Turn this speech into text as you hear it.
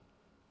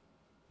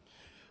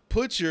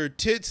Put your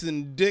tits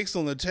and dicks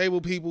on the table,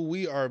 people.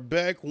 We are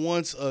back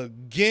once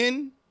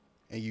again,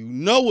 and you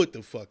know what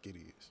the fuck it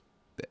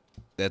is.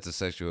 That's a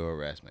sexual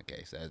harassment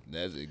case.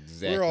 That's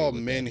exactly. We're all what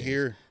men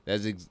here.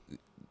 That's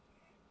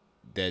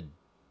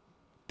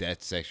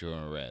sexual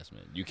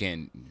harassment. You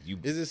can't.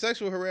 Is it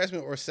sexual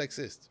harassment or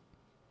sexist?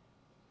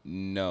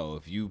 No,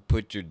 if you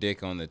put your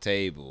dick on the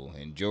table,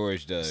 and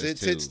George does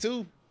tits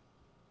too.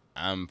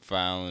 I'm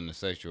filing a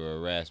sexual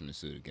harassment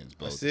suit against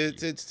both of you.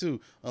 Tits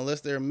too. Unless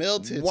they're male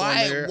tits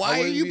Why? on there.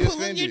 Why are you pulling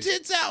offended. your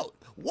tits out?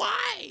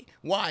 Why?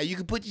 You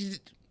can put your...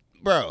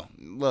 Bro,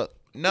 look,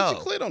 no.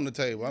 Put your clit on the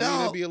table. I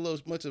mean, it'd be a little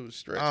much of a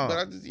stretch, but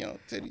I just,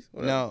 titties.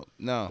 Whatever.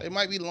 No. They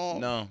might be long.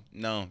 No.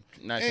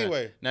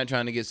 Anyway. Not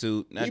trying to get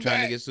sued. Not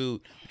trying to get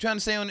sued. I'm trying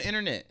to stay on the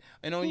internet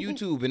and on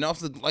YouTube and off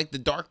the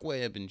dark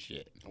web and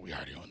shit. We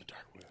already on the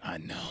dark web. I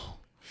know.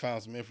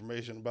 Found some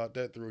information about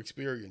that through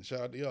experience.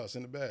 Shout out to y'all.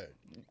 Send it back.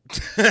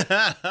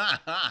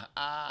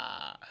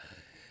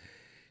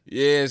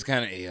 Yeah, it's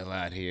kind of ill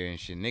out here and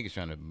shit. Niggas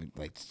trying to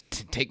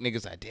take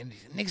niggas'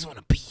 identities. Niggas want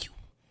to be you.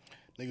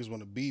 Niggas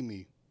want to be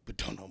me, but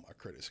don't know my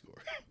credit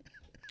score.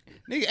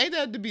 Nigga, ain't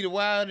that to be the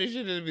wildest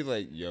shit? It'd be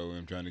like, yo,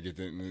 I'm trying to get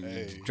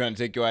that, trying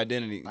to take your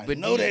identity. But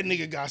know that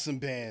nigga got some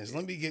bands.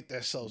 Let me get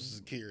that social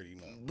security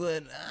number.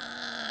 But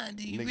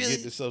do you nigga really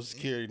get the social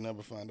security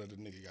number? Find out the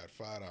nigga got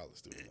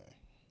 $5 through the thing.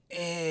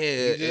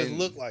 Yeah, he just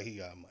look like he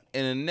got money.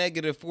 And a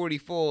negative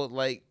 44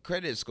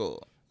 credit score.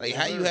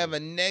 How you have a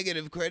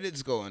negative credit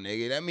score,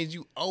 nigga? That means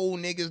you owe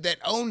niggas that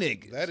owe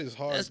niggas. That is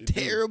hard. That's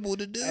terrible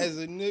to do. As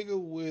a nigga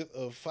with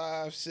a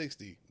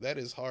 560, that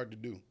is hard to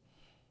do.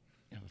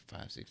 You have a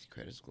 560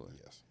 credit score?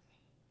 Yes.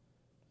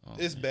 Oh,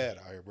 it's bad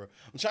out here, bro.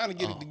 I'm trying to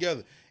get it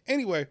together.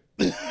 Anyway,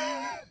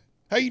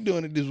 how you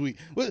doing it this week?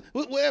 What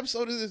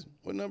episode is this?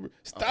 What number?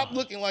 Stop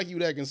looking like you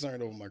that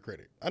concerned over my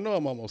credit. I know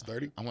I'm almost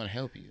 30. I want to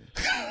help you.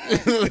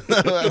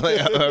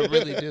 I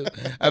really do.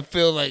 I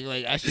feel like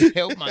I should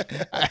help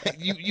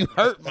you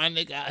hurt my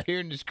nigga out here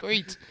in the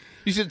streets.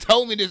 You should have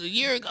told me this a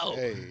year ago.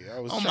 Hey,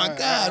 my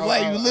God,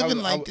 why are you living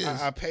like this?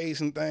 I paid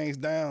some things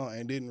down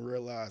and didn't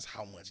realize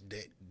how much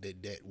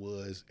debt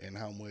was and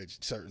how much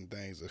certain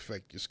things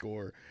affect your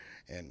score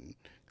and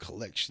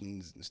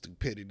collections and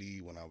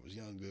stupidity when I was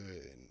younger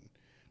and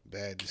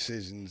bad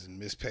decisions and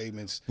missed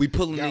payments. We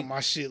pulling got my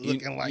shit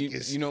looking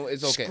it's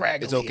it's okay.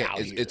 It's okay.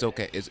 It's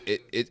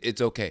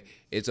okay.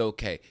 It's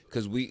okay.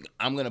 Cause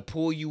I'm gonna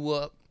pull you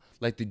up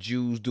like the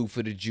Jews do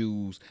for the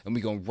Jews, and we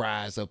gonna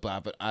rise up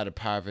out of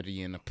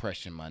poverty and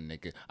oppression, my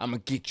nigga. I'm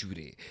gonna get you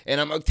there, and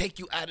I'm gonna take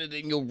you out of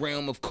your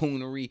realm of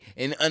coonery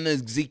and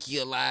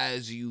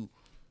un-Ezekielize you.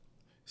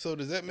 So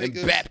does that make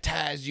us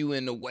baptize you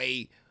in the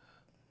way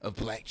of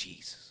Black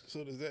Jesus?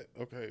 So does that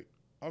okay?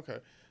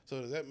 So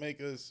does that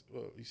make us?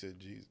 Well, you said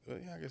Jesus. Well,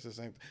 yeah, I guess the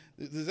same.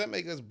 Does that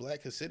make us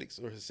Black Hasidics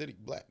or Hasidic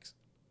blacks?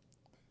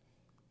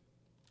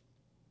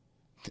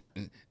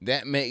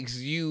 That makes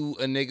you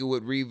a nigga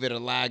with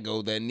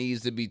revitiligo that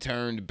needs to be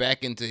turned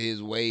back into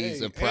his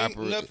ways of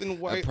proper. Ain't nothing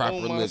white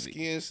on my living.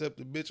 skin except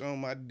the bitch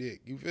on my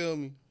dick. You feel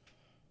me?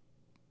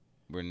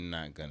 We're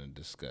not gonna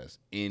discuss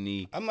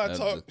any. I'm not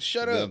talking.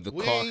 Shut up.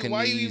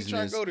 Why you even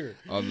trying to go there?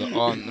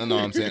 No,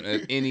 I'm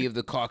saying any of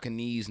the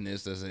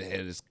Caucaneseness that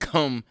has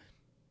come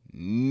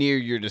near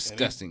your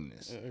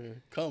disgustingness.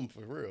 Come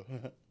for real.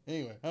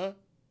 Anyway, huh?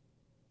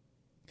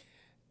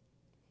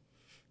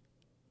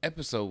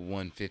 Episode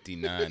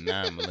 159,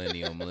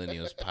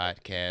 Millennials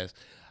Podcast,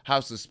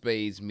 House of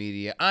Spades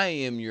Media. I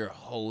am your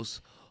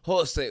host,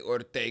 Jose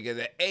Ortega,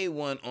 the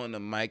A1 on the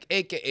mic,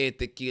 a.k.a.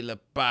 Tequila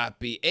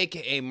Papi,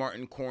 a.k.a.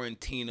 Martin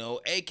Quarantino,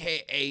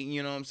 a.k.a.,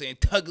 you know what I'm saying,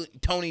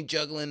 Tony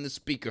juggling the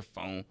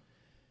speakerphone,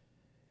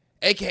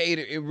 a.k.a.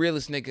 the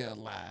realest nigga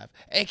alive,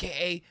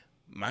 a.k.a.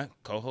 my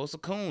co-host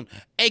Akun,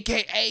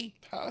 a.k.a.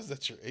 How is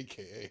that your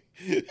a.k.a.?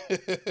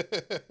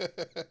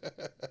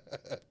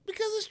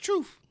 Because it's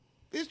truth.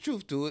 There's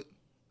truth to it.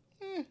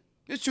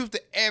 There's truth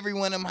to every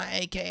one of my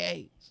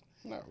AKAs.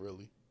 Not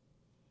really.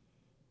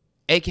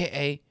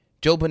 AKA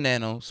Joe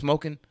Bonanno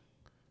smoking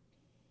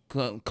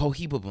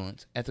Cohiba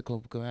blunts at the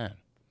Copacabana.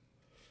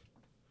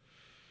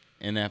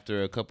 And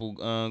after a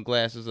couple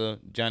glasses of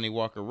Johnny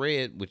Walker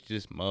Red, which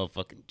this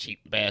motherfucking cheap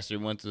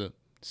bastard wants to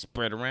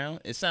spread around,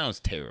 it sounds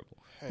terrible.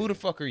 Hey, who the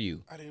fuck are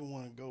you? I didn't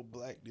want to go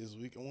black this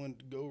week. I wanted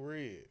to go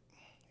red.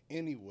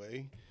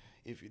 Anyway,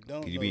 if you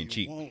don't you know, being you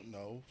cheap. won't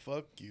know.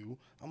 Fuck you.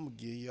 I'm going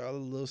to give y'all a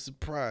little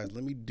surprise.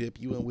 Let me dip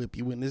you and whip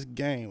you in this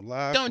game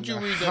live. Don't you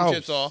read them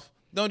shits off.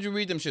 Don't you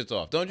read them shits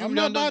off. Don't you? I'm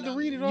not about to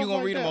read it off. You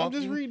gonna read them off? I'm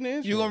just reading the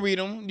intro. You gonna read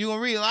them? You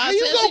gonna read them? How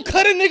you gonna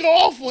cut a nigga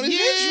off on his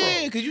intro?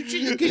 Yeah, cause you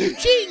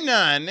cheating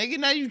on, nigga.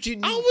 Now you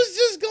cheating. I was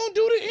just gonna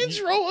do the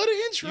intro of the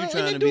intro. You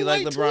trying to be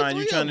like LeBron?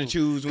 You trying to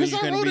choose when you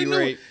can be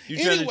great?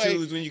 You trying to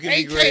choose when you can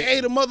be great?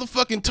 AKA the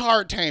motherfucking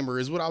Tard Tamer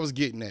is what I was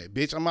getting at,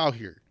 bitch. I'm out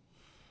here.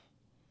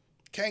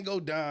 Can't go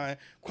dying.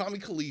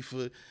 Kwame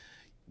Khalifa,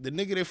 the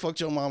nigga that fucked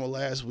your mama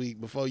last week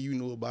before you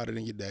knew about it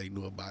and your daddy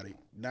knew about it.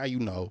 Now you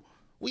know.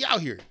 We out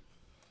here.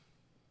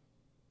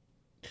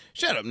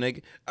 Shut up,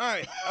 nigga. All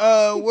right,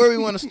 where we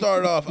want to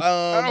start off?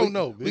 I don't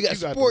know. We got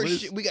sports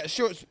shit. We got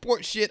short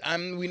sports shit.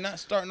 We not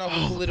starting off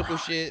with political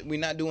shit. We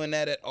not doing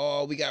that at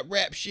all. We got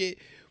rap shit.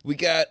 We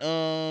got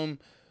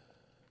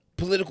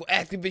political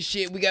activist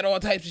shit. We got all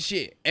types of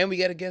shit, and we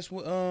got to guess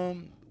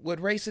what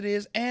race it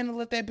is, and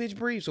let that bitch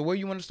breathe. So where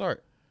you want to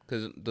start?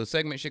 Because the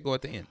segment should go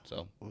at the end,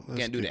 so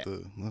can't do that.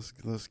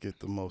 Let's get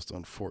the most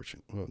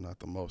unfortunate. Well, not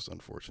the most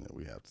unfortunate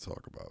we have to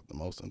talk about. The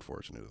most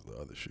unfortunate is the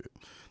other shit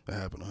that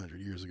happened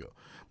 100 years ago.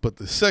 But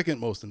the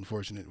second most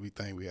unfortunate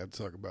thing we have to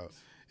talk about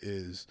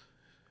is,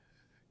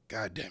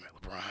 God damn it,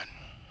 LeBron.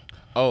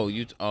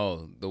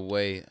 The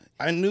way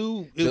I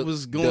knew it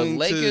was going. The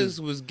Lakers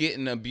was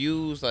getting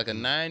abused like a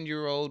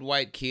 9-year-old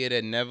white kid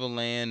at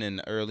Neverland in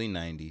the early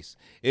 90s.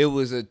 It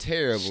was a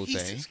terrible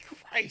thing. Jesus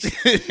Christ!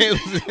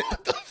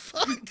 What the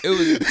fuck? It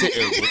was a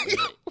terrible thing.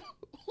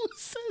 Who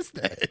says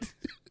that?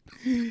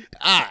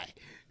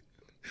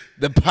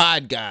 The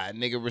pod guy,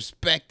 nigga,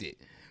 respect it.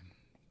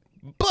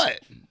 But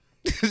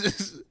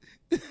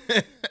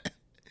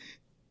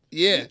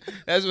yeah,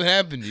 that's what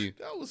happened to you.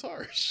 That was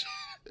harsh.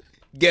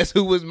 Guess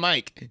who was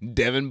Mike?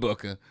 Devin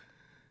Booker.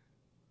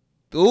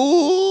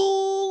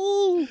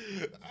 Ooh.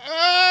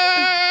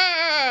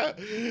 I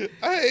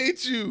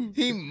hate you.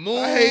 He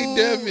moved. I hate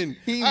Devin.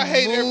 I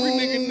hate every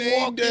nigga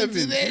named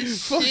Devin.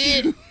 Fuck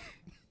you.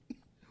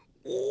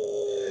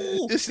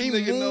 Ooh, this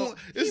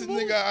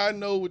nigga I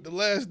know with the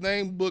last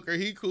name Booker.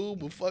 He cool,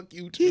 but fuck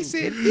you too. He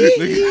said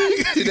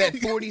to that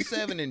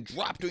 47 and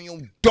dropped on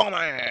your dumb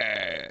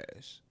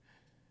ass.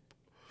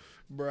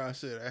 Bro, I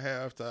said at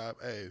halftime,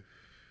 hey,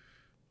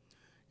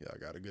 y'all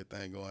got a good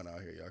thing going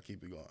out here. Y'all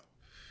keep it going.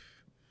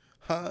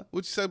 Huh?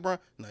 What you said, bro?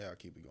 No, y'all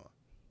keep it going.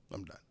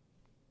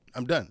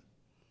 I'm done.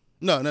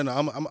 No.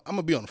 I'm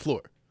gonna be on the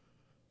floor.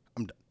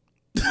 I'm done.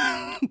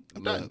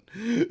 I'm done.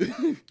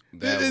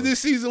 This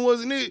season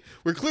wasn't it.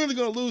 We're clearly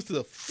gonna lose to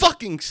the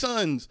fucking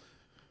Suns.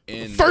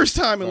 First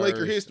time in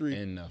Laker history.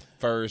 In the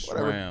first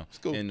round.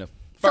 Cool. In the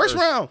first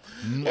round.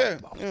 Yeah.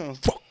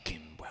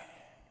 Fucking round.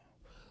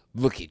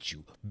 Look at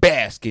you.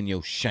 Bask in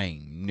your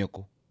shame,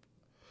 nickel.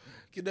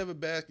 You can never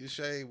bask your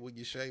shame when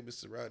your shame is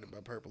surrounded by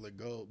purple and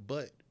gold,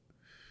 but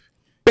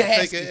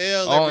take an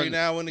L every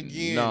now and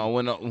again. No,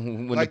 when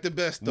like the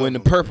best. When the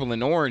purple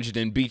and orange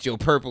then beat your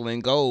purple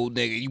and gold,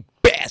 nigga, you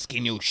bask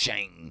in your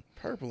shame.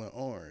 Purple and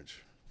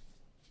orange.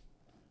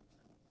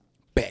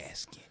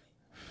 Basking.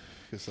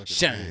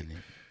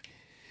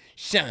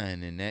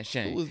 Shining that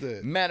shame. Who was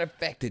that? Matter of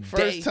fact, today.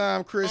 First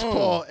time Chris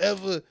Paul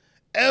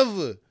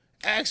ever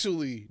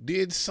actually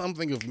did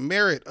something of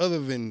merit other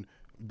than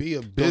be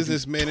a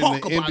businessman in the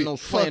NBA. Talk about no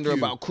slander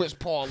about Chris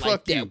Paul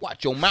like that.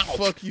 Watch your mouth.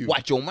 Fuck you.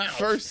 Watch your mouth.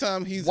 First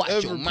time he's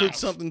ever put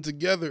something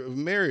together of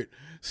merit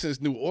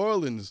since New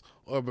Orleans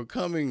or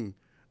becoming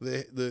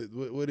the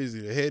what is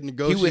he, the head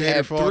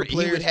negotiator for all the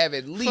players. He would have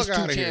at least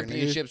 2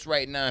 championships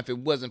right now if it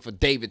wasn't for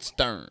David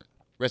Stern.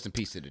 Rest in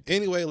peace to the team.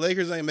 Anyway,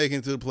 Lakers ain't making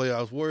it to the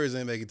playoffs. Warriors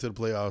ain't making it to the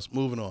playoffs.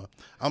 Moving on.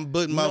 I'm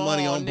putting my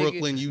money on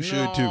Brooklyn. You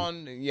should too.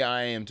 Yeah,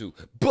 I am too.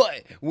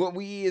 But what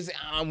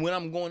what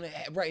I'm going to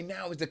have right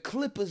now is the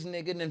Clippers,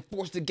 nigga, and then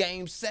force the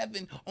game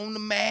 7 on the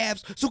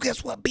Mavs. So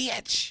guess what,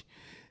 bitch?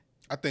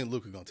 I think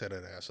Luka gonna tear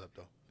that ass up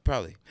though.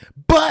 Probably.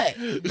 But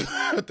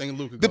I think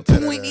Luka gonna tear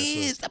that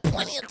ass up. The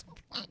point is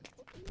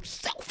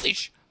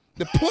selfish.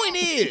 The point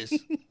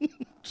is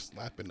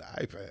slapping the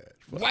iPad.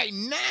 Fuck. Right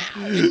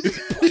now, in this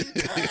point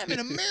in time in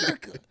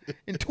America,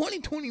 in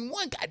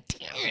 2021, god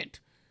damn it.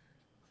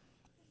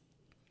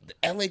 The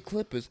LA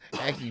Clippers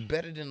are actually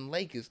better than the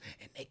Lakers,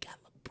 and they got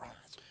LeBron.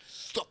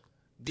 So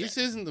this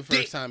isn't the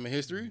first time in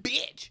history.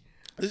 Bitch.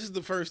 This is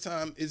the first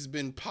time it's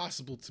been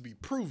possible to be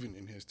proven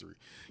in history.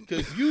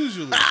 Because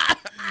usually,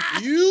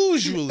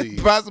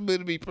 possible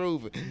to be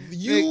proven.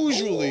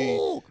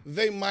 Usually,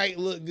 they might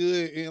look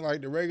good in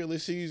like the regular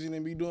season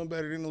and be doing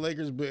better than the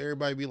Lakers, but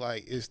everybody be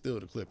like, it's still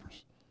the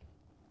Clippers.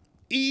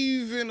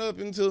 Even up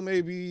until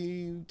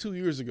maybe 2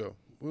 years ago,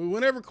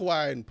 whenever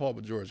Kawhi and Paul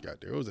George got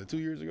there, what was that, 2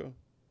 years ago?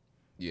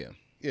 Yeah.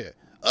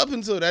 Up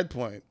until that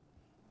point,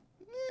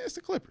 it's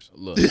the Clippers.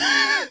 Look,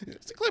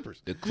 it's the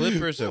Clippers. The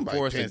Clippers are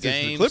forcing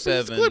game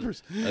 7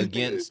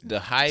 against the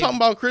hype. Talking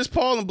about Chris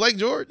Paul and Blake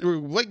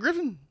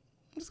Griffin.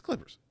 It's the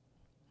Clippers.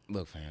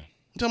 Look, fam.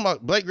 I'm talking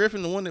about Blake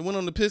Griffin, the one that went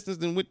on the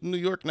Pistons and went to New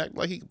York and acted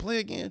like he could play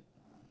again.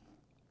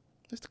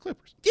 It's the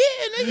Clippers. Yeah,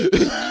 nigga.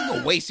 You ain't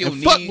gonna waste your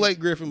knees. Fuck Blake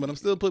Griffin, but I'm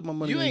still putting my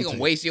money on you. You ain't gonna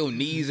waste your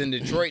knees in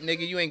Detroit,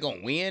 nigga. You ain't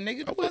gonna win,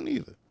 nigga. I wouldn't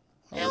either.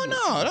 Hell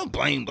no. Don't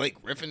blame Blake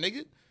Griffin,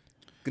 nigga.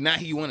 Now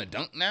he want to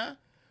dunk now.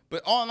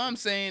 But all I'm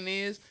saying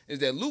is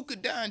that Luka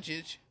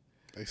Doncic.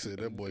 They said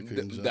that boy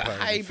couldn't jump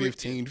higher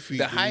 15 feet.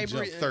 The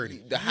hybrid,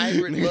 30. The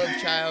hybrid love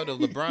child of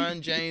LeBron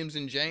James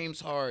and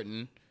James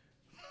Harden.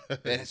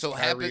 That so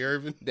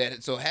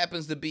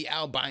happens to be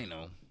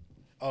albino.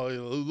 Oh,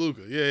 yeah,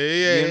 Luka.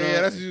 Yeah.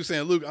 That's what you were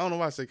saying, Luka. I don't know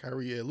why I say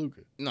Kyrie. Yeah,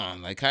 Luka. No,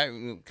 like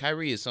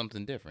Kyrie is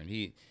something different.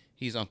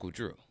 He's Uncle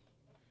Drew.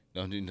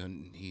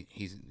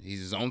 He's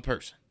his own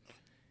person.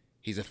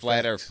 He's a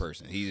flat Earth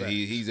person.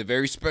 He's a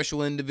very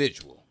special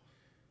individual.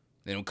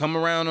 They don't come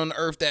around on the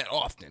earth that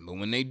often, but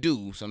when they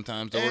do,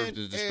 sometimes the earth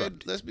is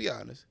disrupted. And let's be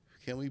honest.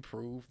 Can we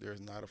prove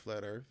there's not a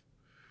flat earth?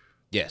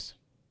 Yes.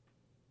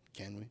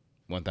 Can we?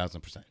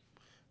 1,000%.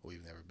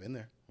 We've never been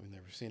there. We've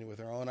never seen it with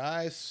our own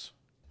eyes.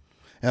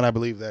 And I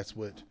believe that's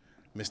what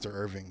Mr.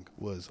 Irving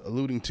was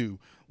alluding to.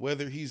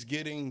 Whether he's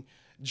getting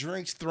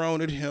drinks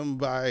thrown at him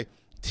by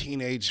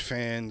teenage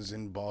fans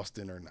in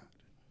Boston or not.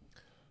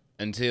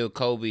 Until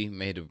Kobe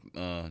made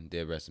a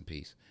dead rest in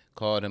peace.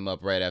 Called him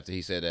up right after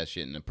he said that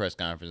shit in the press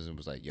conference and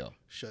was like, yo.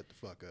 Shut the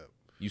fuck up.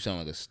 You sound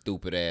like a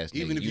stupid ass nigga.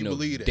 Even if you know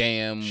believe it.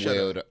 Damn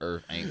well the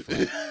earth ain't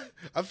flat.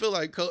 I feel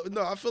like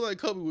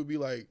Kobe would be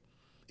like,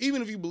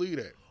 even if you believe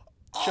that,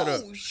 shut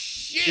up. Oh,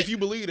 shit. If you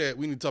believe that,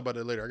 we need to talk about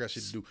that later. I got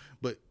shit to do.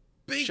 But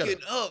speaking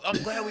of,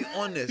 I'm glad we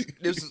on this.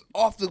 This is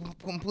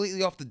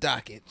completely off the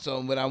docket.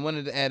 So what I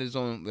wanted to add is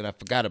on, but I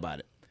forgot about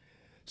it.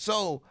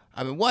 So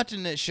I've been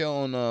watching that show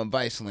on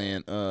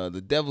Viceland,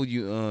 The Devil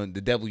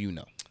You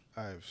Know.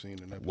 I've seen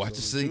an episode. Watch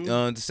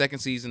the second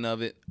season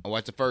of it. I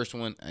watched the first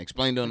one. I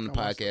explained it on the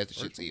podcast. The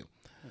shit's you.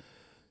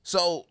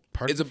 So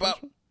it's about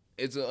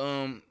what's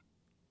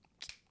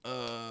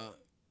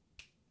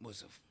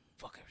the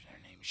fuck is her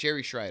name?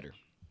 Sherry Schreider.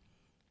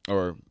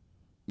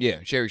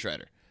 Sherry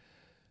Schreider.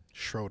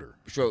 Schroeder.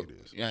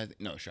 Yeah,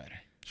 no,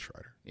 Schreider.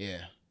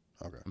 Yeah.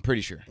 Okay. I'm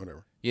pretty sure.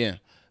 Whatever. Yeah.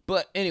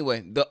 But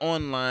anyway, the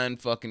online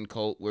fucking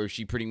cult where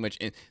she pretty much,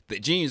 the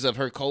genius of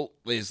her cult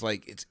is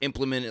like it's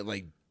implemented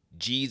like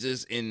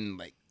Jesus in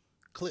like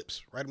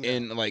clips, right?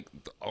 In like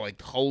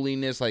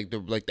holiness, like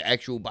the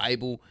actual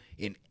Bible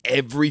in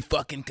every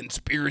fucking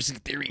conspiracy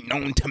theory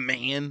known to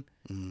man,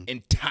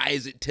 and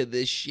ties it to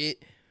this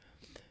shit.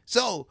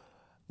 So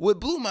what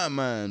blew my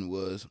mind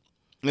was,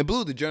 it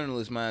blew the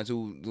journalist minds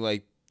who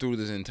like through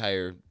this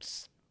entire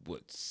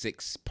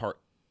 6-part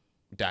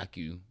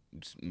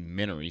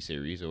documentary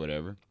series or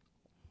whatever,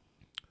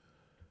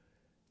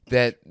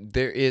 that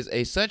there is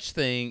a such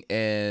thing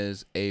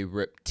as a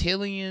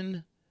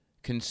reptilian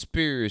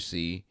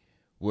conspiracy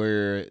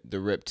where the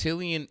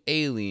reptilian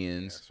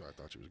aliens that's where I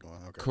thought you was going.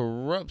 Okay.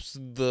 Corrupts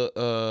and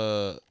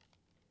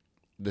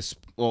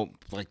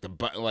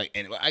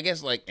I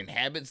guess like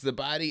inhabits the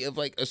body of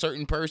like a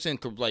certain person,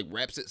 like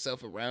wraps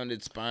itself around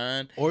its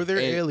spine, or they're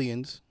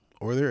aliens,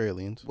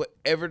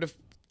 whatever the.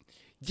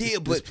 Yeah,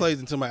 but this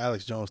plays into my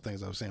Alex Jones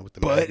things I was saying with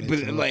the. But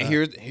like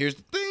here's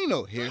the thing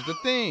though. Here's the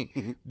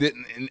thing.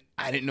 And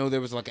I didn't know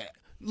there was like a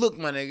look,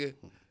 my nigga.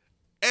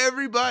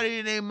 Everybody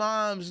and their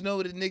moms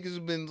know that niggas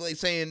have been like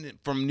saying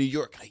from New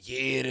York, like,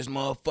 yeah, there's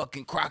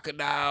motherfucking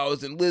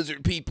crocodiles and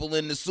lizard people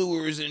in the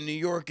sewers in New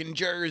York and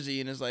Jersey,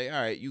 and it's like, all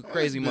right, you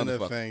crazy it's been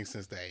motherfucker. a thing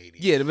since the 80s.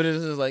 Yeah, but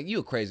it's just like you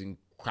a crazy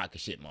crock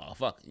of shit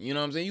motherfucker. You know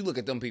what I'm saying? You look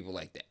at them people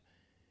like that.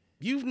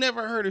 You've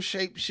never heard of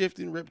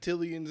shape-shifting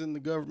reptilians in the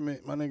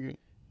government, my nigga?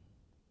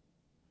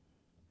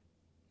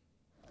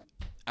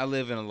 I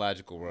live in a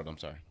logical world. I'm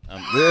sorry.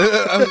 I'm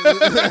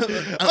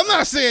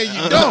not saying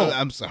you don't.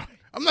 I'm sorry.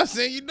 I'm not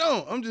saying you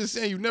don't. I'm just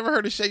saying you've never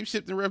heard of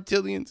shape-shifting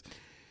reptilians.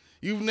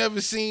 You've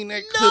never seen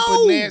that clip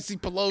of Nancy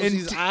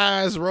Pelosi's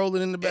eyes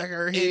rolling in the back of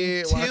her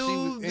head.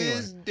 Until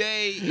this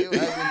day,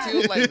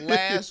 until like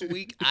last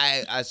week,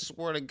 I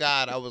swear to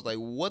God, I was like,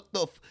 what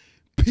the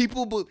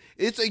people?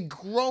 It's a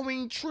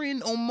growing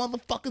trend on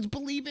motherfuckers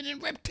believing in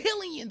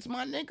reptilians,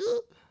 my nigga.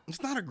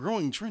 It's not a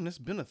growing trend. It's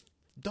been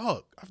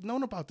dog. I've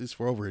known about this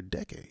for over a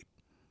decade.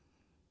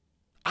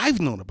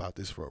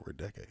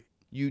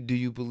 Do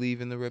you believe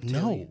in the reptilians?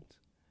 No.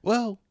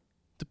 Well,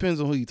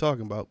 depends on who you're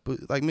talking about.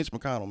 But like Mitch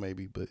McConnell,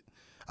 maybe. But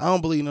I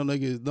don't believe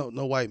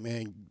no white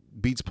man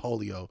beats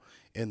polio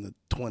in the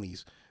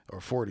 20s or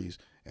 40s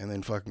and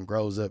then fucking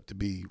grows up to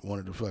be one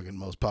of the fucking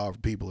most powerful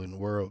people in the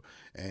world.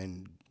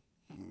 And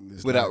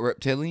without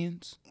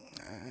reptilians?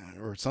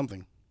 Or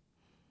something.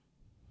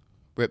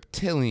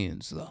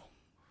 Reptilians, though.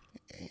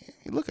 Hey,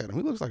 look at him.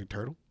 He looks like a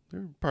turtle.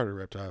 They're part of the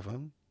reptile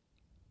family.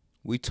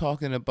 We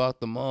talking about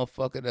the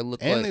motherfucker that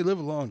look and they live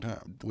a long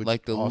time.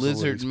 Like the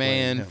lizard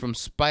man from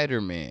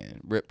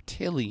Spider-Man.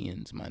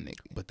 Reptilians, my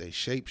nigga. But they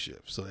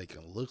shapeshift so they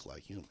can look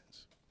like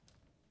humans.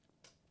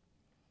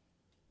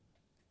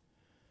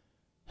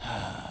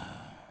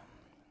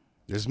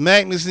 There's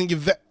magnets in your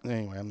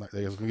anyway, I'm not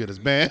gonna get us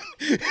banned.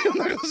 I'm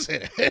not gonna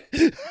say that.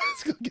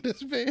 It's gonna get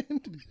us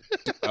banned.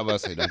 I'm about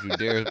to say, don't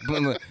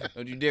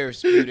you dare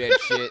spew that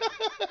shit.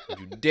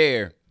 Don't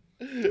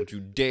you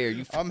dare.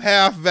 I'm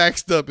half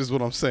vaxxed up is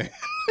what I'm saying.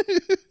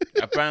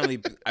 I finally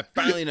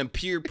done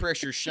peer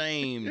pressure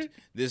shamed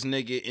this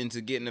nigga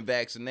into getting a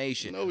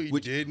vaccination. No, he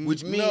didn't.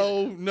 Which means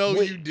you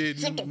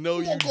didn't. No,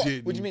 you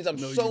didn't. Which means I'm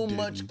so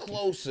much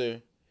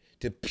closer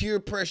to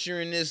peer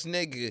pressuring this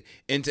nigga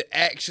into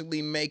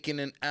actually making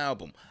an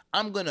album.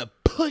 I'm gonna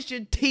push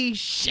a T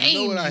shame.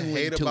 You know what I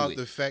hate about it.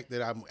 the fact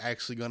that I'm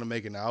actually gonna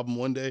make an album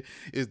one day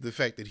is the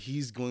fact that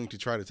he's going to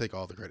try to take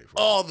all the credit for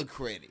it. All the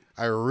credit.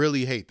 I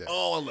really hate that.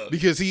 All of it.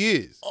 Because he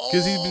is.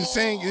 Because he's been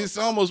saying it's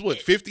almost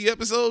 50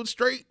 episodes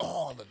straight?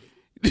 All of it.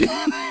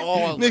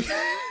 All of it.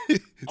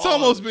 It's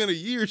almost been a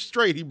year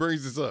straight he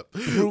brings this up.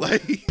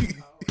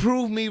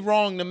 Prove me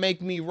wrong to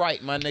make me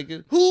right, my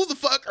nigga. Who the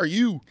fuck are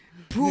you?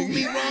 Prove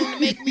me wrong to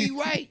make me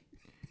right.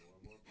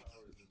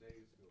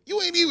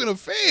 You ain't even a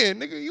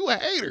fan, nigga. You a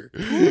hater.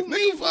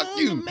 Nigga, fuck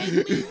you.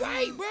 Make me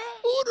right, bro.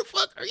 Who the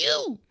fuck are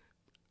you?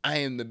 I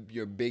am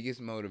your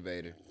biggest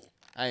motivator.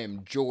 I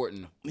am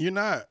Jordan. You're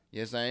not.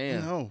 Yes, I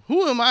am. No.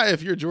 Who am I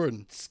if you're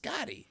Jordan?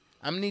 Scottie.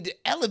 I'm gonna need to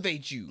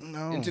elevate you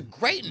into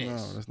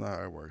greatness. No, that's not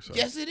how it works. So.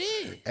 Yes, it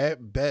is.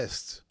 At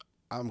best,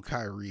 I'm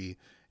Kyrie,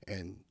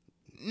 and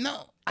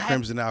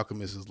Crimson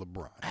Alchemist is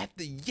LeBron. I have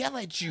to yell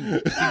at you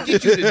to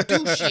get you to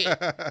do shit.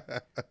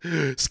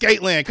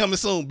 Skateland coming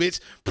soon, bitch.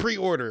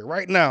 Pre-order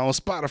right now on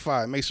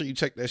Spotify. Make sure you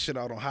check that shit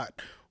out on Hot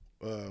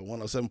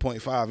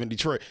 107.5 in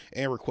Detroit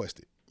and request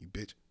it, you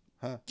bitch.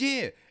 Huh?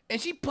 Yeah, and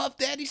she Puff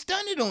Daddy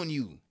stunted on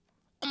you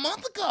a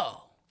month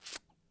ago.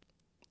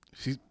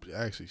 She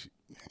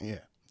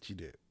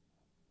did.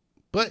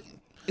 But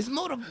it's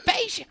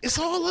motivation. It's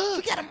all love.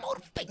 We gotta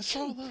motivate it's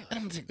you. All love. And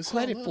I'm gonna take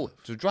credit for it.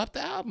 So drop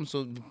the album.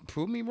 So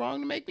prove me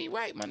wrong to make me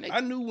right, my nigga. I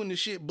knew when the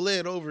shit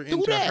bled over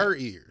into her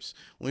ears.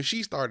 When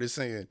she started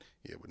saying,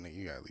 yeah, but nigga,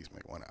 you gotta at least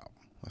make one album.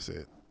 I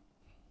said,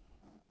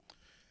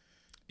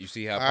 you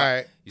see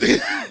how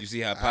you see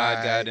how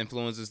Pod God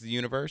influences the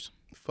universe?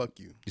 Fuck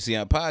you. You see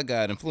how Pod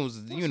God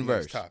influences the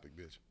universe? What's the next topic,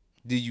 bitch?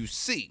 Do you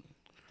see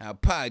how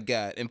Pod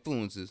God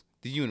influences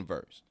the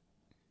universe?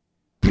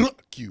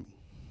 Fuck you.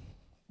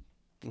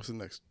 What's the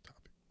next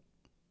topic?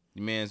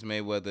 Your man's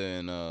Mayweather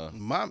and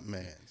my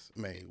man's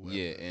Mayweather.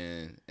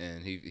 Yeah,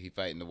 and he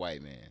fighting the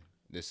white man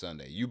this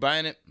Sunday. You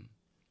buying it?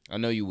 I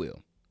know you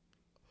will.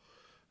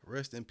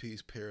 Rest in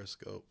peace,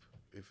 Periscope.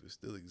 If it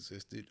still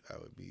existed, I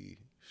would be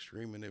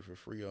streaming it for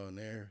free on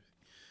there.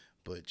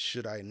 But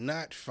should I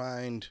not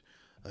find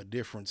a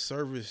different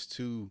service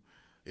to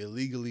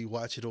illegally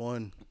watch it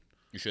on,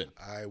 you should.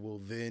 I will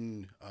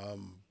then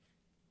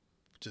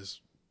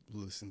just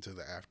listen to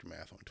the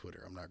aftermath on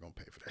Twitter. I'm not gonna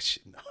pay for that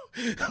shit. No,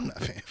 I'm not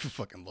paying for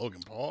fucking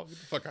Logan Paul. Get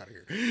the fuck out of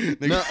here.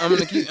 Nigga. No,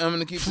 I'm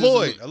gonna keep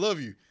Floyd. I love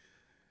you.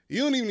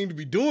 You don't even need to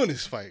be doing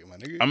this fight, my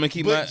nigga. I'm gonna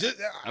keep my.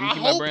 I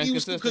hope you,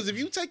 because if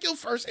you take your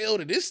first L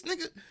to this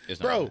nigga,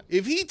 bro,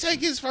 if he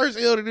take his first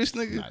L to this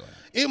nigga,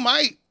 it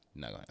might.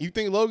 Not gonna. You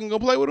think Logan gonna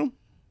play with him?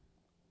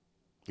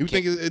 You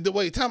think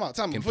wait, time out.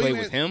 Can play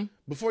with him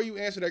before you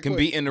answer that question. Can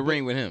be in the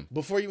ring with him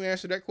before you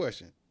answer that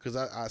question, because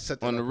I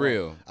set that on up the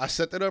real. Wrong. I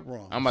set that up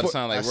wrong. I'm about to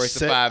sound like Royce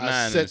the 5'9".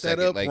 I set that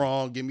up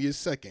wrong. Give me a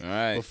second. All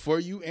right. Before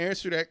you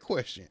answer that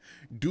question,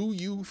 do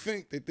you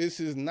think that this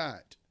is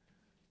not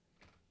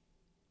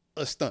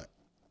a stunt?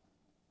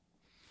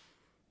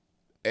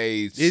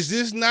 Is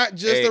this not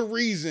just a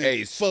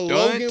reason for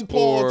Logan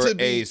Paul to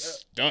be a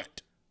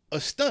stunt? A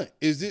stunt?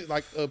 Is it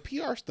like a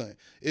PR stunt?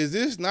 Is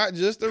this not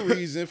just a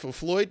reason for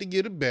Floyd to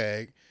get a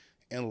bag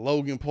and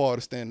Logan Paul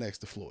to stand next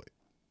to Floyd?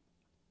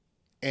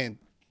 And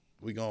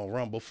we gonna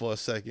rumble for a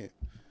second.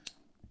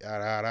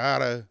 Yada, yada,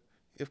 yada.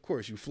 Of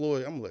course, you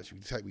Floyd, I'm gonna let you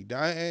take me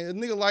down.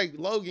 And a nigga like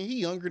Logan, he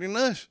younger than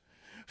us.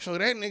 So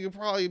that nigga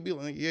probably be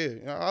like,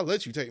 yeah, I'll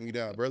let you take me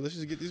down, bro. Let's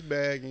just get this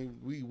bag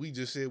and we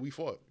just said we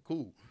fought.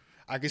 Cool.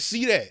 I can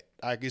see that.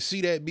 I can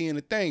see that being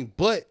a thing.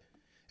 But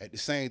at the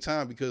same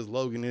time, because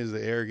Logan is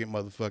the arrogant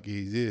motherfucker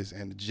he is,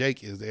 and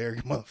Jake is the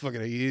arrogant motherfucker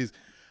that he is,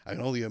 I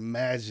can only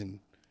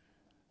imagine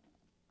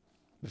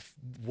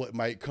what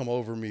might come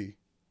over me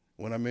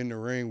when I'm in the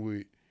ring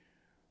with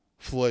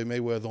Floyd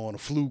Mayweather on a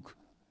fluke.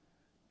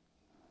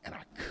 And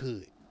I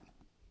could.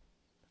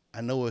 I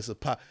know it's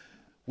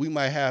we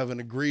might have an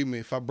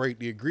agreement. If I break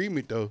the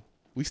agreement, though,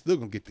 we still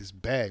gonna get this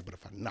bag. But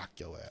if I knock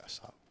your ass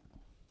out.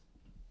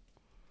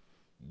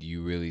 Do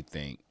you really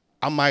think?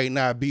 I might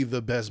not be the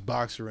best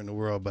boxer in the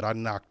world, but I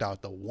knocked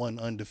out the one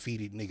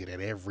undefeated nigga that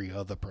every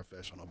other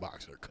professional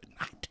boxer could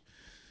not.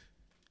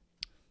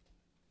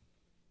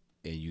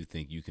 And you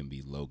think you can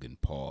be Logan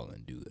Paul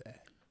and do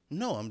that?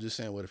 No, I'm just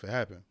saying, what if it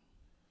happened?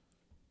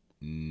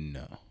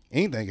 No.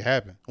 Anything can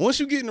happen.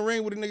 Once you get in the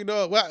ring with a nigga,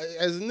 dog, well,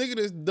 as a nigga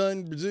that's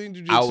done Brazilian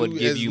Jiu-Jitsu, I would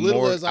give as you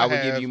little more. as I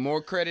would give you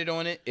more credit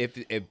on it if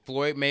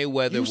Floyd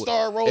Mayweather. You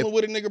start rolling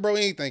with a nigga, bro.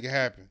 Anything can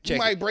happen. You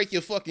might break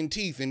your fucking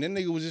teeth, and that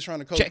nigga was just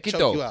trying to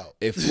choke you out.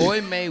 If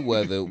Floyd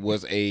Mayweather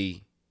was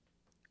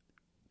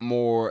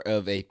more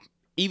of a,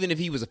 even if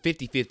he was a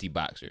 50-50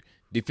 boxer,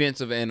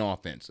 defensive and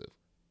offensive,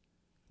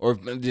 or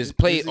just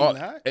play it all.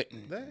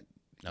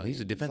 No,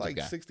 he's a defensive like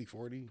guy.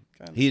 60-40.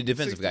 He's a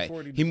defensive guy.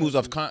 He moves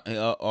off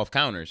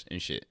counters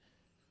and shit.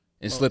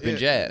 And slipping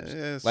jabs.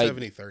 Yeah, like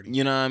 70-30.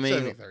 You know what I mean?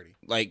 70-30.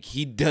 Like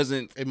he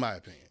doesn't, in my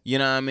opinion. You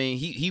know what I mean?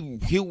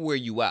 He'll wear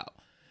you out.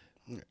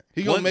 Yeah.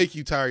 He gonna make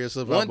you tire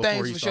yourself out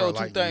before he start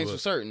lighting you up. One thing's for sure, 2 things for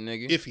certain,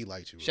 nigga. If he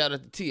lights you up. Shout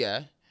out to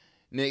T.I.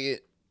 Nigga,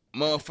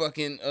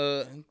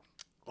 motherfucking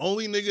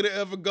only nigga to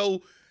ever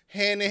go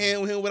hand in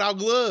hand with him without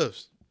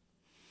gloves.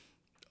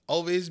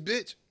 Over his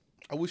bitch.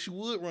 I wish you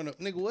would run up.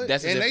 Nigga, what?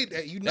 That's a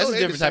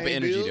different type of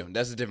energy, though.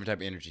 That's a different type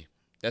of energy.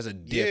 That's a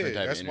different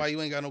type of energy. That's why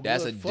you ain't got no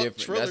gloves. That's a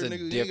different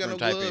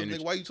type of energy.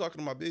 Nigga, why you talking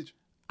to my bitch?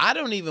 I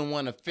don't even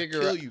want to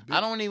figure out. I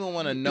don't even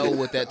want to know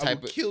what that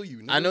type of. Kill you.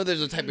 Nigga. I know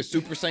there's a type of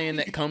Super Saiyan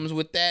that comes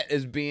with that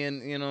as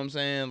being, you know what I'm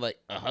saying, like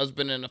a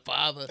husband and a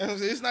father.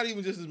 It's not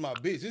even just as my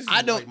bitch. This is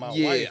like my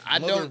wife. I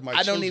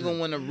don't even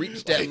want to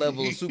reach that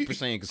level of Super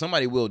Saiyan because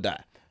somebody will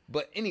die.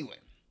 But anyway,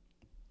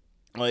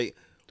 like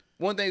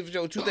one thing for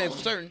sure, two things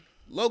for certain.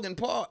 Logan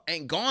Paul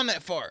ain't gone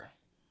that far.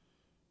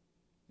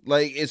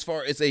 Like, as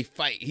far as a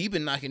fight, he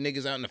been knocking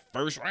niggas out in the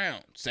first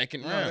round,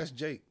 second round. No, that's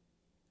Jake.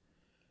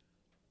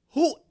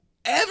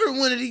 Whoever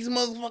one of these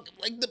motherfuckers,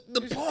 like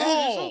the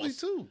Pauls.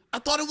 It's only two. I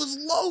thought it was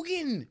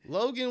Logan.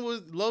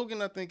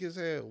 Logan, I think, has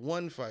had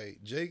one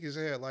fight. Jake has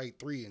had like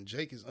 3, and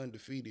Jake is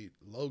undefeated.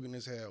 Logan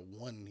has had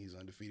 1, and he's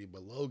undefeated.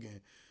 But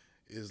Logan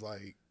is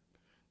like,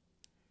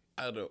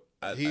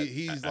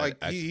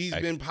 he's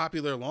been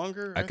popular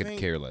longer. I could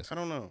care less. I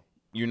don't know.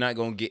 You're not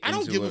gonna get. I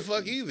don't give a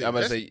fuck either.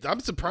 I'm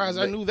surprised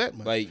I knew that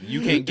much. Like,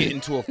 you can't get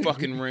into a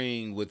fucking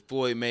ring with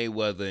Floyd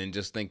Mayweather and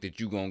just think that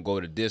you gonna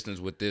go the distance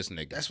with this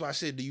nigga. That's why I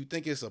said, do you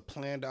think it's a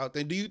planned out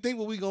thing? Do you think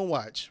what we gonna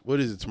watch? What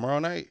is it, tomorrow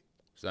night?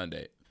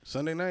 Sunday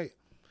night?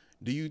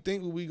 Do you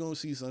think what we gonna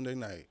see Sunday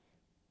night?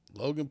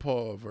 Logan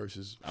Paul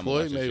versus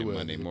Floyd Mayweather.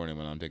 Monday morning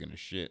when I'm taking a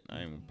shit.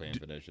 I ain't paying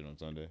for that shit on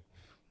Sunday.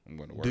 I'm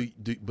going to work.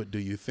 But do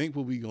you think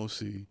what we gonna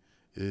see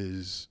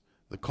is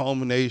the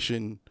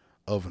culmination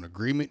of an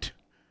agreement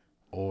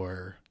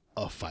or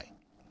a fight?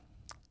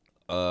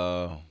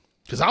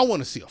 Because I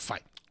want to see a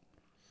fight.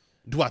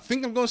 Do I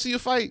think I'm going to see a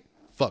fight?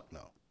 Fuck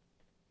no.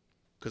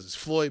 Because it's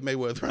Floyd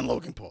Mayweather and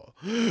Logan Paul.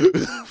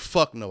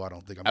 Fuck no, I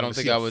don't think I'm going to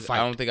see a fight.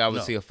 I don't think I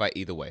would see a fight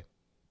either way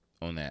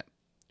on that.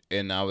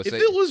 And I would say,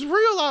 if it was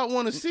real, I'd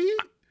want to see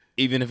it.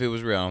 Even if it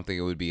was real, I don't think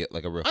it would be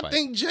like a real fight. I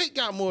think Jake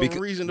got more of a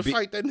reason to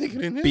fight that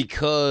nigga than him.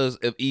 Because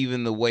of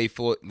even the way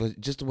Floyd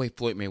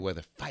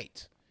Mayweather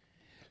fights.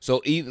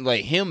 So even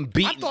like him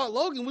beating, I thought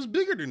Logan was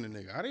bigger than the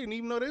nigga. I didn't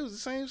even know they was the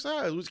same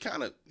size, which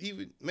kind of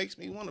even makes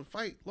me want to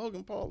fight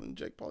Logan Paul and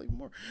Jake Paul even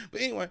more.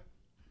 But anyway,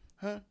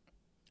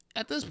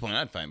 at this point,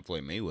 I'd fight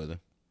Floyd Mayweather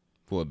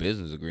for a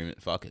business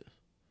agreement. Fuck it.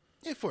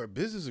 Yeah, for a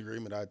business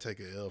agreement, I'd take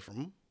an L from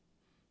him.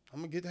 I'm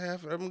gonna get I'm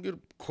gonna get a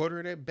quarter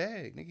of that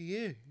bag, nigga.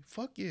 Yeah,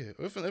 fuck yeah.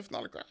 If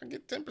not, I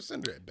get 10%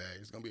 of that bag.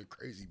 It's gonna be a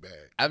crazy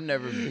bag. I've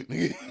never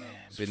been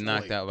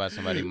knocked out by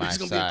somebody my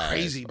size. It's gonna be a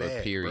crazy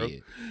bag,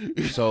 period.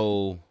 Bro.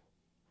 So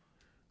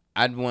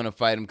I'd want to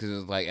fight him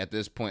because it's like at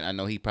this point I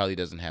know he probably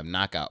doesn't have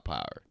knockout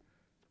power,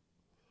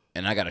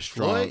 and I got a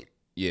strong. Floyd?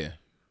 Yeah.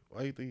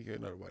 Why do you think he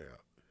got nobody out?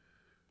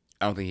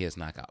 I don't think he has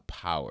knockout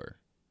power.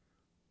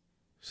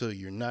 So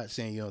you're not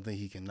saying you don't think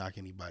he can knock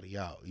anybody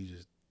out. You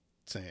just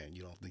saying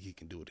you don't think he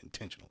can do it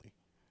intentionally.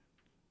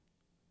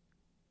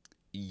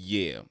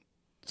 Yeah,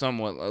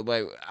 somewhat.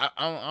 Like I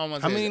don't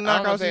want to. How many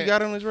knockouts he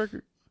got on his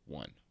record?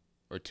 1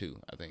 or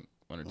 2, I think.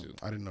 1 or 2.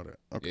 I didn't know that.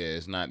 Okay. Yeah,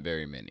 it's not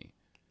very many,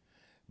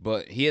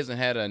 but he hasn't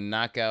had a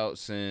knockout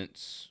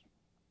since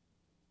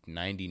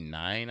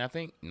 '99. I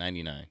think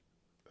 99.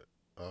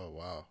 Oh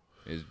wow,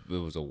 it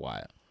was a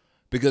while.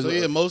 Because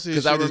most of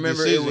his I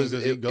remember it was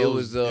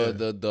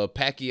the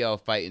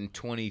Pacquiao fight in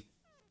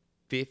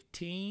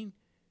 2015.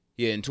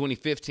 Yeah, in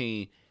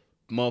 2015,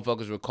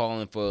 motherfuckers were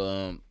calling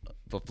for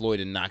Floyd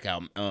to knock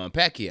out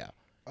Pacquiao.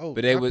 Oh,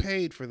 but I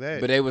paid for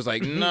that. But they was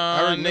like,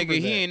 nah, nigga,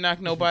 he ain't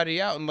knocked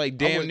nobody out in like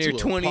damn near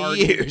 20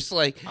 years.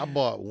 Like, I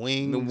bought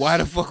wings. Why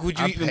the fuck would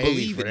you even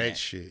believe for in that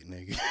shit,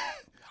 nigga?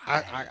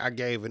 I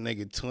gave a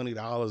nigga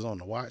 $20 on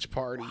the watch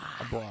party.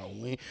 I brought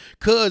wings.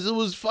 Cause it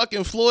was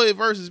fucking Floyd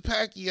versus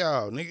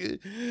Pacquiao,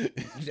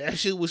 nigga. That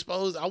shit was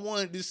I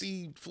wanted to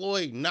see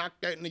Floyd knock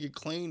that nigga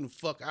clean the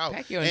fuck out.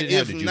 Pacquiao didn't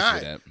have the juice for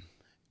that.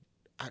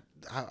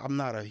 I'm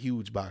not a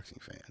huge boxing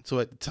fan. So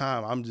at the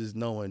time, I'm just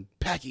knowing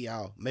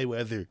Pacquiao,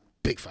 Mayweather,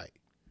 big fight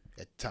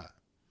at the time.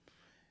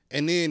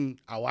 And then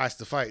I watched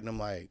the fight and I'm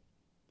like,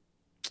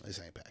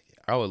 this ain't Pacquiao.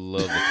 I would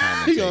love to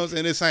commentate. You know what I'm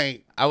saying? This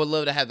ain't. I would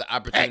love to have the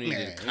opportunity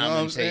to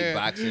commentate you know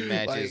boxing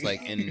matches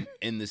like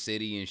in the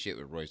city and shit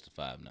with Royce the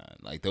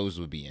 5'9". Like those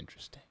would be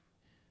interesting.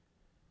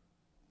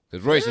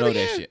 Because Royce know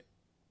that shit.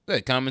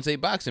 Like,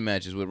 commentate boxing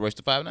matches with Royce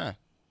the 5'9".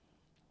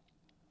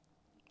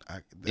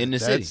 In the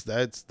city.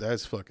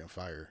 That's fucking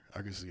fire.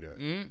 I can see that.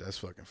 Mm-hmm. That's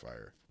fucking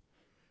fire.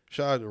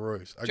 Shout out to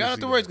Royce. Shout out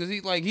to Royce because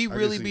he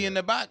really be in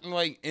the boxing,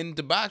 like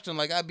into boxing,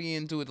 like I be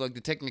into it, like the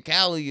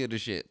technicality of the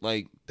shit.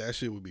 Like that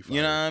shit would be fire.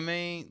 You know what I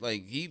mean?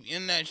 Like he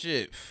in that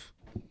shit.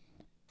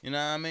 You know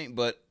what I mean?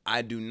 But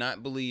I do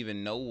not believe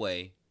in no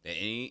way that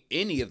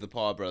any of the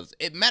Paul brothers.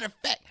 Matter of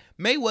fact,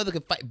 Mayweather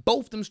could fight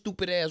both them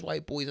stupid ass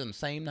white boys on the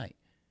same night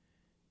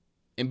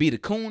and be the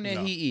coon that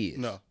he is.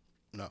 No,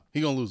 he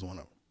gonna lose one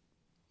of them.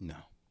 No.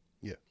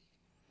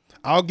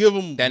 I'll give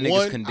him that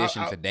nigga's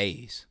conditioned for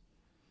days.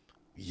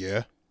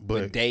 Yeah,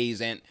 but for days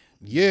and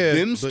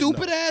them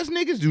stupid ass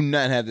niggas do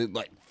not have the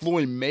like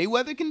Floyd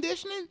Mayweather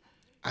conditioning.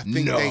 I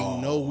think they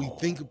know. We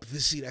think.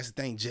 See, that's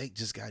the thing. Jake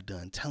just got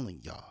done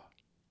telling y'all,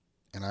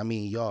 and I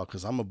mean y'all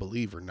because I'm a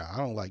believer now. I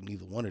don't like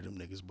neither one of them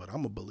niggas, but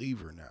I'm a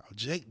believer now.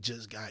 Jake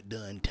just got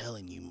done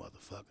telling you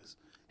motherfuckers,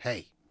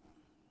 hey,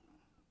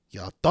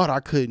 y'all thought I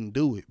couldn't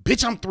do it,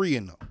 bitch. I'm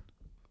 3-0.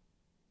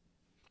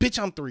 Bitch,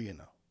 I'm 3-0.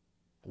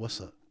 What's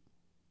up?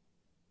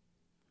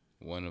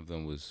 One of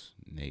them was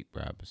Nate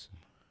Robinson.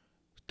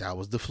 That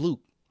was the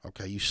fluke.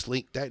 Okay, you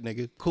sleep that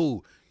nigga.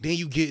 Cool. Then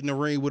you get in the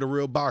ring with a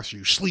real boxer.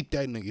 You sleep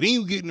that nigga. Then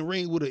you get in the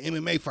ring with an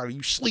MMA fighter.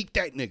 You sleep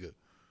that nigga.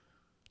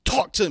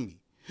 Talk to me.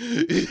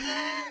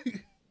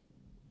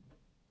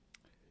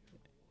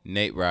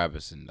 Nate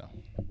Robinson, though.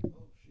 Oh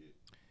shit!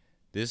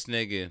 This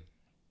nigga,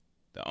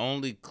 the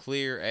only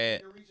clear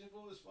at. You're reaching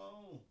for his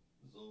phone.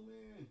 Zoom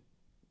in.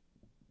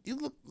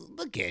 You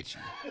look at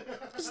you.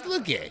 Just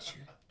look at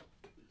you.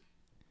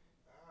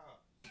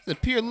 It's a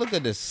pure look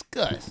of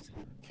disgust.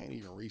 Can't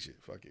even reach it.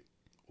 Fuck it.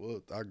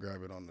 Well, I'll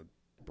grab it on the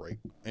break.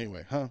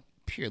 Anyway, huh?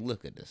 Pure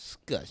look of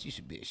disgust. You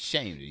should be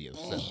ashamed of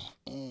yourself.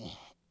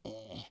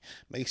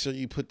 Make sure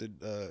you put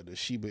the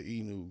Shiba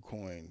Inu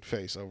coin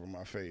face over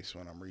my face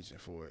when I'm reaching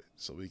for it,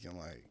 so we can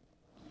like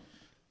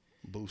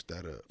boost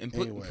that up. And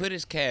anyway, put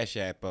his Cash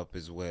App up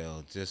as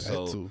well, just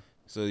so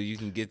you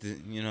can get the,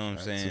 you know what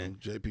I'm saying?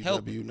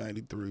 JPW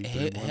 93.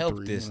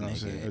 Help this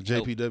nigga.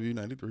 JPW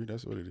 93.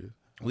 That's what it is.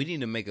 We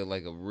need to make a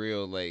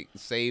real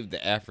save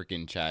the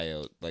African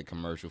child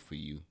commercial for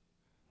you.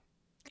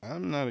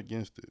 I'm not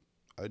against it.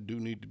 I do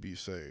need to be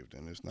saved,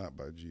 and it's not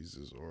by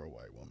Jesus or a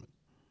white woman.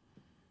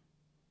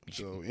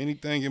 So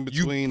anything in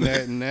between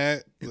that and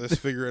that, let's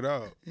figure it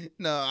out.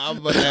 No, I'm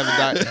about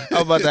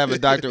to have a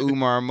Dr.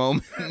 Umar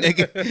moment,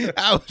 nigga.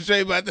 I was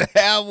straight about to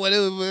have what it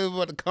was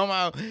about to come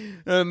out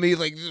of me,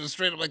 just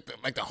straight up like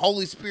the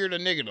Holy Spirit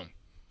of niggerdom.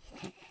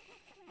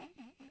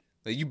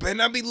 Like, you better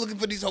not be looking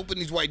for these hoping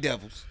these white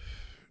devils.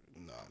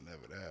 No,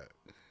 never that.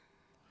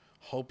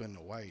 Hoping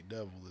the white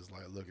devil is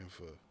like looking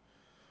for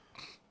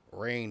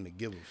rain to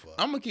give a fuck.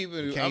 I'm gonna keep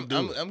it. I'm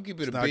gonna keep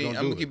it a bean.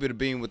 I'm gonna keep it a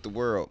bean with the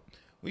world.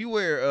 When you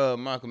wear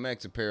Malcolm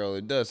X apparel,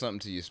 it does something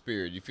to your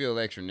spirit. You feel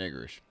extra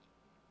niggerish.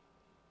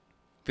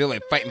 Feel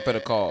like fighting for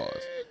the cause.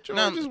 George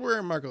is just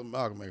wearing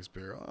Malcolm X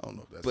apparel. I don't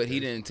know if that's. But he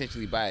didn't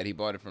intentionally buy it. He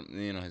bought it from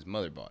his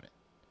mother bought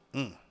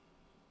it.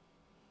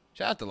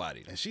 Shout out to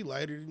Lottie. And she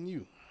lighter than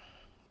you.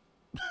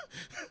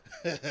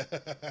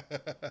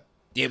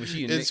 Yeah, but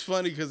she. It's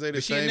funny because they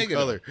the same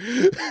color.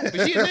 But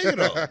she a nigga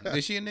though.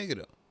 Is she a nigga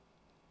though?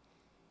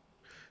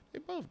 They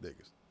both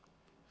niggas.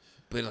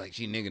 But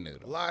she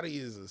nigga though. Lottie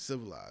is a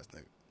civilized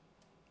nigga.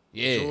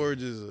 Yeah.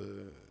 George is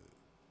a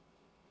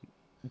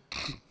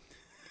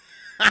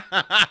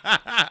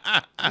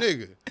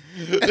nigga.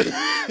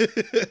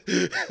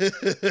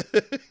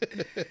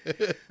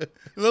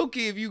 Low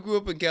key, if you grew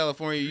up in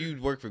California,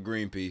 you'd work for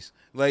Greenpeace.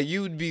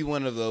 You'd be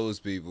one of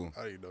those people. I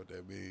don't even know what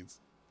that means.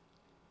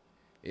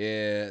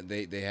 Yeah,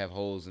 they have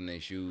holes in their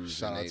shoes.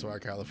 Shout out to our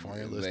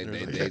California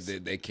listeners.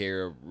 They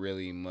care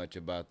really much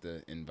about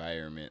the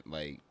environment.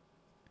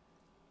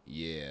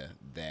 Yeah,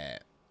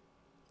 that.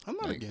 I'm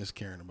not against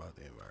caring about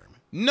the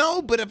environment.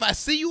 No, but if I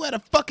see you at a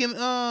fucking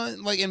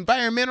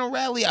environmental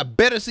rally, I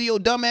better see your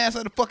dumb ass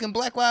at a fucking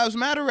Black Lives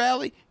Matter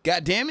rally.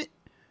 God damn it.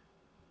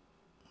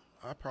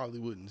 I probably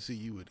wouldn't see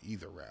you at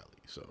either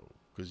rally,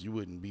 because you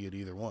wouldn't be at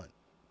either one.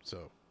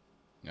 So,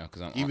 no,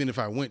 because even if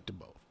I went to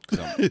both,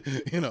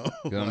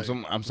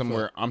 I'm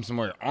somewhere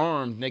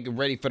armed, nigga,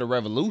 ready for the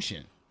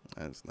revolution.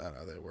 That's not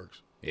how that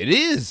works. It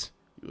is.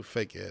 You a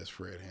fake ass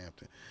Fred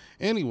Hampton.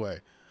 Anyway.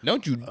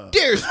 Don't you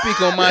dare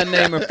speak on my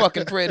name or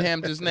fucking Fred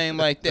Hampton's name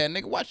like that,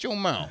 nigga. Watch your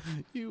mouth.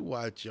 You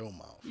watch your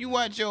mouth. You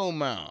watch your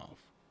mouth.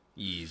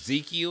 You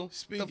Ezekiel.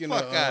 Speaking the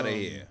fuck out of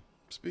here.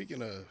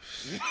 Speaking of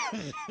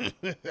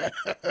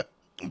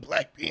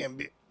black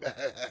people,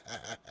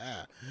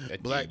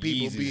 black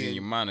people being in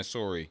your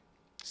Montessori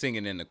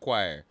singing in the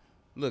choir.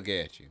 Look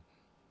at you.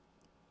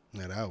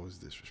 Now that was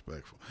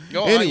disrespectful.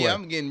 Oh, anyway, yeah,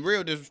 I'm getting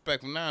real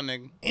disrespectful now,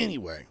 nigga.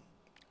 Anyway,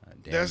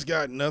 that's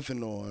got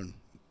nothing on.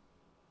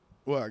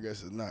 Well, I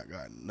guess it's not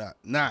got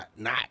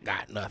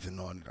nothing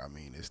on it. I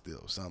mean, it's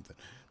still something.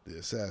 The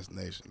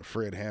assassination of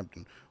Fred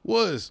Hampton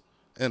was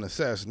an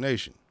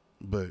assassination,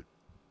 but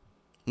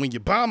when you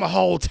bomb a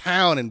whole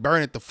town and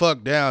burn it the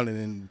fuck down and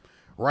then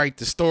write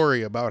the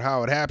story about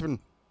how it happened,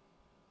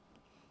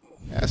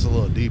 that's a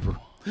little deeper.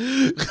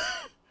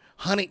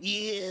 100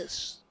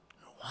 years,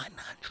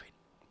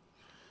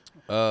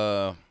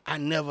 100. I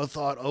never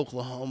thought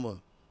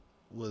Oklahoma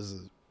was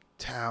a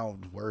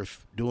town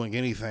worth doing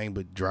anything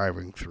but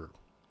driving through,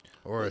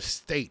 or a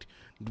state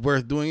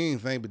worth doing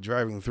anything but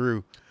driving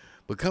through.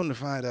 But come to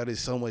find out, there's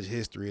so much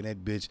history in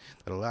that bitch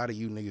that a lot of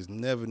you niggas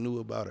never knew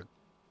about it.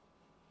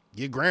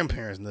 Your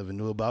grandparents never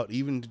knew about,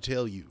 even to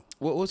tell you.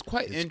 What was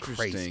quite interesting,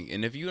 crazy.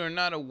 And if you are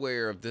not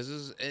aware of this,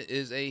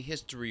 is a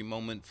history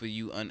moment for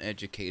you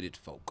uneducated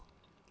folk.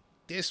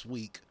 This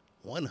week,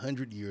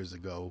 100 years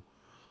ago,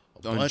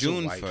 on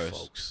June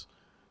 1st,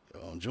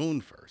 on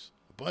June 1st,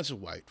 a bunch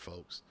of white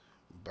folks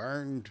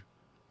burned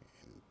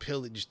and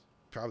pillaged,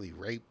 probably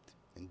raped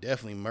and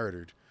definitely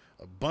murdered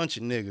a bunch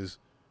of niggas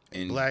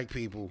and black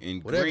people in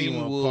whatever you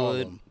want to call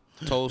them.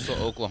 Tulsa,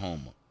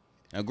 Oklahoma.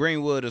 Now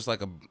Greenwood is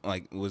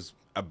was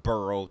a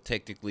borough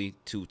technically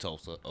to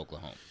Tulsa,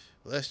 Oklahoma.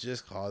 Let's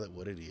just call it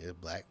what it is,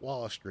 Black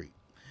Wall Street.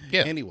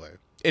 Yeah. Anyway,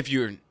 if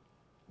you're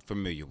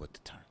familiar with the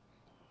term,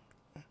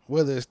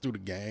 whether it's through the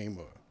game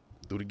or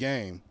through the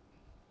game,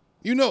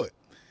 you know it.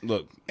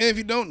 Look, and if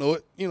you don't know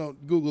it,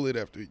 Google it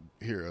after you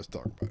hear us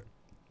talk about it.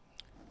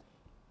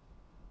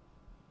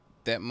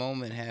 That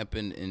moment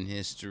happened in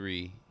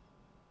history,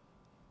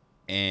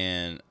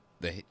 and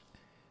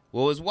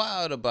what was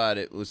wild about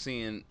it was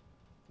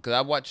because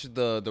I watched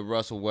the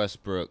Russell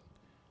Westbrook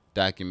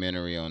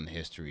documentary on the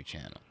History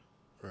Channel.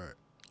 Right.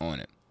 On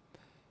it.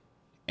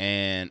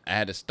 And I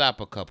had to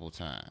stop a couple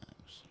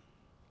times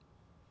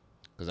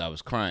because I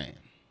was crying.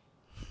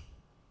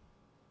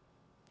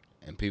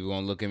 And people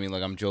gonna look at me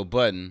like I'm Joe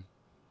Budden.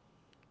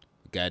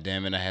 God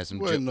damn it, I had some...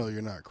 Well, no,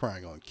 you're not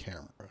crying on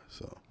camera,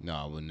 so... No,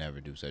 I would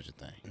never do such a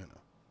thing. You know.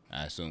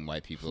 I assume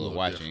white people are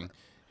watching,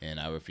 and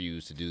I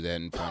refuse to do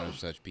that in front of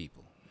such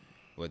people.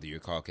 Whether you're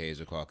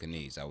Caucasian or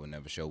Caucanese, I would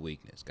never show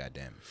weakness. God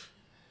damn it.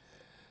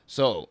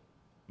 So,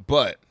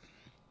 but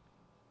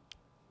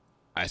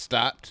I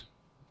stopped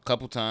a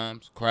couple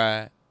times,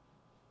 cried,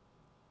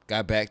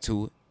 got back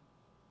to it,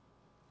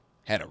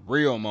 had a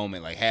real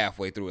moment like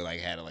halfway through it,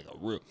 like had like a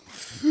real,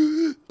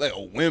 like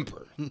a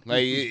whimper,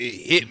 like it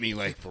hit me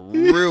like for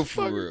real,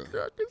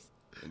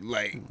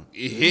 like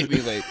it hit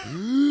me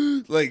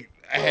like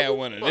I had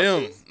one of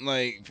them,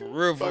 like for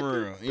real,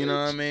 you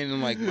know what I mean?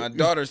 And like my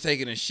daughter's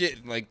taking a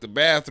shit like the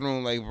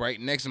bathroom, like right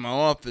next to my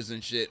office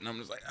and shit, and I'm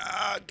just like,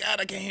 oh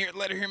God, I can't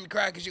let her hear me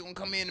cry because she gonna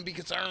come in and be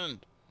concerned.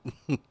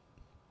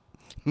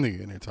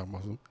 Nigga in there talking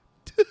about some.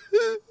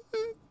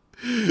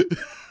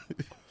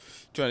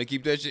 Trying to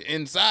keep that shit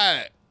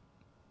inside.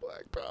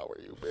 Black power,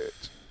 you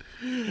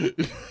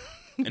bitch.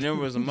 And there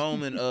was a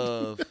moment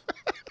of,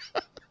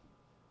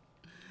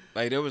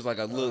 like, there was like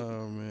a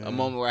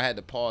moment where I had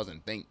to pause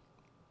and think.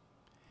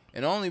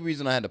 And the only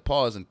reason I had to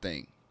pause and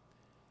think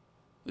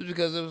was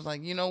because it was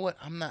like, you know what?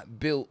 I'm not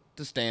built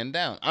to stand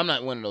down. I'm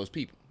not one of those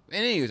people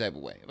in any type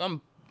of way. If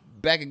I'm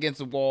back against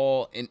the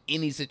wall in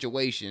any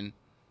situation,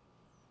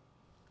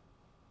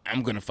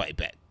 I'm going to fight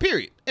back.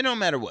 Period. It don't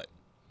matter what.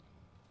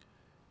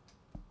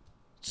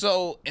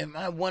 So, am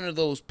I one of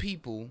those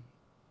people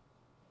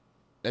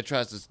that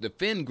tries to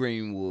defend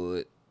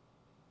Greenwood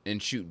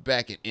and shoot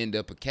back and end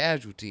up a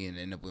casualty and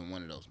end up in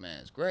one of those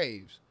mass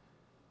graves?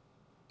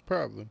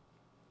 Probably.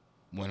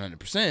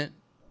 100%.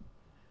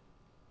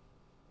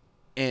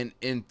 And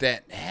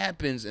that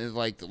happens, and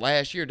like the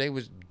last year, they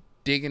was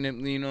digging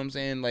them, you know what I'm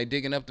saying? Like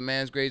digging up the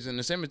mass graves in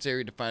the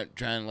cemetery to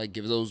trying to like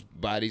give those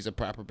bodies a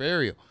proper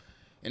burial.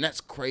 And that's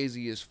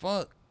crazy as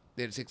fuck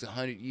that it takes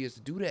 100 years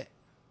to do that.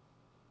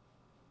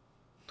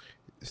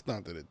 It's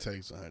not that it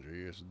takes 100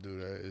 years to do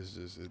that. It's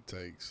just it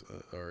takes,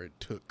 or it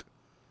took.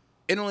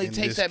 It only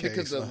takes that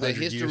because of the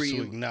history. Years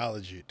to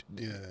acknowledge it.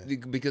 Yeah.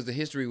 Because the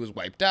history was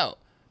wiped out.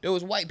 There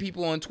was white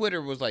people on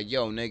Twitter was like,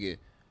 yo, nigga,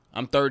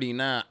 I'm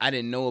 39. I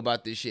didn't know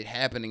about this shit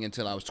happening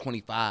until I was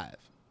 25,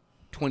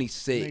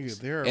 26.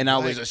 Nigga, and I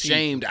was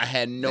ashamed. I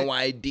had no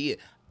idea.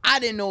 I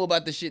didn't know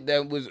about the shit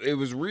that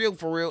was real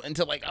for real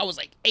until like I was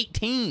like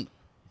 18.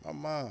 My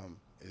mom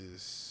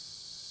is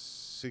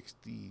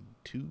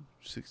 62,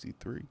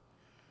 63.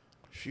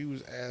 She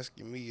was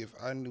asking me if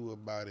I knew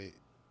about it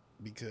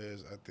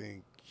because I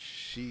think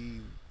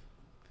she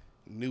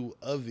knew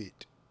of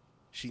it.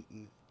 She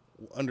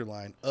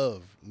underlined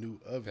knew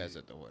of Pass it.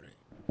 it the water.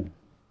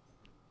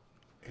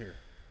 Here.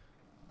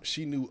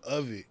 She knew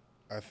of it,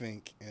 I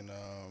think, and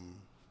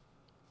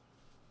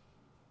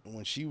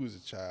when she was a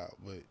child,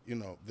 but you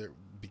know,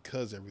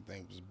 because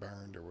everything was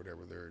burned or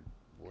whatever it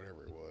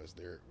was,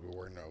 there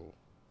were no,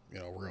 you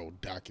know, real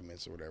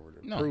documents or whatever to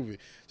prove it.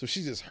 So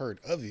she just heard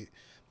of it,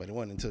 but it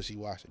wasn't until she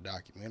watched a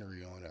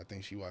documentary on it. I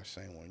think she watched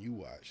the same one you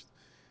watched,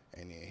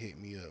 and then hit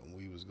me up when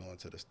we was going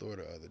to the store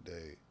the other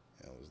day,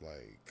 and was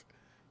like,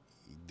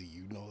 "Do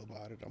you know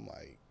about it?" I'm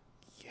like,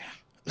 "Yeah."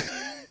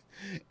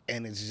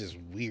 And it's just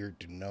weird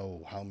to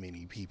know how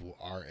many people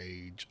our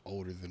age,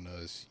 older than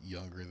us,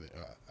 younger than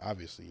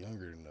obviously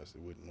younger than us,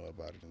 that wouldn't know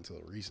about it until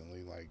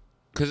recently. Like,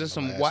 because it's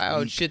some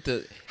wild shit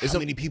to. How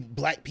many people,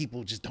 black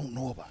people, just don't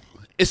know about it?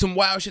 It's some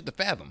wild shit to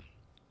fathom.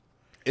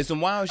 It's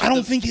some wild shit. I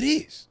don't think it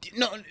is.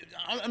 No,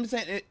 I'm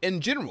saying in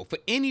general, for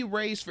any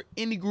race, for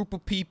any group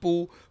of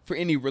people, for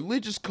any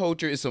religious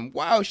culture, it's some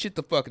wild shit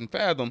to fucking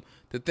fathom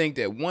to think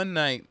that one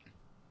night,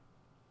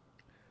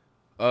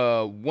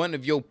 one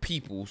of your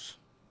peoples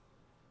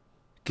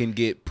can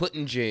get put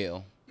in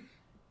jail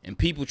and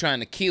people trying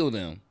to kill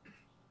them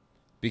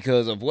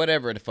because of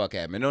whatever the fuck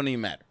happened. It don't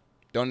even matter.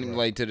 Don't even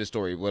relate to the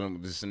story,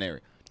 the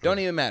scenario. Don't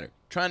even matter.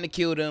 Trying to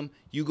kill them,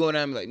 you go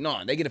down and be like,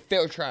 no, they get a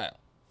fair trial.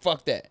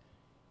 Fuck that.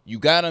 You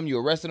got them, you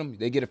arrested them,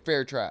 they get a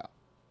fair trial.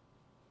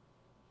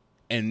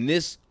 And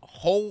this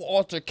whole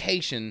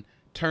altercation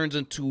turns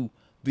into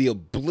the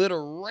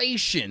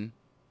obliteration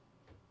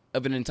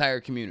of an entire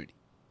community.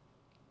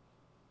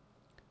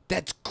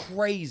 That's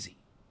crazy.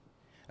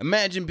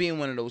 Imagine being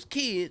one of those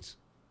kids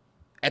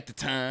at the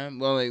time,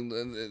 well,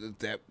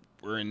 that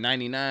were in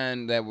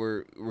 99 that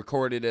were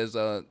recorded as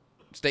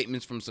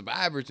statements from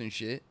survivors and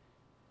shit.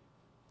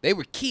 They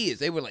were kids.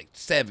 They were like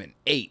 7,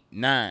 8,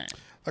 9.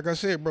 Like I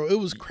said, bro, it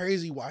was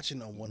crazy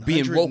watching a 107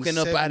 being woken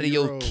up out of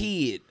your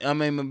kid. I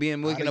mean,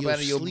 being woken up out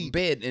of your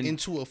bed and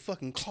into a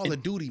fucking Call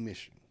of Duty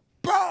mission.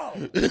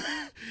 Bro,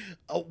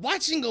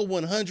 watching a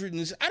 100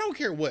 and I don't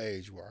care what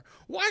age you are,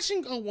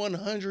 watching a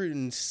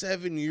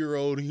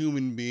 107-year-old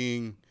human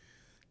being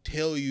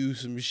tell you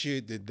some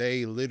shit that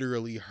they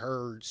literally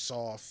heard,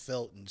 saw,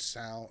 felt, and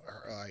sound,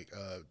 like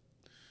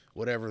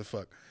whatever the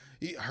fuck,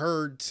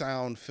 heard,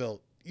 sound,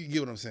 felt. You get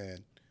what I'm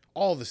saying?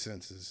 All the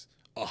senses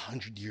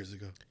 100 years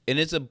ago. And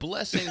it's a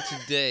blessing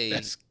today.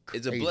 That's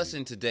It's a crazy.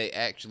 blessing today,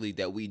 actually,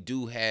 that we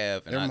do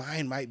have. Their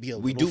mind might be a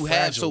we little do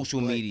fragile, have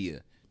social but,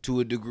 media to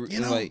a degree,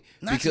 You know, like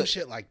not some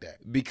shit like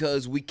that.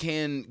 because we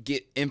can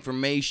get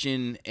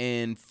information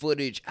and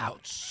footage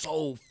out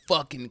so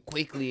fucking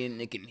quickly, and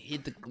it can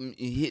hit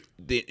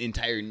the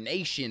entire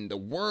nation, the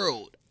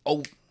world,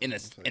 in an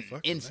instant.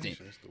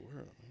 Nation, it's the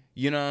world, man.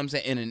 You know what I'm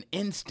saying? In an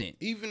instant.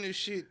 Even the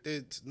shit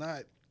that's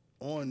not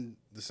on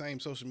the same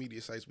social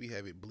media sites we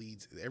have,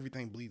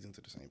 everything bleeds into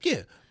the same shit.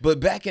 Yeah,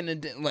 but back in the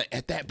day, like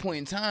at that point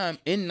in time,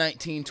 in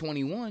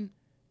 1921,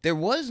 there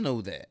was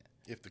no that.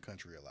 If the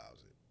country allows it.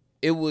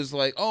 It was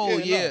like, oh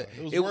yeah,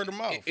 no, it was word of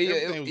mouth.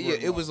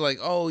 It was like,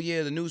 oh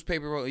yeah, the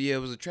newspaper wrote, yeah,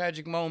 it was a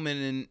tragic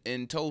moment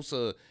in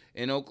Tulsa,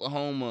 in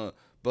Oklahoma,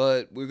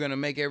 but we're gonna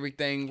make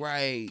everything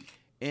right,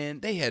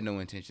 and they had no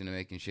intention of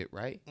making shit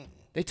right.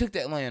 They took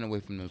that land away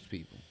from those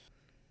people.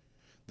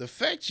 The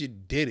fact you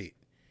did it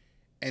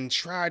and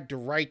tried to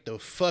write the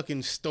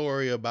fucking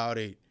story about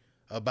it,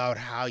 about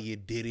how you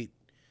did it,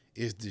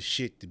 is the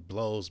shit that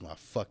blows my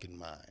fucking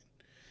mind.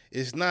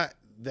 It's not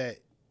that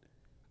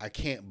I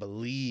can't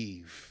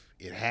believe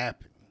it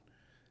happened.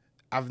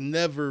 I've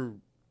never,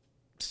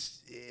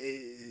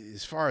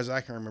 as far as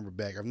I can remember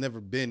back, I've never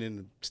been in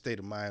a state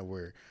of mind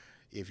where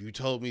if you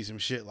told me some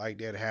shit like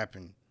that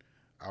happened,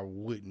 I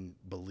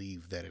wouldn't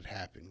believe that it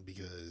happened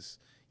because,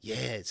 yeah,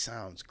 it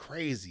sounds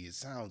crazy. It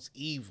sounds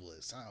evil.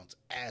 It sounds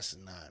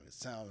asinine. It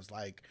sounds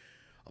like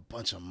a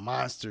bunch of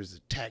monsters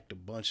attacked a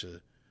bunch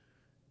of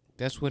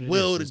That's what it is.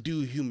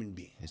 well-to-do human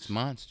beings. It's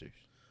monsters.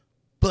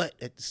 But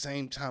at the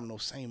same time,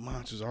 those same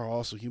monsters are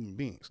also human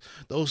beings.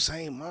 Those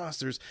same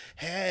monsters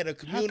had a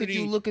community. How could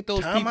you look at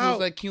those people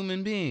like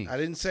human beings? I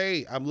didn't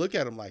say I'm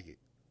looking at them like it.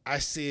 I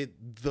said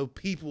the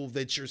people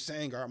that you're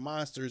saying are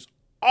monsters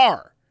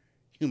are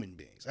human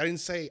beings. I didn't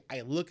say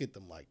I look at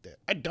them like that.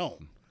 I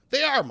don't.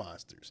 They are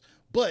monsters,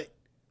 but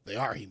they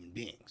are human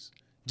beings.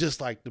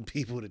 Just like the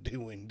people that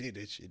did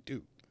that shit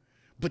too.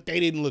 But they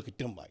didn't look at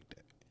them like that.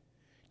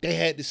 They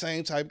had the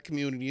same type of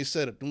community and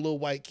set up. Them little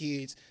white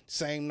kids,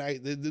 same night.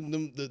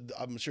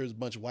 I'm sure there's a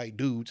bunch of white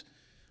dudes.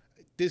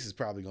 This is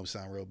probably going to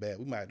sound real bad.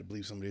 We might have to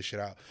bleep some of this shit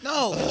out.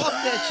 No, fuck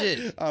that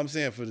shit. I'm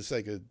saying for the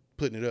sake of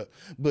putting it up.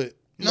 But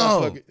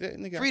no,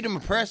 freedom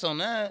of press on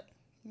that.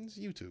 It's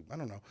YouTube. I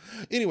don't know.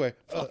 Anyway,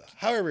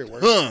 however it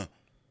works.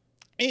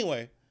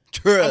 Anyway,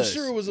 I'm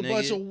sure it was a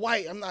bunch of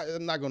white. I'm not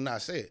going to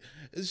not say it.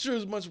 I'm sure it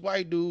was a bunch of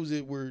white dudes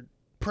that were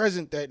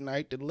present that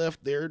night that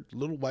left their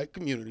little white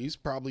communities,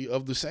 probably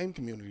of the same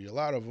community, a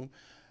lot of them,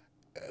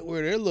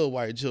 where their little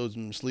white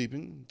children were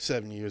sleeping,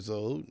 7 years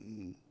old,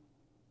 and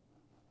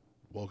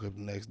woke up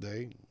the next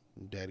day,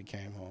 and daddy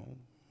came home,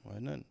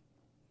 wasn't nothing.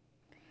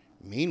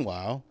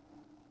 Meanwhile,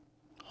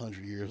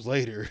 100 years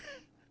later,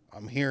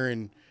 I'm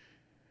hearing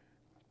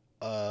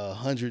a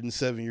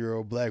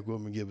 107-year-old black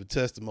woman give a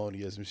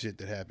testimony of some shit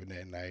that happened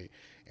that night,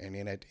 and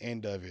then at the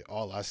end of it,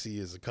 all I see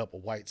is a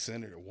couple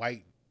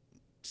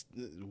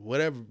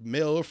whatever,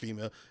 male or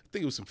female. I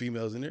think it was some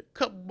females in there.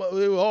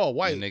 They were all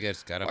white. And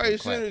niggas got up white and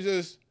clapped.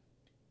 just,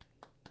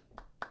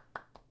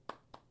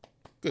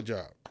 good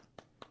job.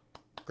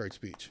 Great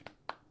speech.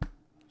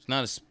 It's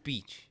not a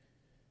speech.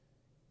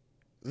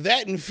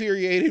 That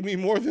infuriated me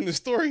more than the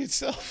story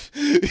itself.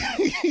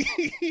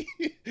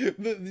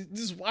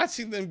 Just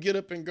watching them get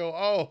up and go,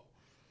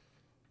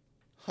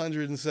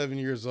 107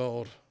 years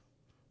old,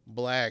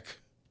 black.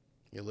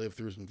 You lived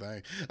through some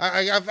things.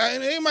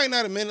 It might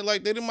not have meant it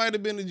like that. It might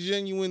have been a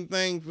genuine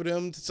thing for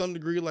them to some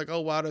degree, like,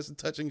 oh, wow, that's a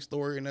touching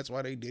story, and that's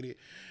why they did it.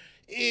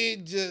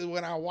 It just,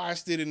 when I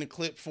watched it in the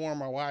clip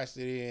form, and it's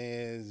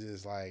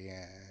just like,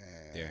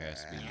 there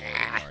has to be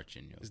more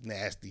marching. It's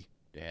nasty.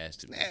 There has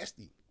to be. It's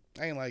nasty.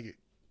 I ain't like it.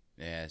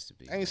 There has to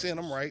be. I ain't saying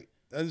I'm right.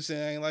 I'm just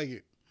saying I ain't like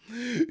it.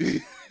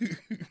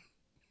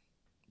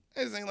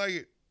 I just ain't like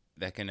it.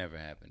 That can never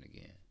happen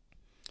again.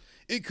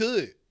 It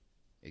could.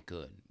 It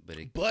could, but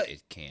it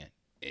can't.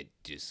 It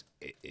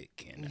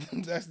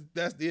cannot. That's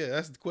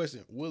the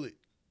question. Will it?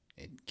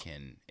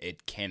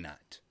 It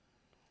cannot.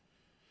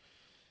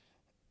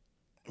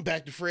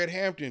 Back to Fred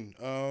Hampton.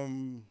 A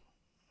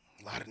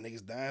lot of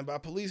niggas dying by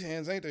police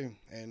hands, ain't they?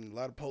 And a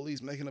lot of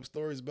police making up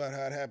stories about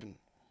how it happened.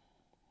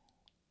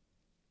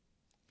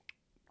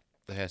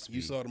 There has to be.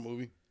 You saw the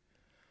movie?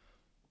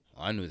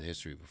 I knew the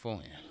history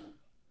beforehand.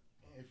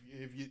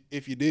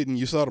 If you didn't,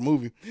 you saw the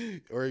movie.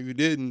 Or if you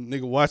didn't,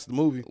 nigga, watch the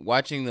movie.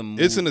 Watching the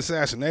movie. It's an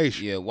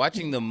assassination. Yeah,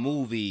 watching the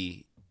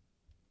movie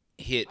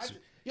hits.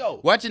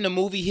 Yo, watching the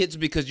movie hits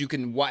because you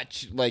can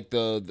watch like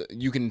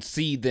you can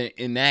see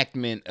the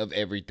enactment of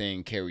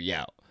everything carry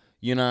out.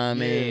 You know what I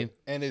mean?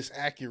 And it's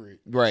accurate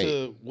right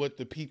to what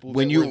the people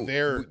that were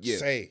there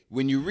say.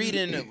 When you read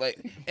in it,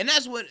 like, and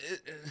that's what.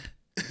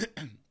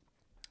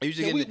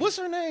 What's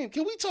her name?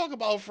 Can we talk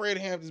about Fred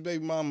Hampton's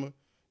baby mama?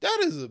 That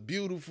is a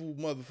beautiful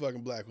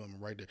motherfucking black woman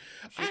right there.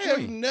 I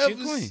have never.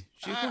 She's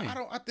queen.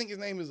 I think his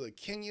name is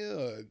Kenya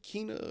or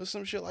Kina or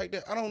some shit like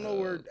that. I don't know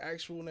where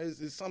actual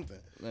is something.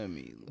 Let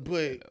me.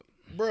 But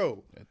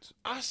bro,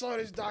 I saw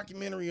this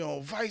documentary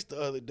on Vice the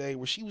other day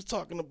where she was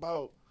talking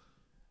about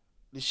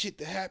the shit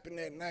that happened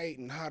that night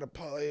and how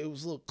it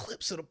was little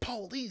clips of the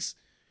police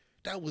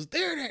that was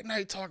there that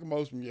night talking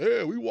about some,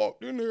 yeah, we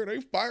walked in there, they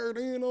fired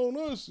in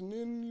on us, and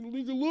then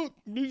nigga, look,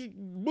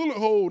 bullet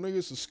hole, nigga,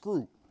 it's a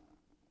screw.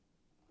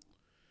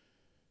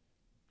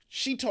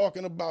 She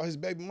talking about his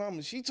baby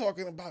mama. She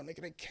talking about,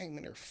 nigga, they came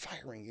in there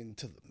firing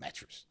into the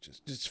mattress,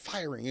 just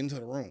firing into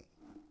the room.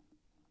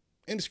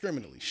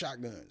 Indiscriminately,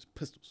 shotguns,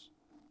 pistols.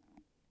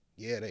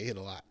 Yeah, they hit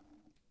a lot.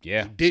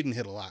 Yeah. They didn't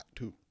hit a lot,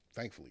 too,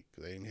 thankfully,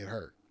 because they didn't hit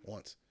her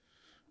once.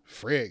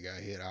 Fred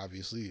got hit,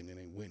 obviously, and then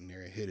they went in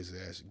there and hit his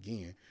ass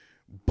again.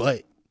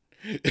 But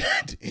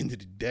at the end of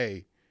the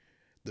day,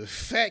 the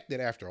fact that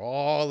after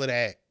all of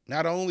that,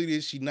 not only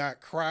did she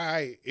not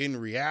cry in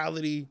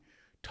reality,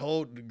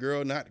 told the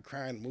girl not to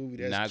cry in the movie,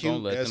 that's not cute,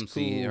 gonna let that's them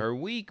cool. see her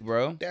weak,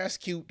 bro. That's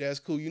cute, that's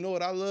cool. You know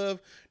what I love?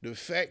 The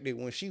fact that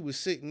when she was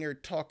sitting there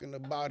talking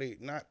about it,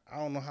 I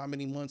don't know how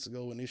many months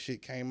ago when this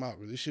shit came out,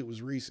 because this shit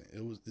was recent.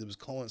 It was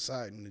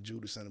coinciding the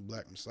Judas and the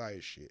Black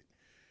Messiah shit.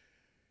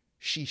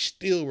 She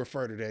still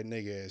referred to that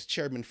nigga as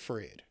Chairman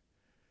Fred.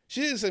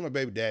 She didn't say my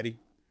baby daddy.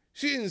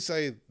 She didn't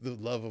say the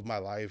love of my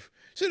life.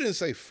 She didn't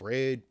say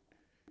Fred.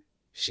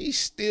 She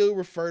still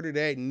referred to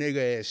that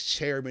nigga as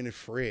Chairman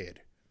Fred.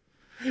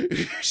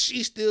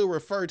 She still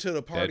referred to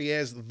the party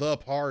as the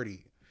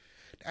party.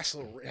 That's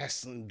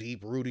some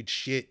deep-rooted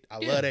shit. I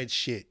love that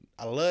shit.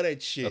 I love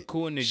that shit.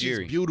 Akua Najiri. She's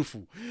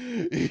beautiful.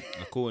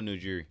 Akua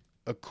Najiri.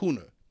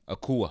 Akuna.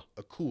 Akua.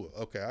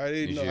 Okay, I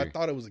didn't know. I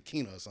thought it was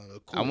Akina or something.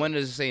 Akua. I wanted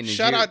to say Najiri.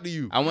 Shout out to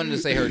you. I wanted to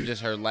say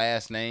her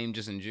last name,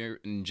 just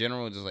in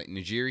general, just like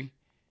Najiri.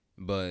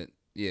 But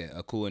yeah,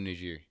 Akua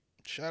Najiri.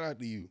 Shout out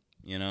to you.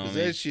 You know, because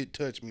that shit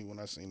touched me when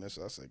I seen this.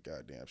 I said,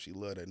 "Goddamn, she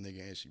loved that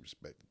nigga and she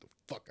respected the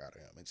fuck out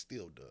of him, and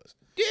still does."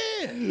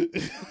 Yeah,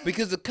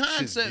 because the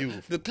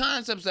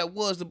concepts that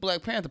was the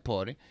Black Panther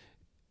Party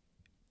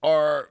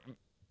are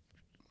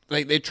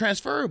like they're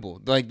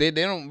transferable. Like they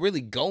don't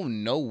really go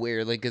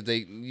nowhere. Like cause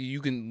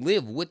you can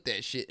live with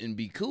that shit and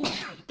be cool.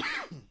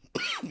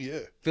 Yeah,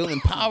 feel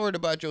empowered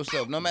about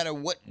yourself, no matter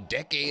what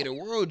decade or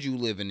world you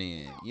living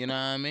in. You know what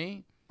I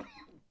mean?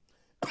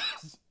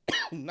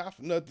 Not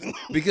for nothing.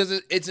 Because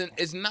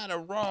it's not a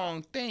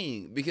wrong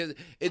thing. Because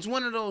it's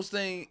one of those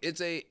things.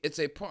 It's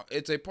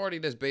a party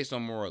that's based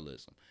on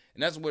moralism,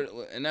 and that's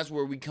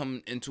where we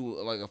come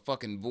into like a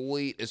fucking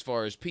void as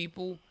far as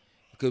people,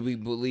 because we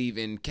believe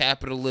in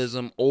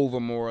capitalism over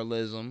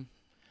moralism,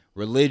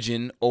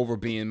 religion over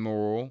being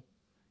moral.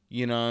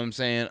 You know what I'm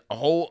saying? A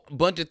whole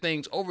bunch of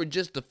things over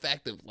just the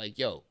fact of like,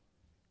 yo,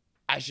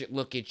 I should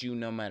look at you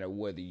no matter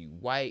whether you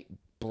white,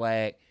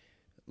 black,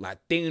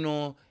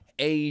 Latino,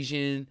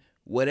 Asian,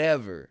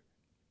 whatever,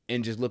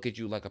 and just look at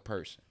you like a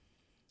person.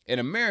 In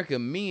America,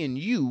 me and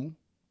you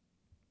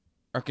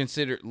are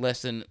considered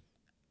less than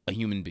a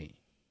human being.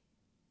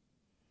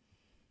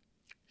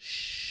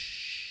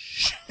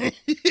 Shh.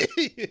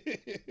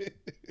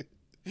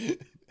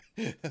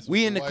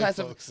 We in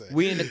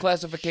the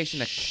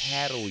classification of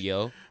cattle,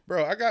 yo.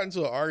 Bro, I got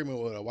into an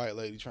argument with a white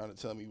lady trying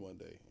to tell me one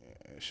day.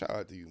 Shout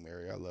out to you,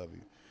 Mary. I love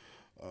you.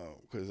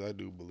 Because I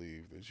do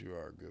believe that you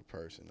are a good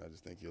person. I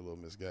just think you're a little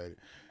misguided,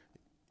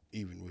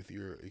 even with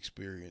your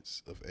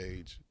experience of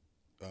age.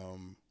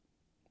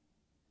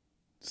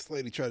 This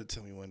lady tried to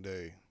tell me one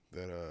day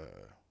that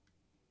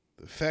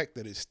the fact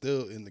that it's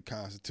still in the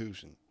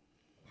Constitution,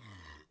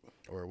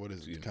 or what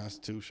is it, the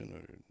Constitution,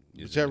 or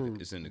whichever,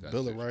 it's in the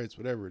Bill of Rights,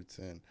 whatever it's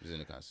in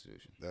the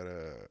Constitution,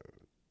 that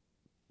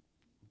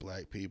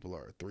black people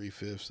are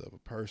 3/5 of a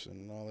person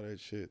and all of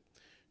that shit.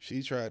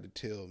 She tried to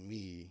tell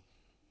me,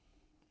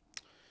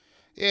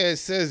 yeah, it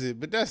says it,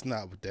 but that's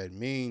not what that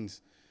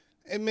means.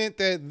 It meant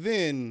that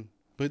then,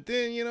 but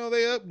then, you know,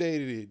 they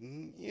updated it.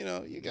 And, you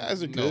know, you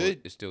guys are good.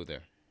 No, it's still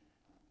there.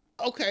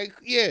 Okay,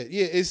 yeah.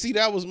 And see,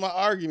 that was my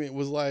argument,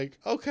 was like,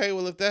 okay,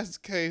 well, if that's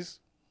the case,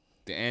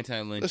 the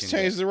anti-lynching, let's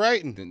change the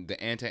writing.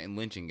 The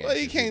anti-lynching game. Well,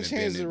 you can't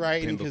change the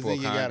writing because then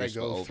you gotta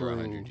go over through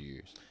 100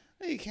 years.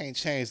 You can't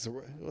change the.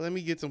 Well, let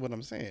me get to what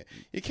I'm saying.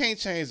 You can't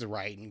change the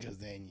writing because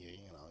then you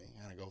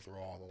gotta go through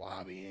all the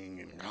lobbying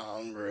and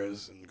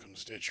Congress and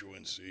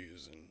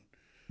constituencies and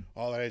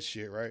all that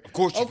shit, right? Of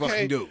course you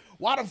fucking do.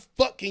 Why the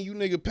fuck can you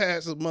nigga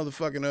pass a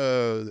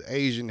motherfucking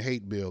Asian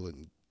hate bill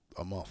in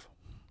a month?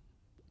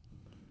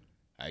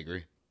 I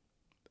agree.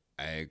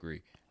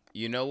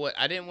 You know what?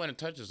 I didn't want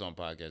to touch this on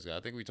podcast. I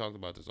think we talked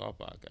about this off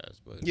podcast,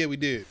 but yeah, we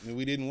did.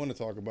 We didn't want to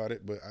talk about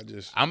it, but I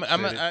just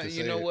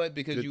you know what?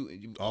 Because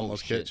you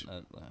almost catch.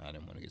 I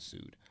didn't want to get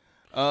sued.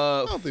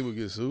 I don't think we'll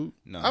get sued.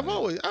 No,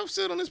 I've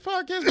said on this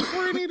podcast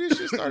before any of this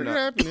shit started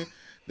happening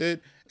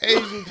that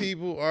Asian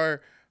people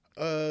are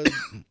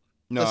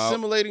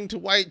assimilating to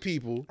white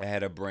people. I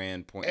had a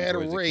brand pointing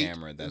towards the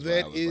camera. That's why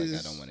I was like,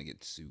 I don't want to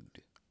get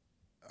sued.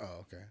 Oh,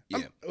 okay.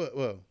 Yeah.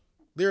 Well,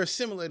 they're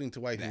assimilating to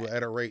white people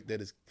at a rate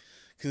that is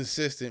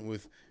consistent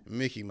with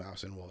Mickey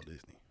Mouse and Walt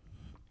Disney.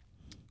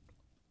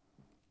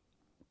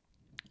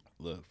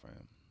 Look,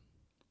 fam,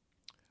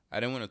 I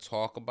didn't want to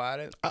talk about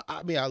it.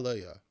 I mean, I love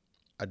y'all.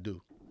 I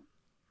do.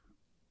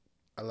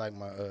 I like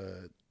my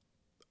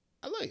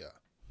I love y'all.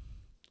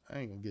 I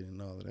ain't gonna get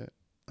into all of that.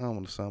 I don't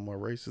want to sound more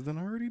racist than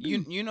I already do.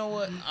 You know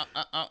what?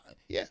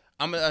 Yeah.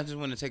 I just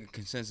want to take a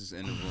consensus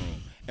in the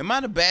room. Am I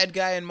the bad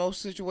guy in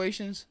most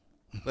situations?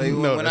 Like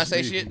No, when I say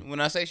me.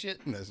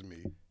 shit, That's me.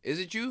 is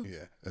it you?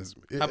 Yeah, that's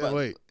me. How about-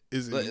 Wait,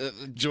 is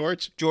it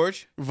George?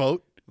 George,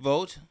 Vote.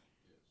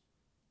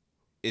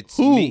 It's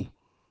Who? me.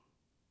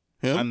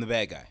 Him I'm the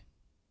bad guy.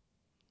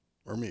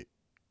 or me?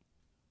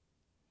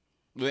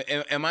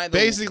 Am I the,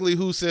 Basically,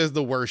 who says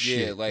the worst yeah,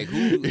 shit? like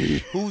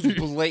who's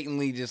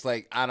blatantly just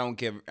like I don't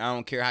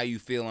care how you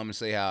feel. I'm gonna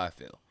say how I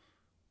feel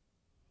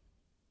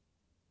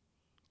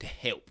to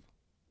help.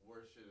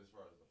 Worst shit as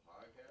far as the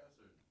podcast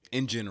or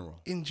In general,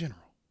 In general,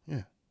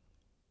 yeah.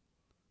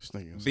 Just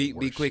thinking of be some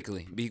worse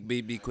quickly, be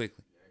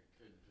quickly.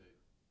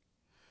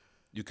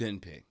 You couldn't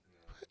pick.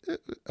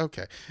 shit.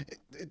 Okay,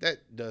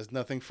 that does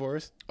nothing for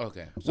us.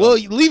 Okay. Well,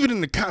 leave it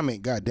in the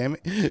comment. God damn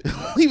it,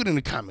 leave it in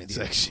the comment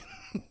section.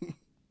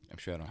 I'm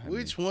sure I don't have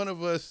Which one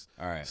of us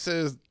All right.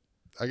 says,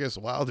 I guess,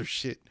 wilder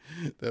shit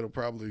that'll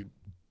probably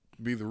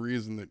be the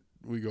reason that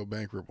we go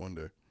bankrupt one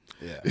day?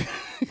 Yeah. if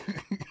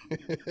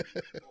you're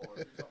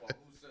talking about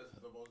who says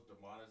the most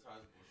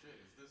demonetizable shit,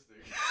 is this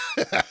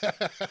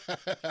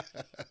thing.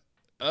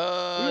 We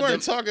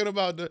weren't talking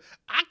about the.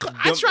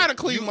 I try to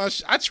clean my.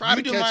 I try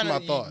to catch my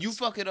thoughts. You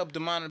fuck it up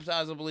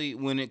demonetizably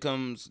when it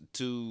comes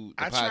to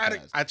the I podcast.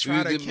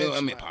 try to catch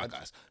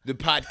podcast. The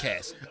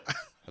podcast.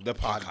 The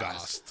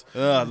podcast.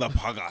 The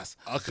podcast.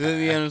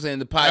 Okay. You know what I'm saying?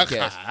 The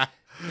podcast.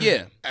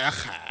 Yeah.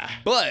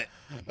 But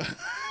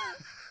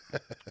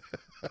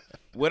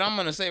what I'm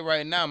gonna say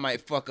right now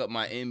might fuck up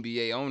my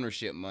NBA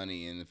ownership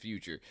money in the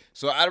future.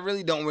 So I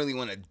don't really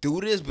want to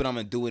do this, but I'm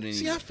gonna do it anyway.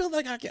 See, I feel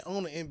like I can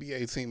own an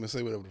NBA team and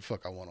say whatever the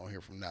fuck I want on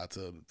here from now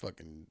to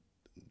fucking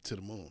to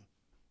the moon.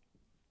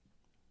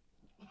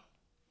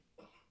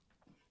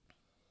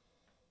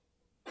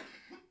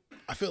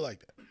 I feel like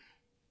that.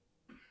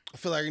 I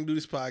feel like I can do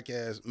this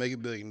podcast, make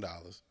 $1 billion,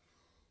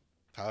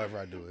 however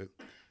I do it,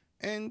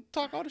 and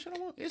talk all the shit I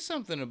want. It's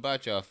something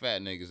about y'all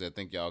fat niggas that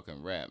think y'all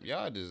can rap.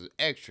 Y'all just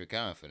extra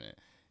confident.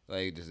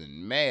 Like, just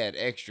in mad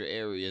extra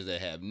areas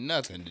that have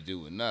nothing to do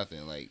with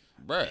nothing. Like,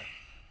 bruh.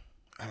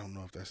 I don't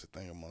know if that's a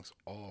thing amongst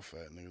all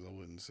fat niggas. I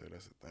wouldn't say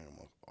that's a thing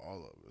amongst all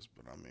of us,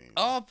 but I mean,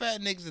 All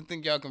fat niggas that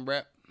think y'all can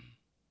rap.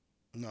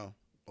 no.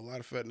 A lot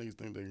of fat niggas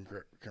think they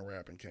can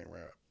rap and can't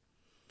rap.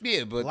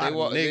 Yeah, but lot of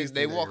niggas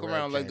they think walk they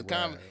around rap, like the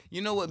can't common. rap.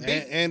 You know what?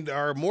 And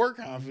are more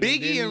confident.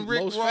 Biggie than and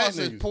Rick most Ross fat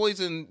has niggas.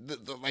 poisoned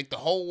the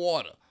whole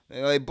water.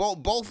 Like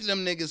both of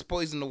them niggas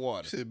poisoned the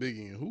water. Said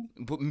Biggie and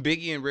who?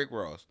 Biggie and Rick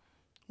Ross.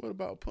 What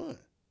about Pun?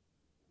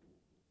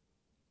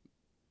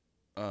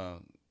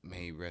 May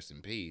he rest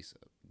in peace.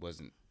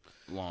 Wasn't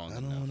long I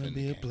enough. don't want to in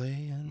be the a game.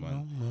 player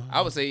no more.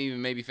 I would say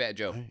even maybe Fat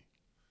Joe. Right.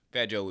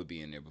 Fat Joe would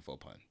be in there before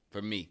Pun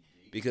for me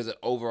because of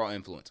overall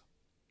influence.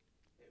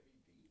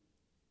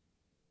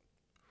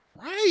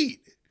 Right.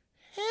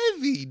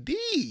 Heavy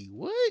D.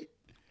 What?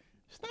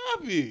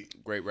 Stop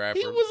it. Great rapper.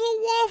 He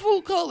was a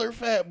waffle color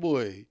fat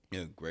boy.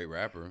 Yeah, great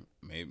rapper.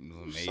 Maybe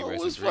So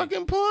rest was in peace.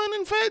 fucking Pun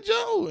and Fat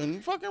Joe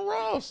and fucking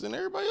Ross and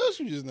everybody else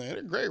you just named.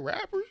 They're great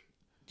rappers.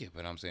 Yeah,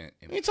 but I'm saying,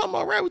 We ain't talking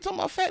about rap. We talking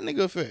about fat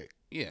nigga effect.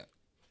 yeah,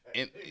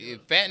 and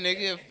fat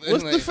nigga.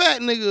 What's like, the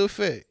fat nigga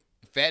effect?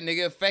 fat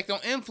nigga effect on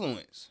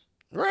influence?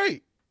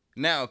 Right.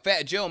 Now,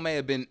 Fat Joe may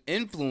have been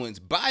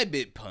influenced by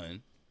Big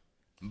Pun,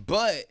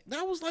 but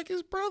That was like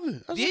his brother.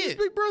 That was Yeah. like his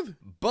big brother.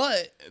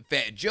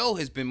 Fat Joe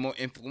has been more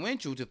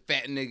influential to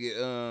fat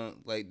nigga,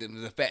 like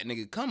the fat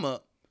nigga come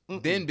up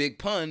than Big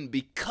Pun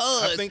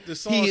because I think the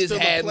song's he has still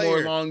a had more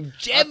player.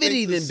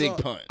 longevity than Big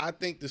Pun. I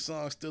think the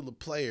song Still a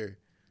Player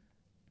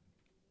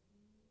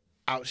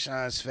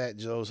outshines Fat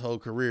Joe's whole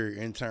career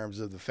in terms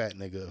of the fat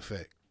nigga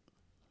effect.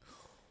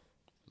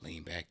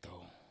 Lean back though.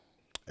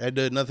 That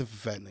did nothing for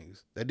fat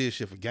niggas. That did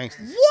shit for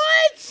gangsters.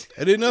 What?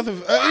 That did nothing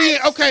for yeah,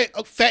 okay,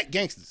 fat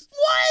gangsters.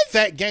 What?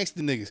 Fat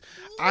gangster niggas.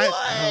 I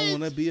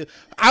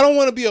don't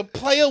want to be a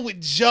player with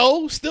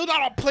Joe. Still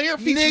not a player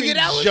featuring Nigga,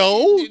 that was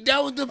Joe.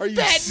 That was the Are you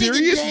fat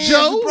serious, nigga dance,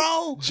 Joe?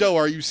 bro. Joe,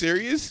 are you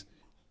serious?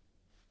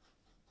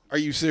 Are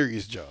you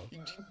serious, Joe?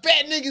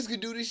 Fat niggas could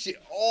do this shit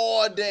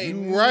all day.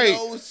 Right.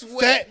 No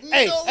sweat.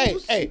 Hey, no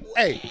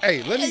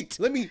hey.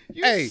 Let me.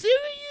 You Hey, serious?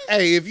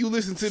 hey. If you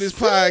listen to this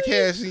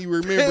podcast and you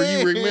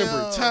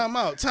remember. Time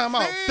out.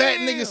 Fat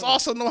niggas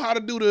also know how to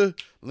do the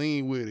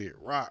lean with it,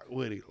 rock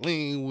with it,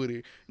 lean with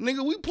it.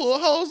 Nigga, we pull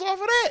hoes off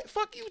of that.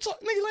 Fuck you,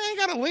 niggas ain't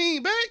gotta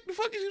lean back. The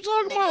fuck is you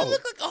talking Nigga about?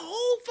 look like a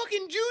whole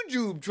fucking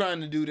jujube trying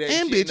to do that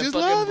And shit in a bitches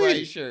fucking love bright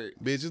it.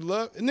 shirt. Bitches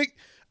love it. Nick,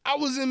 I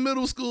was in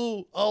middle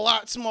school a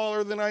lot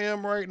smaller than I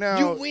am right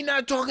now. We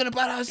not talking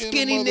about how the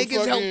skinny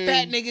niggas help motherfucking-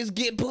 fat niggas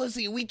get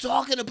pussy. We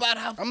talking about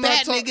how I'm not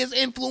fat talk- niggas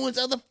influence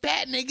other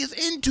fat niggas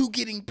into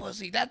getting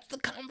pussy. That's the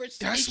conversation.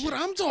 That's what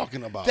I'm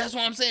talking about. That's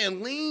what I'm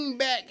saying. Lean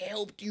back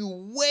helped you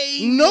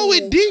way No, more.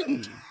 it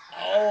didn't.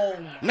 Oh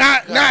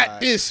my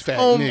Not this fat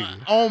Oh nigga.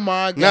 my, oh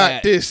my God.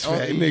 Not this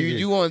fat nigga.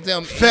 You want to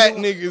tell me? Fat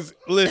niggas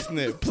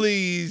listening,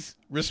 please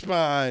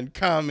respond,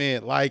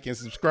 comment, like, and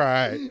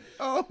subscribe.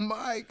 Oh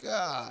my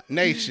God.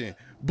 Nation.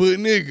 But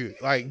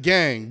nigga, like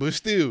gang, but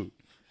still.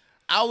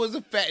 I was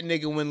a fat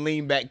nigga when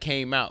Lean Back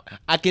came out.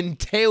 I can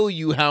tell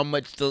you how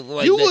much the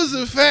like. You was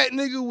a fat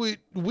nigga with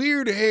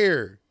weird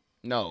hair.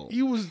 No,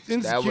 You was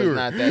insecure. that was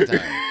not that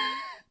time.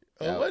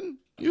 Oh, wasn't?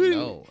 You didn't?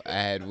 No, I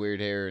had weird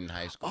hair in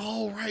high school.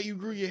 Oh, right. You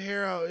grew your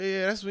hair out.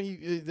 Yeah, that's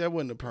when that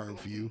wasn't a perm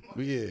for you.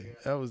 But yeah,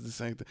 that was the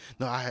same thing.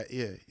 No,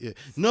 yeah.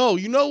 No,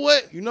 you know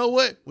what?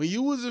 When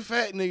you was a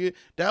fat nigga,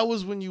 that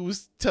was when you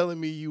was telling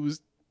me you was,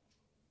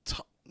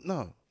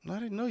 no, I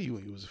didn't know you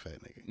when you was a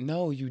fat nigga.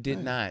 No, you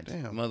did not,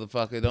 damn.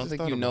 motherfucker. Don't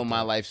think you know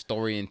my life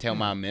story and tell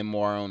my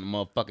memoir on the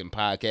motherfucking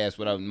podcast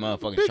without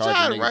motherfucking Bitch,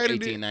 charging I'd niggas write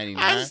 $18.99.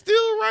 I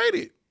still write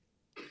it.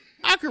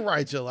 I could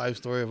write your life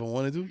story if I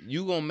wanted to.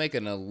 You gonna make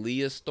an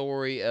Aaliyah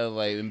story of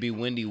like and be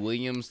Wendy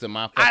Williams to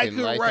my fucking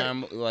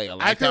lifetime, like a lifetime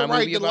I could write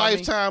movie the about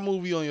lifetime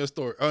movie on your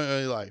story on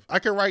your life. I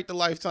could write the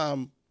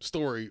lifetime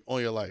story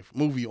on your life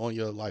movie on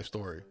your life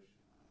story.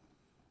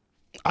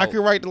 I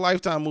could write the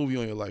lifetime movie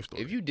on your life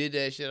story. If you did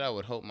that shit, I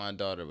would hope my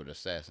daughter would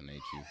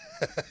assassinate you.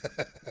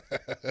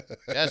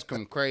 That's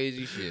some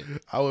crazy shit.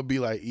 I would be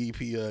like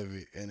EP of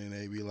it, and then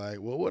they'd be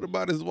like, "Well, what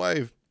about his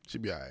wife?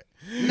 She'd be all right."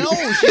 No,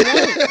 she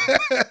won't.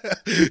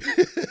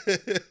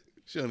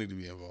 She don't need to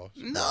be involved.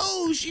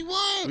 No, she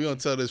won't. We're gonna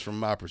tell this from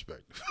my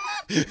perspective.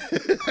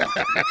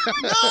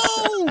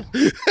 No.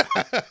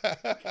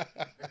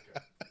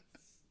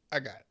 I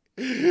got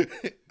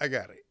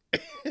it.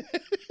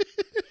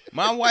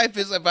 My wife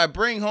is, if I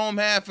bring home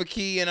half a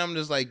key and I'm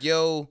just like,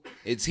 yo,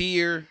 it's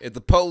here. If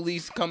the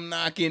police come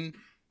knocking,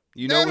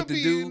 you know what to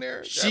do.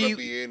 That'll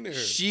be in there.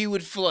 She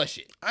would flush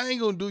it. I ain't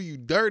gonna do you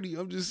dirty.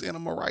 I'm just saying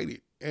I'm gonna write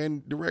it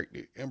and direct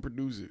it and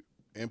produce it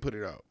and put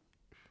it out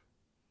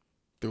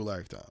through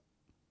Lifetime.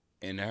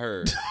 And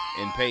her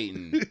and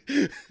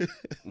Peyton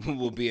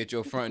will be at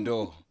your front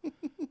door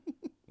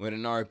with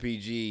an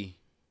RPG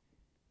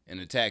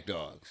and attack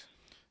dogs.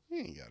 You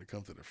ain't gotta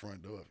come to the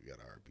front door if you got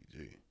an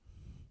RPG.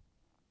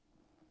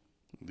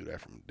 Do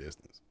that from a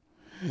distance.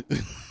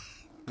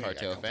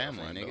 Cartel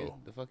family, nigga.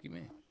 The fuck you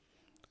mean?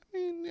 I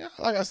mean, yeah,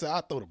 like I said,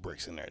 I throw the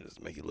bricks in there just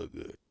to make it look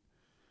good.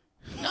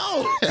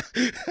 No.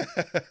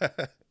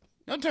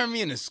 Don't turn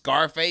me into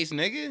Scarface,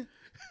 nigga.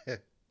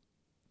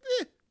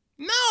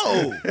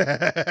 No.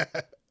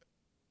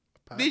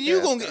 Then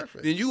you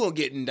gonna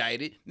get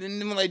indicted.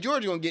 Then like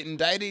Georgia gonna get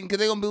indicted because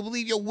they gonna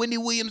believe your Wendy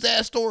Williams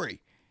ass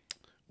story.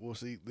 Well,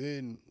 see,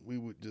 then we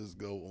would just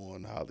go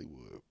on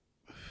Hollywood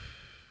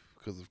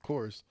because, of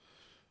course,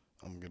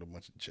 I'm gonna get a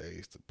bunch of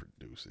J's to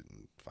produce it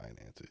and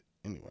finance it.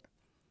 Anyway,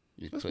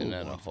 you're putting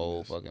out a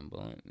whole fucking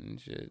blunt and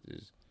shit.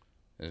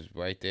 It's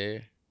right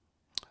there.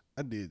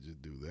 I did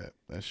just do that.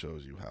 That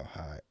shows you how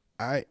high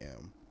I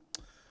am.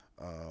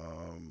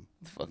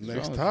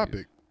 Next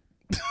topic.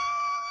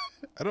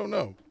 I don't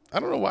know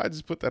why I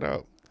just put that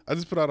out. I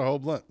just put out a whole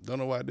blunt. Don't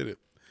know why I did it.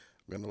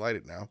 I'm gonna light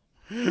it now.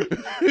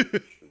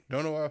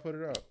 Don't know why I put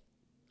it out.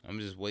 I'm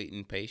just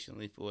waiting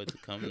patiently for it to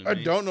come to me. I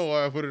don't know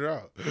why I put it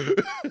out.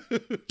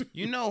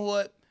 You know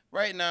what?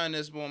 Right now in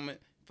this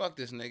moment, fuck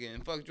this nigga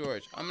and fuck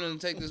George. I'm gonna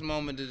take this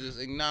moment to just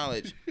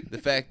acknowledge the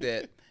fact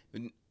that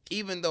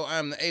even though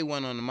I'm the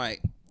A1 on the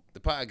mic, the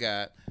pod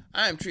guy,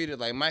 I am treated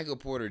like Michael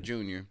Porter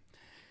Jr.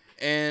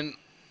 And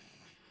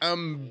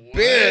I'm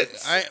barely.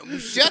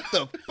 Shut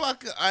the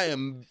fuck up. I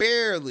am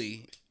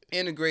barely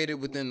integrated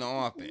within the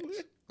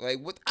offense. Like,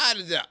 without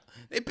a doubt.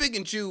 They pick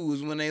and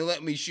choose when they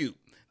let me shoot.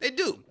 They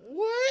do.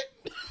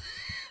 What?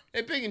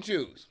 They pick and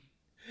choose.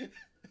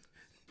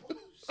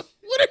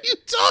 What are you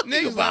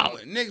talking about?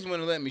 Niggas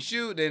want to let me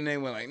shoot. Then they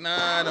were like,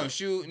 nah, I don't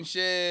shoot and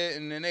shit.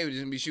 And then they would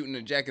just be shooting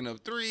and jacking up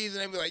threes.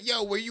 And they'd be like,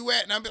 yo, where you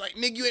at? And I'd be like,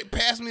 nigga, you ain't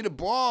passed me the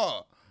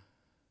ball.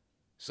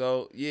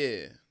 So,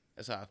 yeah,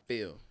 that's how I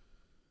feel.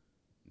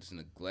 Just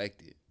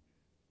neglected.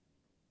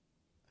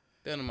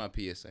 Done on my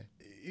PSA.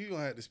 You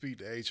gonna have to speak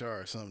to HR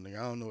or something.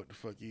 I don't know what the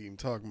fuck you even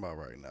talking about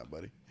right now,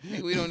 buddy.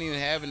 Nigga, we don't even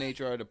have an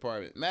HR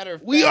department. Matter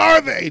of fact, we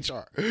are the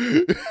HR.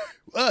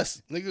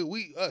 Us, nigga,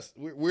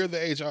 we're the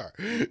HR.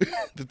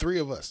 The three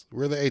of us,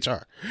 we're the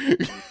HR.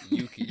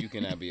 You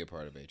cannot be a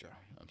part of HR.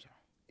 I'm sorry.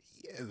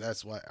 Yeah,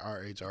 that's why our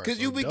HR. Because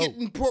so you be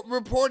getting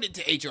reported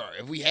to HR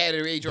if we had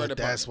an HR department.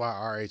 That's why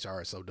our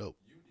HR is so dope.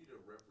 You need a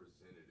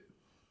representative,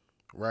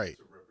 right?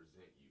 To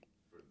represent you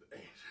for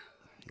the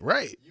HR.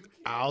 Right.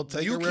 I'll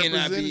take a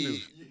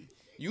representative.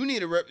 You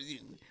need a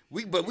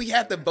but we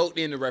have to vote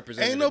in the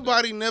representative. Ain't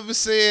nobody never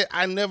said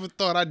I never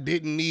thought I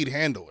didn't need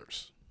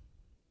handlers.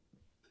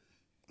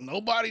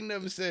 Nobody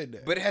never said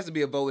that. But it has to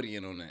be a vote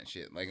in on that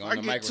shit. Like on I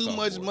the get Microsoft too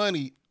much board.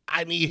 money,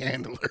 I need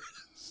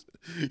handlers.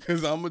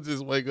 Because I'm going to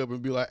just wake up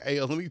and be like,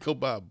 hey, let me go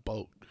buy a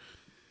boat.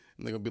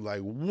 And they're going to be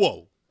like,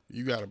 whoa,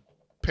 you got to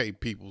pay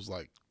people's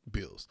like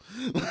bills.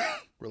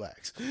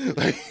 Relax.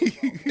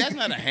 That's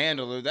not a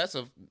handler. That's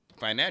a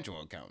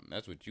financial accountant.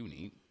 That's what you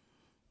need.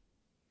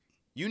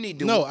 You need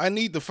to. No, I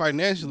need the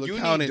financial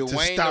accountant to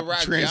stop the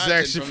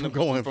transaction from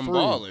going from through.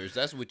 Ballers.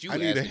 That's what you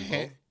asking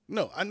for.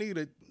 No, I need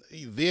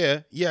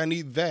I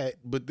need that.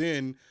 But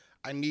then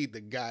I need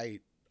the guy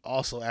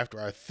also after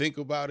I think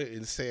about it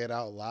and say it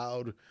out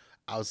loud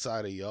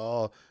outside of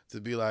y'all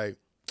to be like,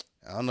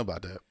 I don't know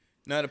about that.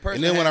 Now the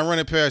person. And then when I run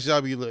it past y'all,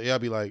 be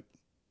like,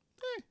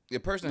 The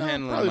person No,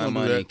 handling probably my gonna do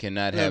money that.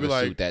 cannot Yeah, have be a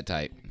like, suit that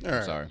tight. all I'm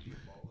right. sorry.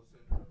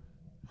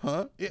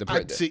 Huh? Yeah, The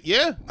per-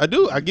 yeah, I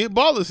do. I get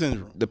baller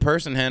syndrome. The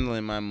person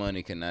handling my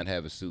money cannot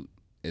have a suit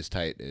as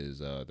tight as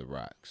The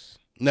Rock's.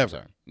 Never.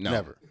 Sorry. No.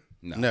 Never.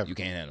 No. Never. You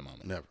can't handle my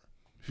money. Never.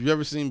 If you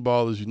ever seen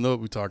Ballers, you know what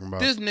we're talking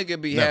about. This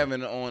nigga be Never.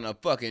 having on a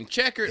fucking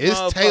checkered It's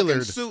motherfucking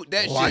tailored suit.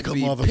 That like shit a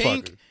be motherfucker.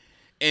 pink.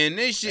 And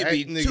this shit That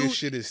be nigga too...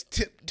 shit is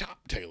tip top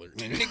tailored.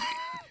 Nigga.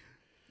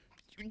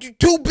 You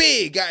too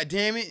big,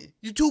 goddammit.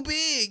 You too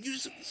big.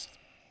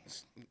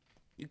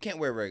 You can't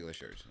wear regular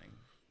shirts, nigga.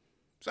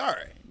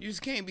 Sorry. You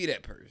just can't be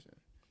that person.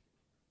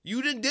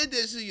 You done did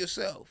this to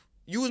yourself.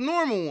 You was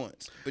normal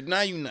once, but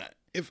now you not.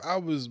 If I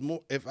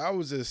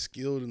was as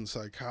skilled in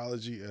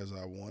psychology as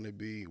I want to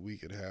be, we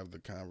could have the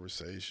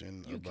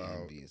conversation You about.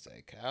 can't be a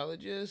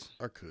psychologist.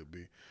 I could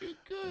be, You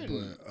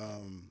couldn't.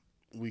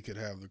 but we could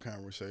have the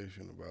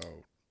conversation about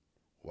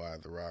why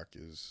The Rock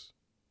is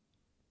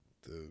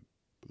the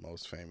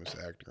most famous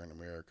actor in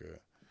America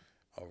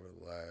over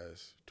the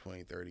last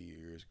 20, 30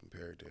 years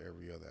compared to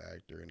every other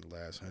actor in the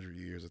last 100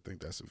 years. I think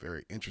that's a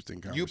very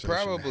interesting conversation. You're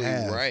probably to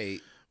have, right.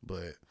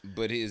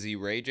 But is he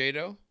Ray J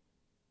though?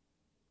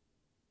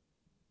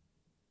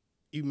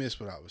 you missed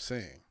what I was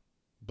saying,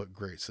 but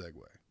great segue.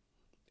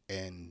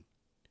 And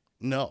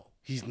no,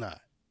 he's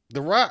not.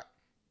 The Rock,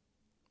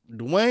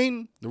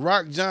 Dwayne The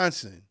Rock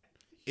Johnson,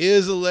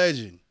 is a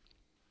legend.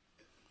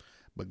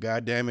 But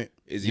goddamn it,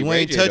 Is he you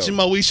Ray ain't J, touching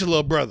though? Moesha,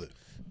 little brother.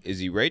 Is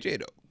he Ray J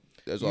though?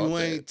 That's all You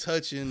I'm ain't saying.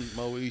 touching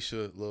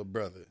Moesha, little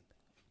brother.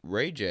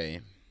 Ray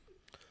J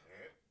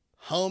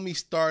Homie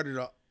started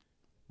off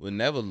will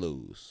never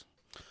lose.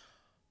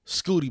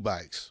 Scootie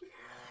bikes.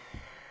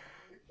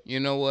 You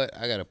know what?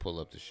 I gotta pull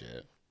up the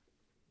shit.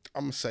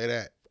 I'm gonna say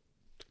that.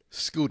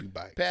 Scootie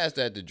bikes. Pass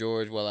that to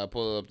George while I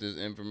pull up this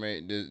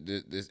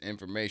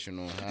information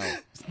on how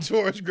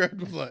George, grab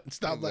the blunt.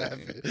 Stop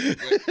laughing.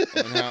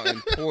 on how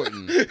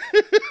important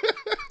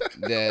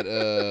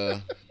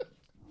that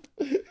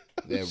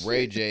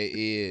Ray J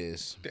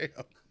is Damn.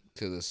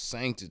 to the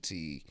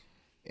sanctity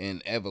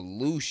and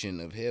evolution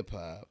of hip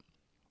hop.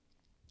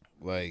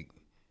 Like,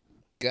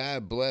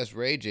 God bless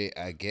Ray J,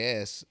 I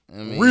guess. I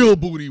mean, Real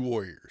booty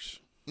warriors.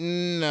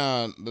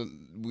 nah,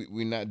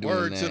 we're not doing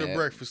Word that. to the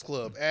Breakfast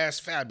Club. Ass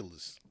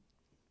fabulous.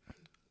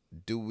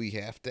 Do we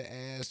have to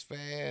ask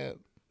Fab?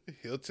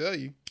 He'll tell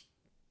you.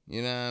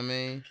 You know what I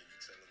mean?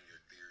 Tell them your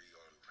theory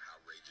on how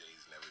Ray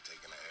J's never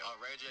taken a L.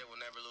 Ray J will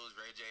never lose.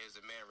 Ray J is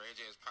the man. Ray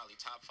J is probably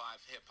top 5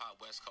 hip hop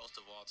West Coast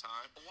of all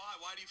time. Why?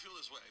 Why do you feel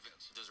this way,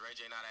 Vince? Does Ray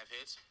J not have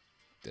hits?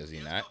 Does he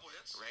He has a not? couple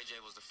hits. Ray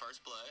J was the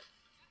first blood.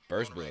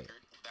 First on blood.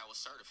 record that was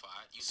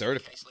certified. You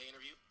Certified. See the K-Slay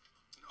interview?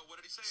 No,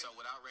 what did he say? So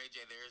without Ray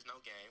J, there is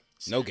no game.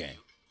 No Interview.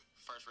 game.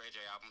 First Ray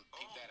J album.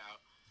 Peep that out.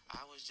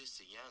 I was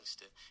just a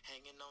youngster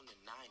hanging on the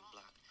 9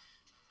 block.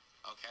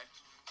 Okay.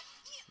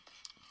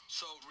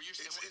 So you're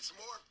saying It's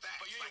more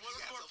facts. But yeah, Like, what he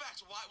are has more a-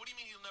 facts? Why? What do you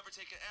mean he'll never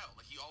take an L?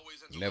 Like he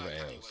always ends Never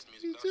up L's. West He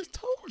music, don't just you?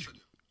 told Of course you. I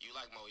do. You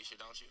like Moesha,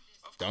 don't you?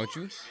 Of Don't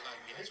you? course. You like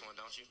VH1,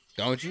 don't you?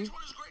 Don't you? Which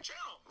one is a great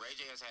channel? Ray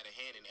J has had a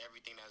hand in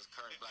everything that's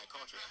current black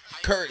culture.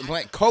 How you- Current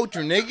black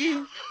culture,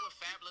 nigga. Remember when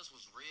Fabulous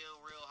was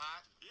real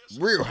hot?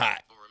 Yes. Real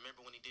hot. But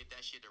remember when he did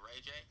that shit to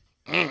Ray J?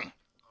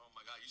 Oh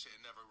my God, you say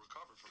it never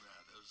recovered from that.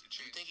 It You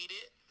changed. think he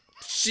did?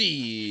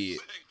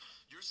 Shit.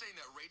 You're saying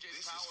that Ray J's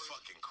This power. is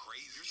fucking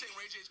crazy. You're saying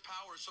Ray J's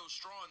power is so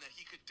strong that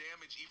he could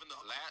damage even the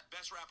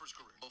best rapper's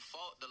career.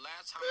 Before the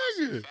last time I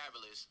seen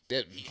Fabulous,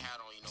 That- he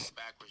had on, a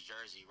backwards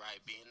jersey,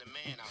 right? Being the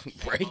man.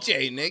 Ray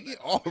J, nigga.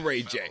 All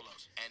Ray J.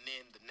 And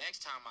then the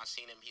next time I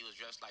seen him, he was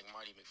dressed like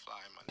Marty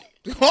McFly, my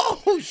nigga. Oh,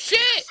 shit.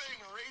 You're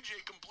saying Ray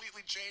J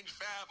completely changed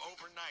Fab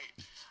overnight.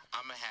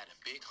 I'ma had a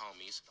big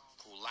homies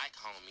who like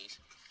homies.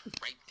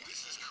 Right?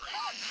 This is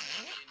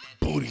crazy.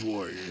 Booty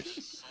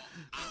warriors.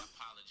 I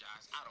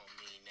apologize. I don't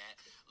mean that.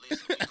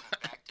 Listen, we go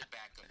back to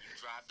back on You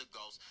Drive the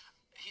Ghost.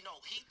 You know,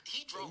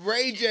 he drove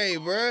Ray J,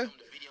 car bruh. from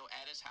the video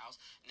at his house.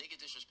 Niggas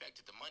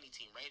disrespected the money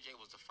team. Ray J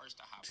was the first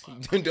to hop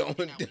up.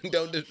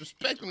 don't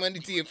disrespect money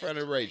to in front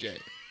of Ray J.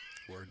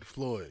 Word to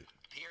Floyd.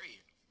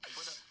 Period.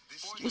 For the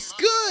What's love-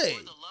 good?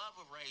 For the love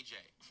of Ray J.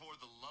 For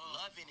the love.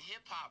 Love in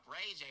hip hop,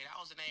 Ray J. That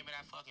was the name of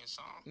that fucking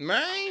song.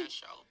 Man. That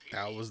show,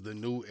 That period. was the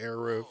new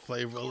era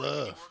flavor of We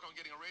love. work on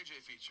getting a Ray J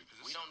feature. 'Cause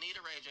We this- don't need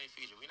a Ray J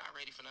feature. We're not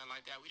ready for nothing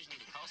like that. We just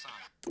need a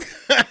cosign.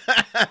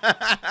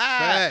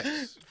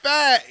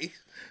 Facts.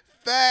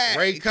 Facts.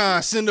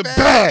 Raycon, send the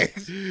bag.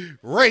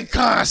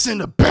 Raycon,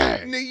 send the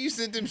bag. Nigga, you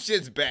sent them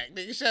shits back.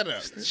 Nigga, shut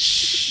up.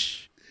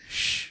 Shh.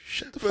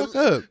 Shut the fuck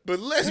up. But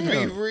let's be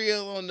Damn.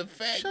 real on the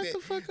fact Shut that the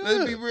fuck let's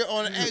up. be real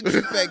on the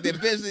actual fact that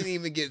Vince didn't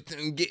even get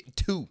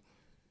two.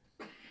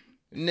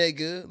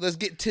 Nigga, let's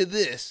get to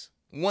this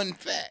one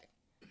fact.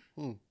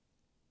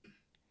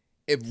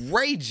 If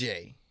Ray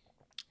J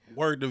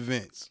Word to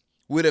Vince.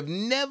 would have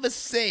never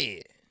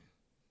said,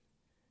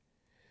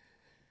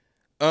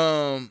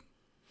 or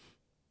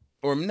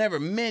never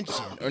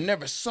mentioned, or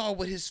never saw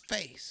with his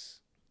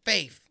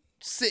Faith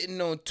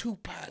sitting on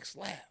Tupac's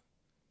lap,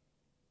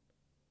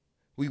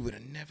 we would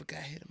have never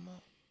got hit him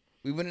up.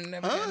 We would have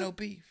never got no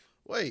beef.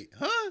 Wait,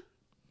 huh?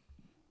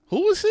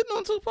 Who was sitting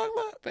on Tupac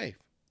lap? Faith.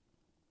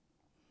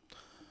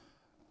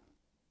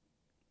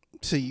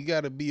 See, you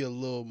got to be a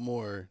little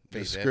more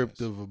Faith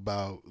descriptive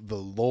about the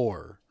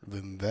lore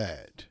than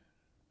that.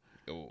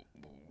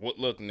 What?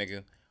 Look,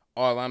 nigga.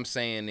 All I'm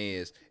saying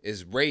is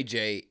Ray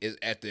J is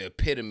at the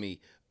epitome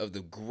of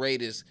the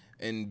greatest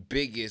and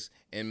biggest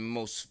and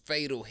most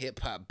fatal hip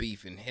hop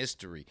beef in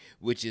history,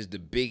 which is the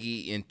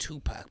Biggie and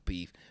Tupac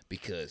beef,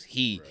 because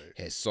he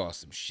had saw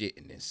some shit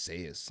and then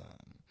said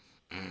something.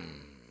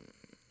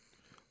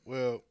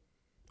 Well,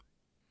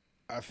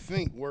 I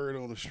think word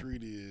on the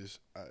street is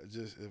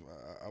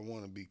I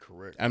want to be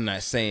correct. I'm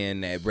not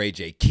saying that Ray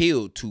J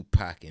killed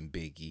Tupac and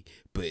Biggie,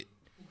 but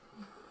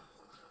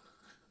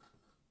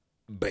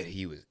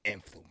he was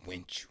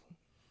influential.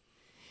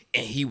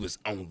 And he was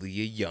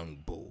only a young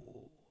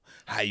bull.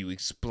 How you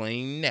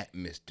explain that,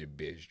 Mr.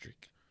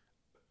 Bistrick?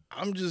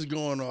 I'm just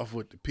going off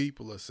what the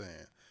people are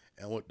saying.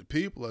 And what the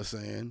people are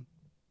saying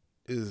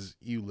is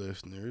you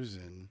listeners.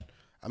 And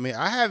I mean,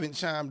 I haven't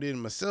chimed in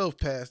myself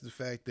past the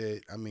fact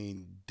that, I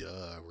mean,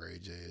 Ray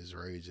J is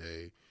Ray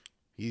J.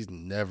 He's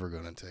never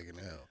going to take an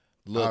L.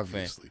 Look,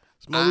 obviously.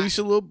 man, It's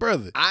Moesha little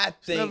brother. I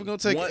He's never think going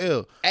to take an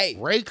L. Hey,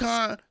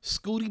 Raycon,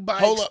 Scootie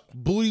Bikes, Hold up.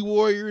 Booty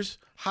Warriors.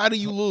 How do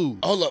you lose?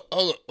 Hold up.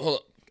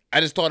 I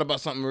just thought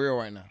about something real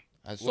right now.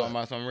 It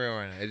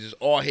just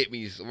all hit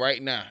me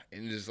right now.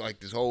 And just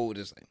like this whole,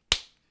 just like,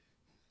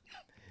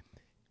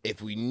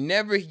 if Ray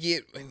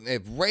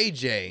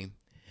J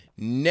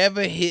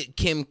never hit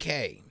Kim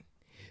K,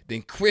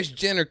 then Kris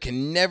Jenner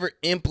can never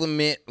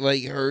implement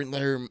like her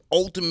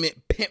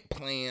ultimate pimp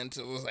plan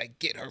to like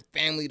get her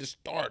family to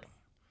stardom.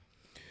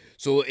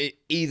 So it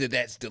either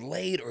that's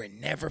delayed or it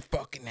never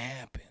fucking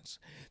happens.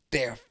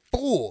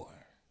 Therefore,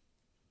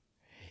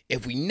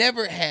 if we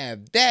never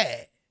have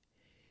that,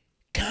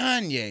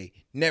 Kanye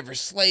never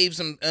slaves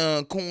them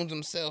coons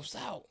themselves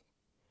out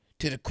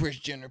to the Kris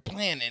Jenner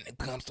plan, and it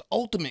becomes the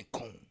ultimate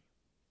coon.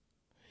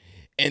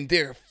 And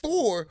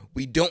therefore,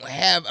 we don't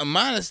have a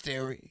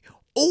monastery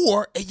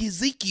or a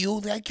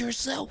Ezekiel like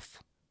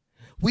yourself.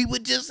 We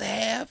would just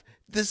have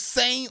the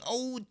same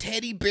old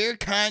teddy bear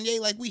Kanye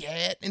like we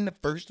had in the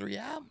first 3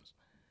 albums.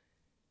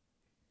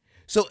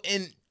 So,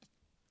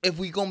 if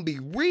we gonna be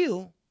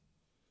real,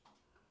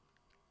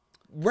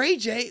 Ray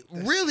J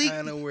really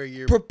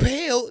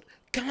propelled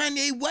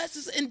Kanye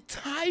West's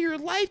entire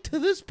life to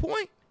this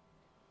point.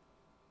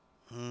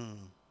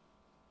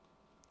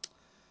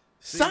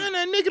 Sign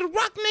that nigga to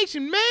Rock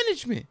Nation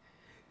Management.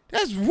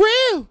 That's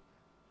real.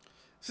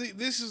 See,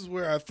 this is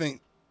where I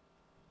think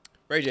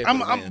Ray J.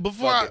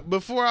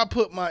 Before I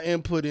put my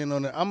input in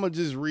on it, I'm gonna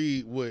just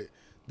read what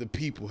the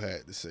people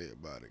had to say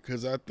about it,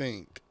 because I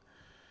think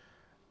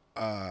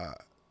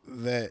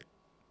that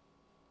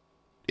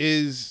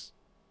is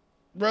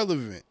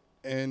relevant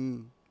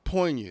and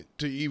poignant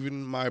to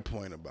even my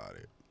point about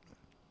it.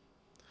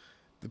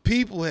 The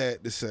people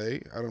had to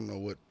say, I don't know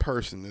what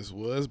person this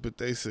was, but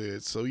they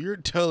said, so you're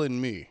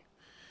telling me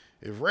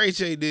if Ray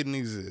J didn't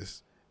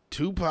exist,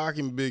 Tupac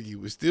and Biggie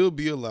would still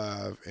be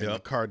alive and the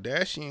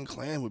Kardashian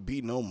clan would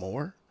be no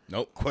more?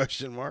 Nope.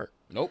 Question mark.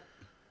 Nope.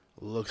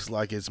 Looks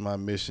like it's my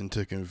mission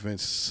to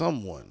convince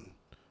someone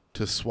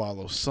to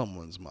swallow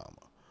someone's mama.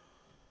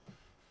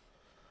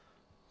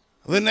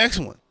 The next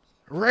one.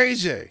 Ray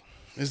J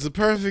is the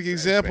perfect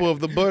example of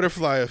the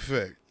butterfly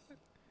effect.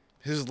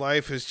 His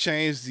life has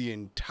changed the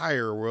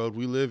entire world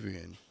we live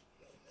in.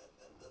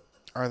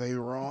 Are they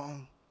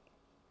wrong?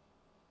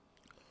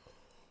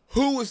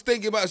 Who was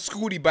thinking about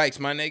Scootie bikes,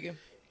 my nigga?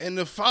 And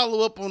to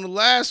follow up on the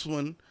last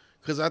one,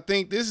 because I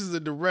think this is a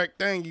direct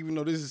thing, even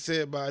though this is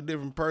said by a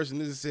different person.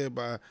 This is said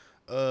by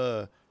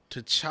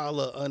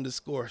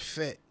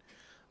T'Challa_Fett.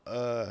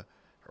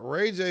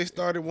 Ray J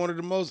started one of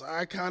the most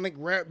iconic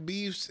rap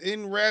beefs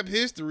in rap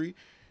history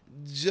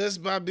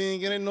just by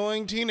being an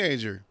annoying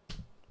teenager.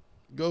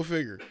 Go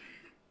figure.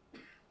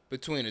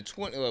 Between a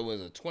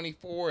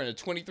 24 and a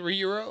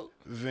 23-year-old?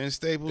 Vince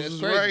Staples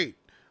was right.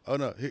 Oh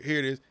no, here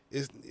it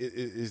is.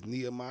 It's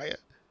Nehemiah.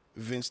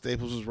 Vince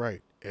Staples was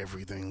right.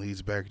 Everything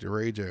leads back to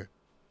Ray J.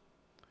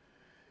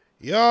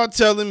 Y'all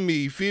telling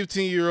me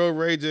 15-year-old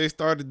Ray J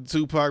started the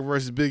Tupac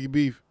versus Biggie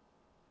beef?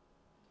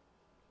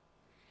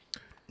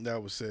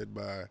 That was said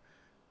by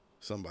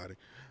somebody.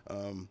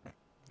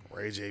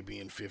 Ray J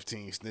being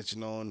 15,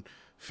 snitching on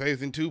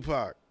Faith and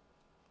Tupac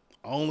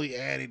only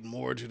added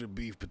more to the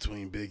beef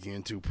between Biggie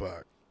and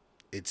Tupac.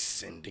 It's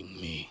sending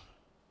me.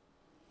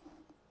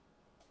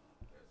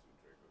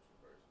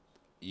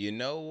 You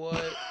know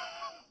what?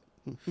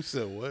 Who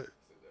said what?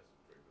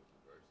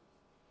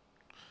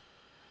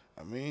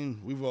 I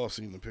mean, we've all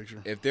seen the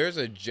picture. If there's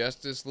a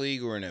Justice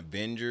League or an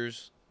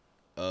Avengers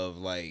of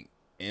like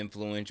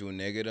influential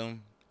niggerdom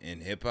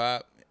in hip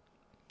hop,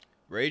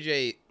 Ray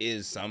J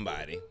is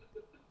somebody.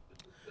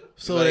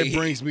 So like, that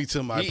brings me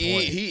to my point.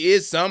 He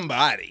is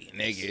somebody,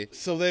 nigga.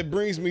 So that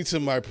brings me to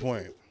my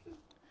point.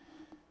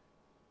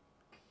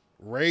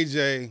 Ray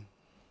J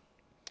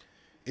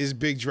is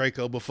Big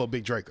Draco before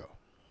Big Draco.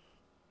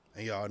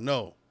 And y'all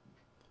know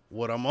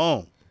what I'm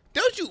on.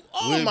 Don't you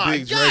Oh with my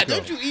Big God!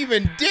 Draco. Don't you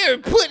even dare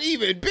put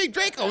even Big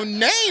Draco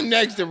name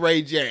next to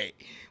Ray J.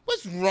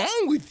 What's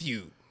wrong with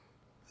you?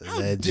 How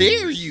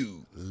dare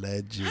you?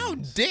 Legends. How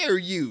dare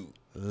you?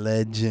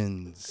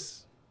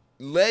 Legends.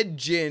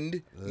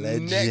 Legend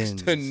next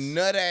to Legends.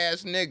 nut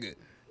ass nigga.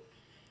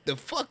 The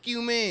fuck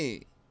you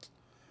mean?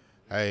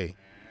 Hey,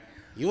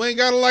 you ain't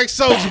gotta like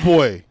Soulja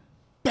Boy.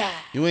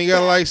 You ain't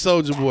gotta like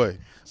Soulja Boy,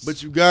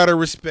 but you gotta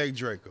respect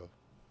Draco.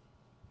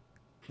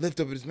 Lift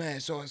up his man,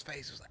 saw his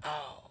face, was like,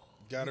 oh.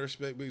 Gotta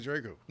respect Big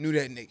Draco. Knew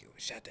that nigga.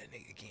 Shot that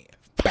nigga again.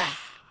 Bah,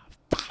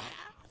 bah,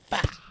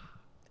 bah.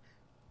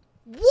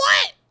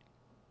 What?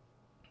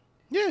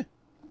 Yeah.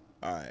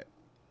 All right.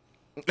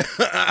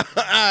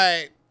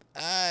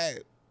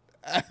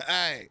 All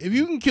right. If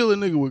you can kill a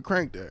nigga with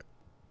Crank That,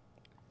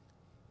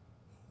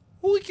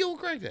 Who we killed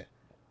Craig that?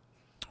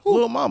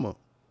 Lil Mama.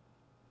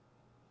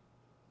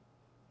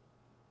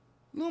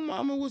 Lil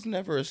Mama was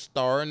never a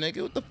star,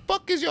 nigga. What the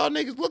fuck is y'all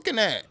niggas looking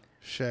at?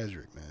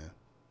 Shadrick, man.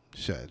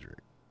 Shadrick.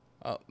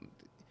 Oh,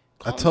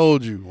 I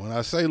told you, when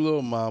I say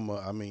Lil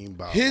Mama, I mean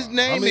Bow his Wow.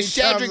 name is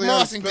How many times Shadrick they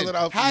gotta spell Mossington. it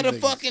out for How you the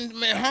niggas? fucking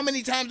man? How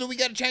many times do we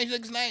got to change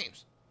niggas'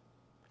 names?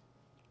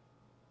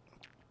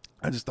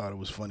 I just thought it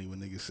was funny when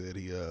niggas said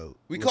he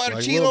We looked called it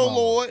like Cheeto Lil Mama.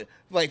 Lord,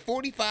 like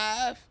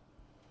 45.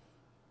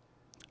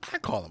 I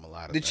call him a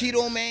lot of The things.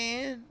 Cheeto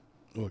Man.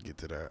 We'll get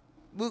to that.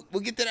 We'll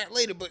get to that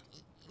later, but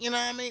you know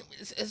what I mean?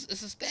 It's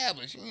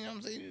established. You know what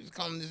I'm saying? You just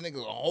calling this nigga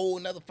a whole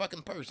nother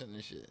fucking person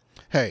and shit.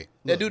 Hey,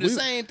 That look, do the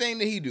same thing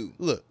that he do.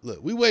 Look,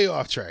 we way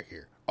off track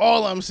here.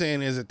 All I'm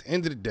saying is, at the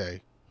end of the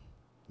day,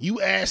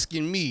 you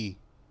asking me,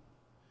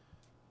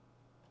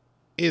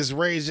 is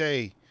Ray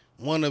J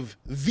one of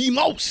the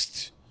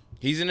most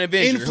He's an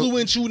Avenger.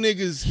 influential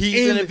niggas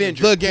He's in an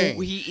Avenger. the game?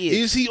 Who he is.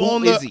 Is he Who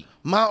on is the he?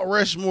 Mount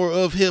Rushmore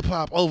of hip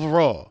hop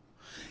overall?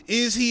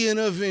 Is he an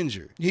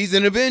Avenger? He's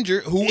an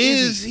Avenger. Who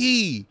Is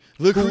he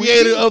the Who is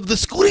creator he? of the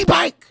Scootie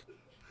bike?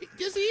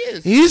 Yes, he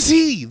is. Is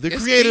he the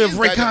Yes, creator he of is,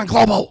 Raycon goddamn.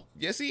 Global?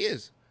 Yes, he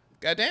is.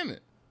 God damn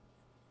it.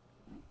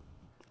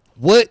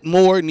 What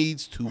more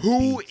needs to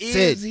Who be is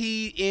said?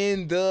 he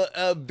in the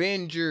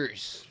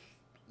Avengers?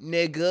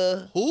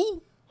 Nigga.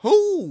 Who?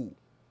 Who?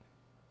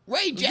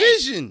 Ray J.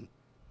 Vision.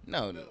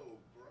 No.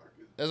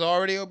 That's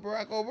already a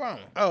Barack Obama.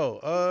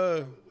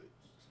 Oh,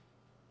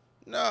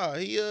 nah,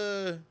 he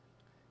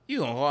You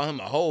gonna call him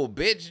a whole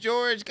bitch,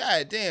 George?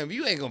 God damn,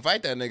 you ain't gonna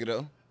fight that nigga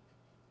though.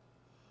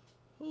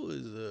 who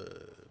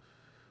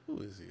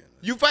is he in?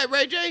 You fight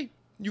Ray J?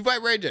 You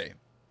fight Ray J?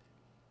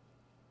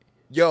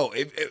 Yo,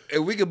 if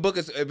we can book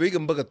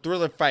a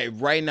thriller fight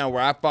right now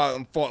where I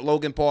fought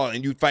Logan Paul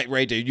and you fight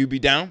Ray J, you be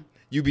down?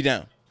 You be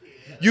down?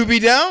 You be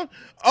down?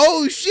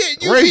 Oh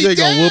shit, you Ray be J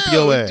down. gonna whoop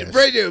your ass.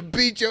 Ray J will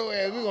beat your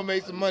ass. We gonna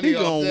make some money He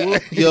off gonna that.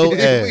 whoop your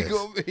He ass.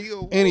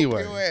 gonna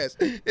Anyway. whoop your ass.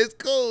 It's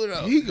cool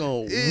though. He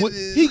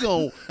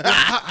gonna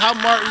how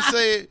Martin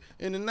said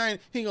in the 90s,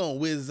 he gonna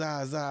whiz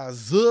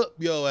zup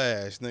your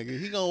ass, nigga.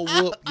 He gonna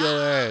whoop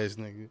your ass,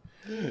 nigga.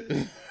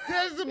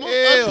 That's the most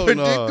Hell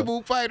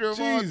unpredictable fighter of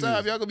all Jesus.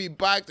 time. Y'all gonna be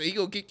boxing. He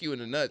gonna kick you in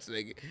the nuts,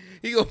 nigga.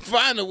 He gonna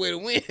find a way to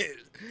win.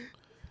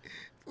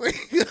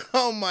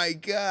 Oh my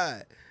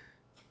god.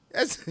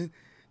 That's.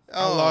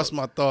 I lost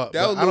my thought.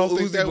 That But was I don't Lil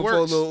think Uzi that before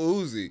works. Lil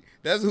Uzi.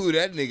 That's who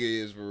that nigga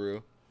is for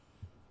real.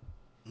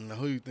 Now,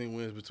 who you think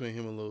wins between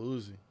him and Lil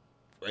Uzi?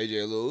 Ray J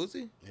or Lil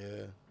Uzi?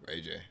 Yeah. Ray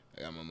J.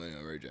 I got my money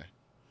on Ray J.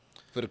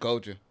 For the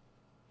culture.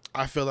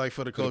 I feel like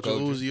for the For the culture,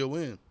 culture. Uzi will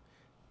win.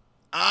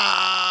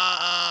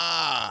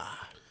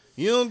 Ah.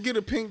 You don't get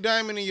a pink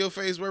diamond in your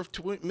face worth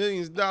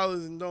millions of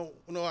dollars and don't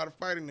know how to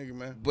fight a nigga,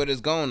 man. But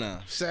it's gone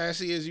now.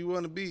 Sassy as you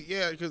want to be,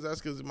 yeah, because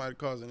it might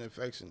cause an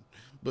infection.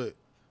 But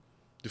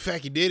the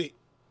fact he did it,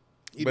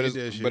 he did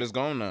that shit. But it's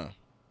gone now.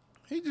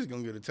 He just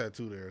gonna get a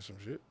tattoo there or some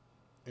shit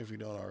if he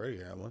don't already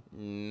have one.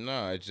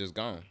 No, it's just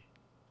gone.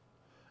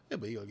 Yeah,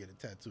 but he gonna get a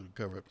tattoo to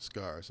cover up the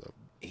scar. So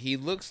He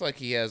looks like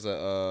he has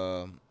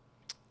a,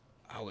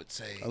 I would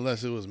say,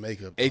 unless it was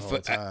makeup the whole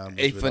time,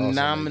 a which would also make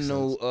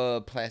phenomenal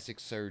sense. plastic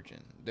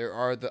surgeon. There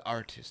are the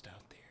artists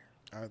out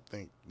there. I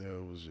think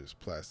there was just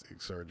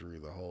plastic surgery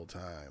the whole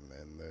time,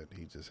 and that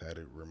he just had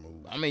it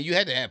removed. I mean, you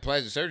had to have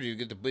plastic surgery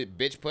to get the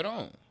bitch put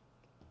on.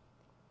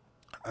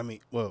 I mean,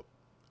 well,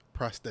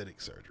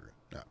 prosthetic surgery,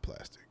 not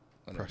plastic.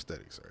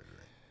 Prosthetic surgery.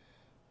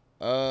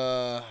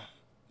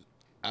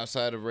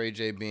 Outside of Ray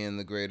J being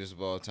the greatest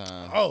of all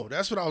time. Oh,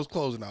 that's what I was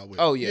closing out with.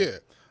 Oh, yeah.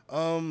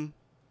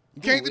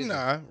 You can't is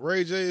deny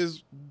Ray J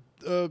is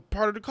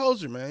part of the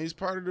culture, man. He's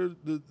part of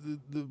the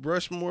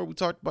Rushmore. We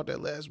talked about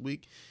that last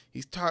week.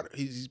 He's part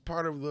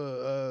of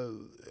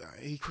the.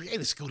 He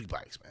created Scootie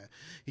bikes, man.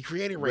 He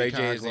created Ray J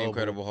Raycon is the Global.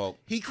 Incredible Hulk.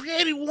 He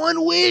created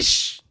One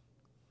Wish.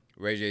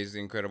 Ray J is the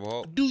Incredible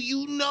Hulk. Do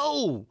you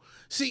know?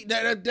 See,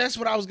 that's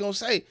what I was gonna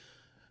say.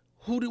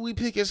 Who did we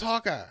pick as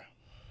Hawkeye?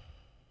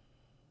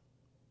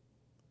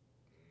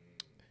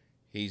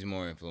 He's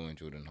more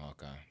influential than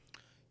Hawkeye.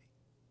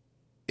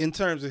 In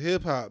terms of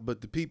hip hop,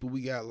 but the people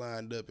we got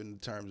lined up in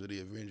terms of the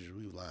Avengers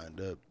we lined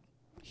up,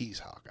 he's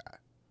Hawkeye.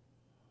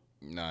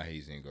 Nah,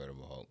 he's the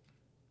Incredible Hulk.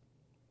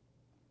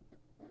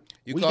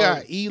 You We call-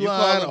 got you Elon,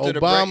 call up to the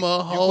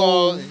Obama,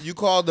 Hov. you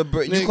call the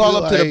nigga,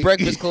 up to the like-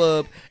 Breakfast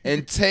Club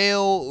and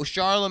tell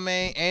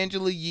Charlamagne,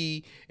 Angela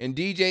Yee, and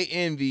DJ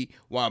Envy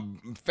while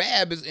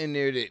Fab is in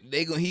there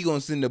that he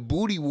gonna send the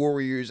booty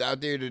warriors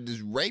out there to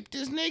just rape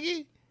this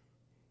nigga,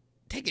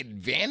 take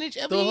advantage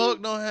of The him.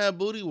 Hulk don't have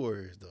booty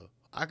warriors though.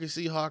 I can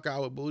see Hawkeye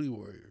with booty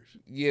warriors.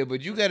 Yeah,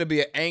 but you gotta be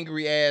an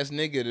angry ass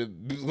nigga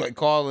to like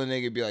call a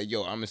nigga and be like,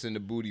 yo, I'm gonna send the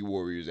booty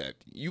warriors after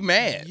you. You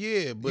mad?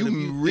 Yeah, but You if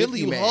you really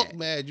if you mad. Hulk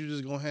mad, you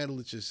just gonna handle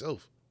it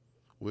yourself,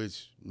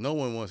 which no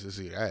one wants to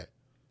see that.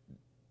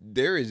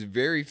 There is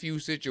very few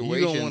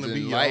situations wanna be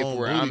in your life own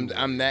where booty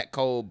I'm warrior. that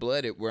cold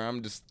blooded where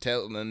I'm just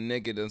telling a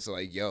nigga that's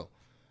like, yo,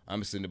 I'm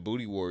gonna send the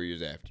booty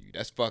warriors after you.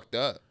 That's fucked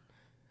up.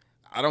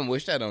 I don't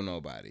wish that on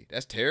nobody.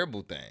 That's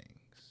terrible things.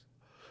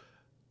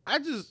 I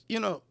just,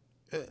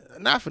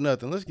 not for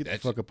nothing. Let's get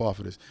That's- the fuck up off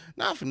of this.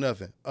 Not for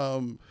nothing.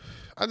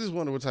 I just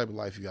wonder what type of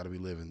life you got to be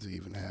living to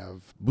even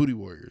have booty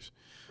warriors.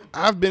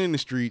 I've been in the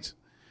streets.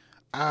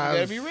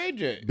 gotta I've be Ray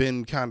J.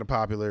 been kind of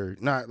popular,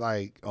 not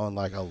like on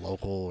like a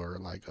local or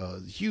like a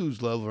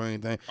huge level or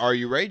anything. Are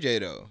you Ray J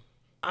though?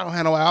 I don't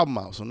have no album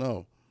out, so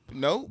no.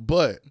 No.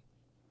 But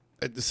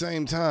at the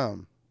same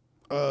time,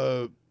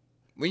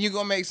 When you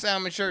gonna make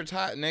Salmon shirts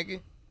hot, nigga?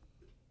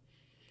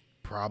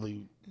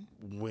 probably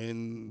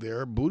when there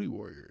are booty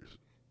warriors.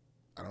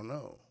 I don't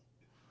know.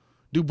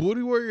 Do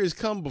booty warriors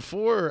come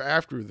before or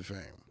after the fame?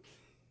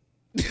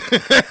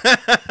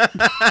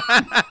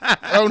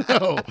 I don't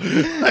know.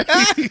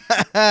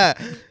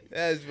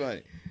 That's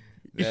funny.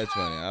 That's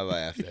funny. I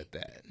laughed at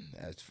that.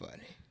 That's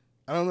funny.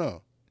 I don't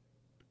know.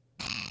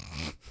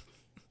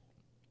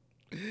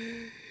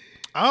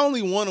 I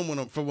only want them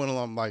when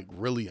I'm like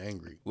really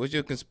angry. What's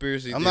your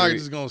conspiracy I'm theory? not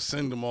just gonna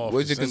send them off.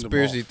 What's to your send them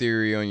conspiracy off.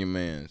 theory on your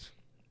man's?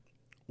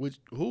 Which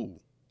who?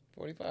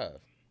 45.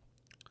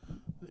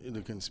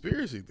 The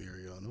conspiracy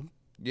theory on them.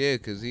 Yeah,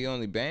 because he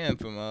only banned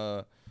from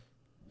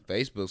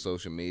Facebook,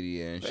 social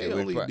media, and They shit.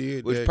 only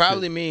did Which that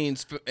probably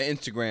means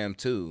Instagram,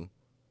 too,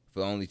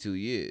 for only 2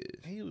 years.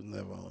 He was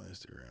never on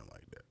Instagram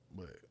like that,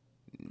 but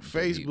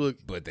Facebook.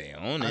 But they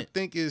own I it.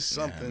 think it's You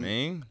know what something. I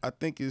mean? I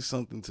think it's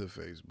something to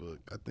Facebook.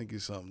 I think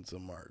it's something to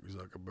Mark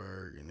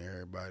Zuckerberg and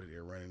everybody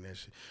that running that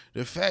shit.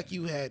 The fact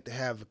you had to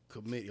have a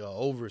committee, or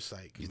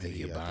oversight You committee.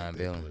 think you're I buying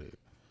they villain? put it.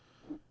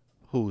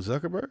 Who,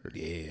 Zuckerberg?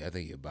 Yeah, I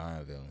think you're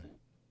buying villain.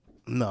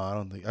 No, I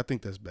don't think. I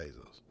think that's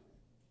Bezos.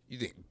 You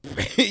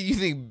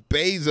think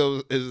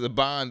Bezos is the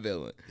Bond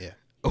villain? Yeah.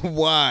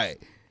 Why?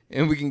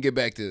 And we can get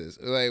back to this.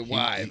 Like,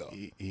 why though?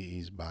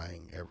 He's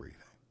buying everything.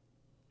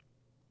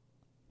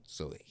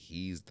 So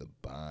he's the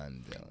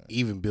Bond villain.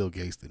 Even Bill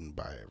Gates didn't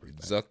buy everything.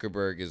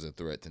 Zuckerberg is a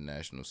threat to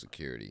national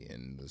security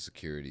and the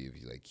security of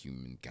like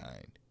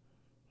humankind.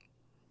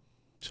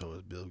 So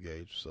is Bill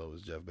Gates. So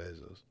is Jeff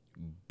Bezos.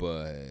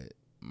 But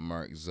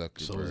Mark So is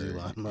Zuckerberg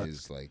Elon Musk.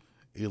 is like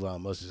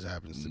Elon Musk just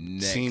happens to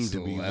Next seem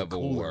to be the level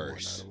cooler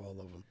worse. one out of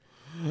all of them.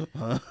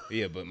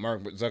 yeah, but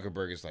Mark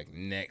Zuckerberg is like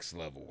next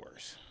level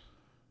worse.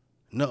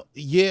 No,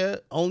 yeah,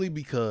 only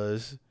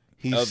because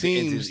he Of the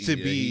seems entity to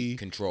that be he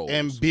controls.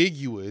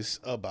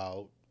 ambiguous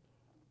about,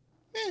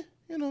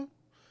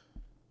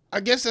 I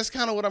guess that's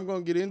kind of what I'm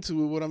going to get into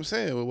with what I'm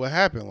saying, with what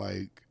happened.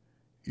 Like,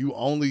 you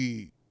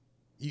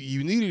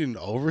needed an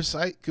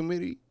oversight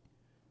committee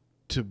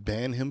to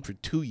ban him for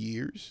 2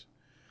 years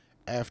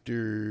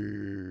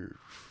after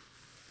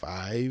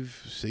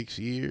 5-6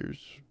 years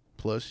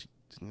plus.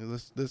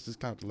 Let's just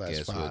count the last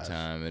Guess 5. what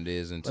time it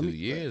is in Let 2 me-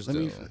 years let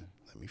though.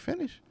 let me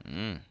finish.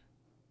 Mm.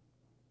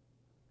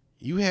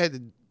 You had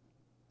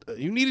to,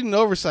 you needed an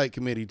oversight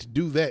committee to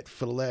do that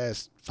for the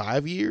last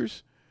 5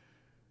 years.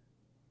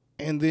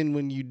 And then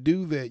when you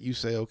do that, you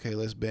say, okay,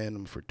 let's ban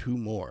him for 2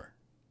 more.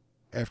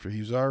 After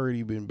he's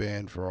already been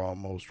banned for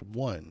almost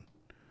 1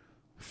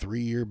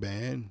 3-year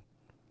ban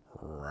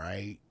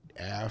right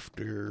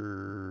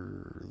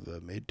after the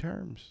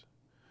midterms.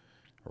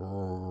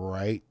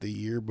 Right the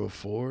year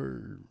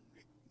before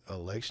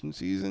election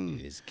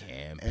season. It's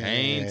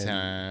campaign And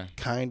time.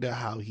 Kind of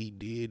how he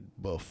did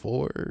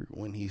before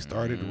when he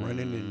started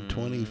running in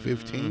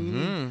 2015,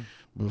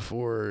 Mm-hmm.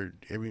 before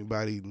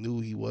everybody knew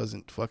he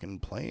wasn't fucking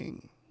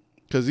playing.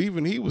 Because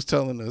even he was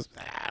telling us,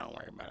 don't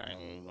worry about it.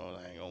 I ain't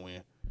gonna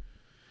win.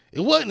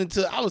 It wasn't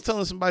until, I was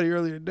telling somebody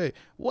earlier today,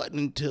 wasn't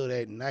until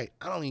that night.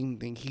 I don't even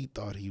think he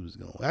thought he was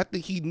going. I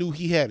think he knew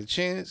he had a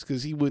chance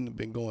because he wouldn't have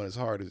been going as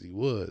hard as he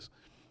was.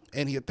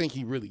 And I think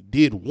he really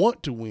did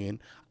want to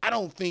win. I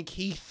don't think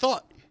he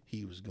thought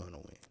he was going to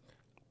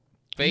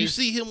win. You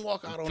see him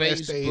walk out on that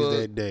stage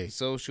that day.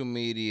 Social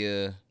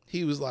media,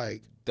 He was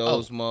like,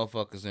 those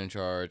motherfuckers in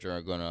charge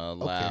are gonna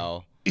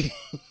allow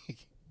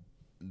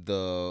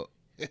the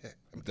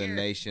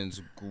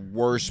nation's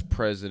worst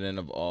president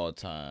of all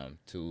time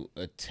to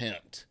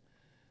attempt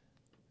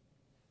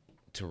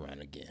to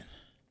run again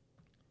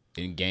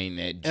and gain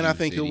that juice And I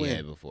think that he'll he win.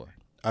 had before.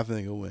 I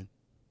think he'll win.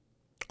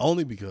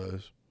 Only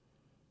because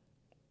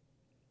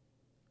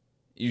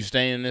You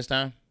staying this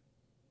time?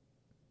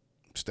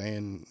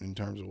 staying in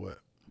terms of what?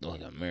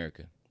 Like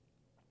America.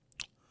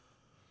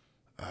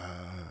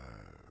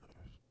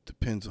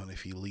 depends on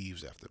if he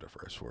leaves after the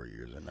first 4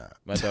 years or not.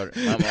 My daughter,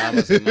 I'm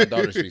gonna say my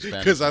daughter speaks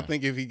Spanish. Because I now.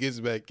 think if he gets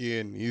back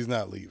in, he's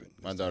not leaving.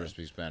 My daughter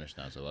speaks Spanish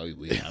now, so I'm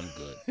good. I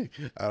don't think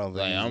Like, he's I'm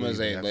gonna leaving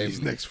say, after like,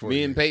 these next 4 me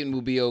years. and Peyton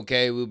will be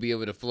okay. We'll be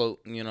able to float.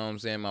 You know what I'm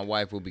saying? My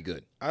wife will be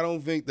good. I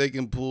don't think they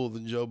can pull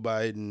the Joe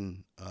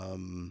Biden.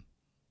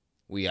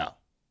 We out.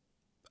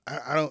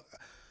 I don't.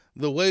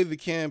 The way the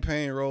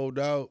campaign rolled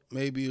out,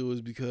 maybe it was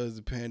because of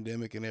the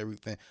pandemic and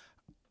everything.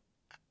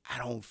 I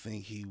don't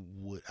think he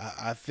would.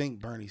 I think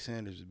Bernie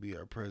Sanders would be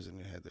our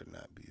president had there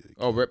not be.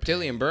 Oh,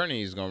 Reptilian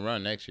Bernie is gonna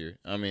run next year.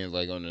 I mean,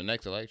 like on the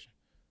next election,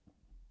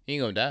 he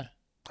ain't gonna die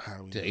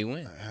till he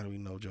win. How do we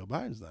know Joe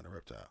Biden's not a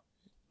reptile?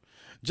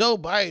 Joe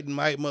Biden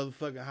might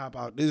motherfucking hop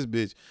out this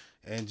bitch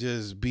and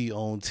just be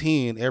on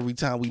 10 every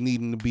time we need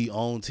him to be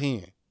on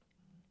 10.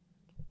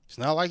 It's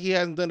not like he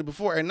hasn't done it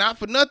before. And not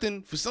for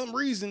nothing, for some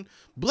reason,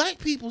 black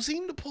people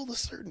seem to pull a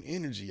certain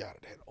energy out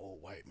of that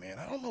old white man.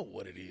 I don't know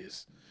what it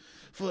is.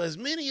 For as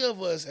many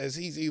of us as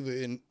he's either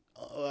in,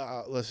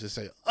 let's just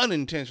say,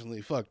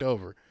 unintentionally fucked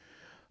over,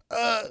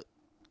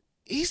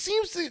 he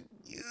seems to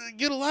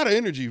get a lot of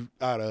energy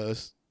out of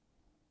us.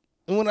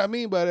 And what I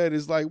mean by that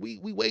is like we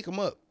wake him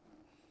up.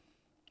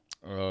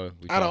 Out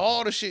of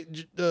all the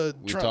shit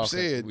Trump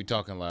said. We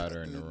talking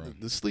louder in the room.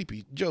 The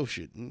sleepy Joe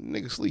shit.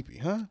 Nigga sleepy,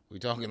 huh? We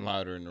talking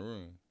louder in the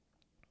room.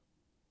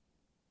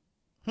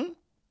 Hmm?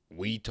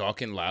 We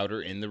talking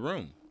louder in the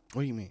room.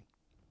 What do you mean?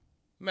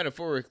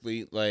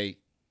 Metaphorically, like,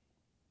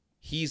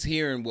 he's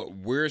hearing what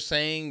we're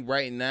saying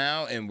right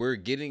now, and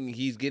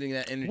he's getting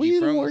that energy We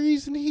from the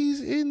reason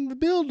he's in the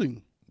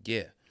building.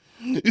 Yeah.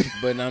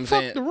 But I'm Fuck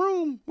saying the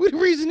room. We the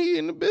reason he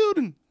in the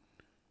building.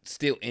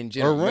 still in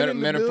general, running the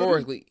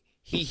metaphorically,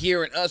 he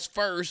hearing us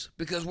first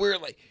because we're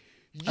like,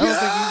 yo!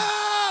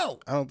 I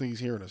don't think he's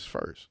hearing us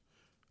first.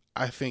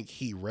 I think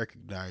he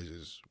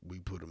recognizes we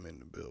put him in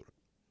the building.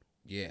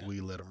 Yeah.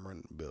 We let him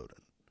run the building.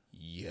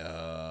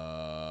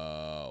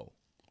 Yo.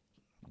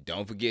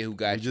 Don't forget who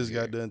got We you just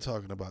here. got done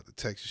talking about the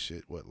Texas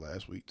shit,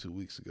 last week, 2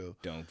 weeks ago.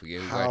 Don't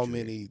forget who got How you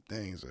many here.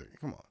 things are,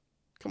 come on.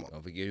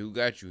 Don't forget who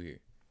got you here.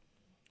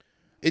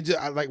 It just,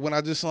 like when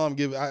I just saw him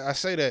give, I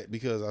say that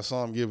because I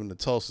saw him giving the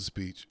Tulsa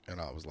speech, and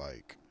I was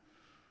like,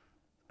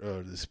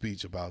 the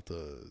speech about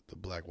the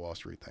Black Wall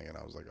Street thing, and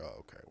I was like, oh,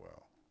 okay,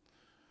 well,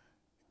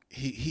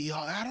 he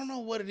I don't know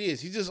what it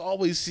is. He just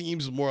always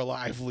seems more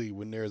lively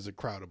when there's a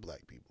crowd of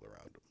black people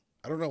around him.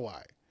 I don't know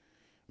why.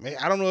 Man,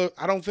 I don't know.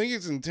 I don't think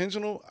it's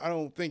intentional. I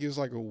don't think it's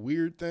like a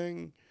weird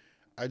thing.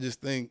 I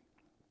just think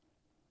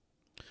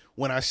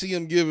when I see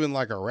him giving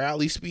like a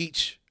rally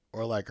speech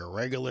or like a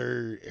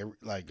regular,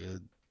 like a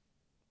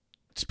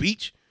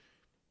speech,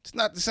 it's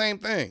not the same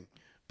thing.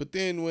 But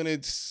then when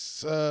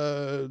it's,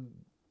 a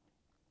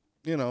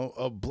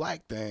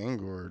black thing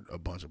or a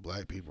bunch of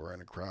black people are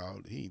in a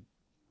crowd, he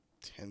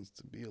tends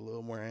to be a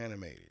little more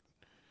animated.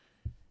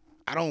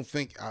 I don't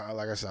think,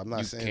 like I said, I'm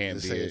not saying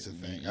to say it's a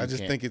thing. I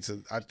just think it's a.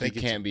 I think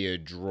you can't be a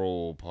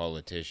droll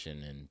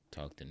politician and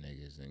talk to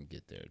niggas and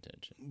get their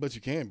attention. But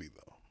you can be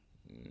though.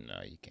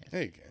 No, you can't. Yeah,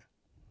 you can.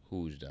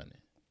 Who's done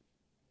it?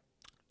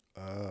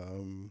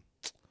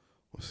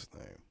 What's his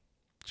name?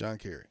 John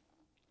Kerry.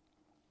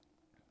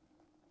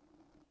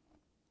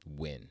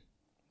 When?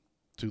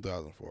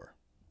 2004.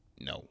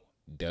 No,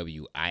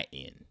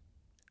 WIN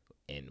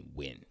and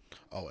when.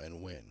 Oh,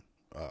 and when?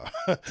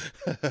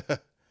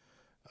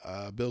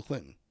 Bill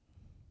Clinton.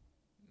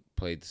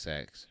 Played the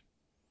sax.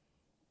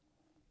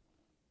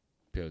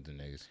 Peeled the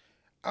niggas.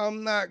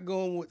 I'm not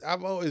going with.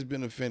 I've always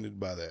been offended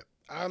by that.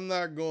 I'm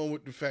not going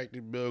with the fact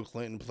that Bill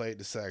Clinton played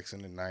the sax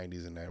in the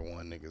 90s and that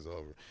won niggas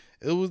over.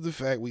 It was the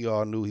fact we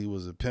all knew he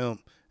was a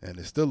pimp and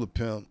is still a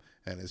pimp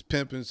and is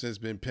pimping since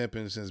been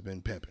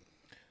pimping.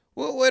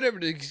 Well, whatever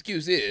the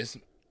excuse is,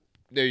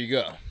 there you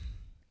go.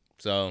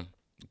 So,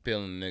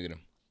 peeling the nigga.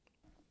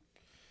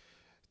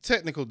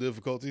 Technical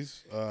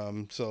difficulties.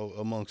 So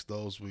amongst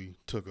those, we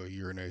took a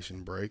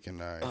urination break,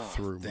 and I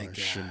threw my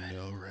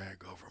Chanel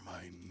rag over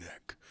my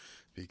neck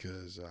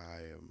because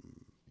I am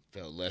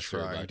Felt lesser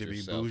trying about to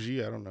yourself. be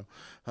bougie. I don't know,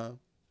 huh?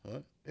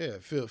 What? Yeah,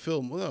 feel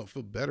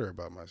better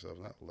about myself,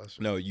 not lesser.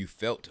 No, you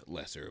felt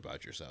lesser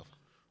about yourself.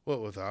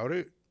 What, without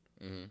it?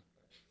 Mm-hmm.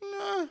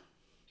 Nah.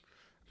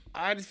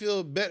 I'd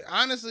feel better.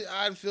 Honestly,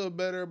 I'd feel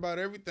better about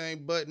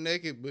everything but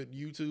naked, but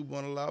YouTube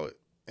won't allow it,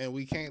 and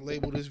we can't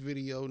label this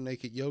video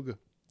naked yoga.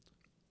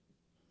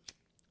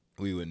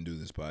 We wouldn't do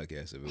this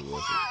podcast if it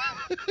wasn't.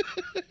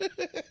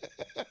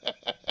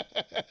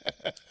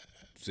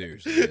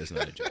 Seriously, that's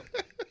not a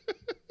joke.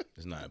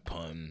 It's not a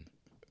pun.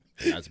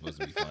 It's not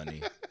supposed to be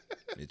funny.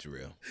 It's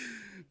real.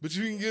 But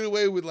you can get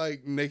away with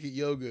like naked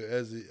yoga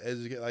as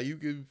like you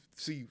can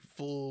see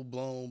full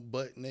blown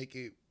butt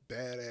naked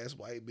badass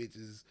white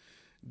bitches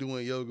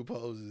doing yoga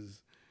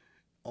poses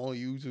on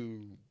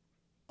YouTube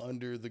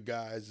under the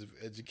guise of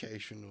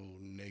educational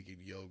naked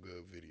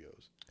yoga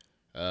videos.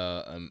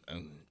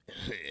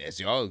 As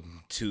y'all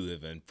two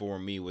have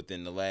informed me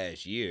within the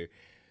last year,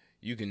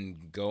 you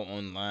can go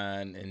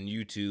online and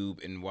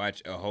YouTube and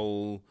watch a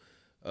whole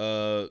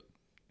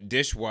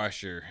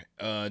dishwasher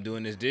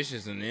doing his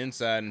dishes on the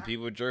inside, and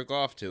people jerk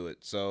off to it.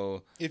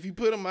 So If you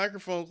put a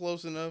microphone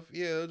close enough,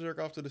 yeah, it'll jerk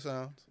off to the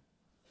sounds.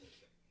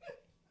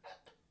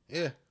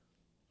 Yeah.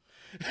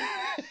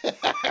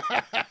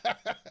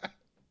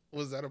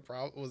 Was that a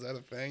problem? Was that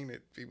a thing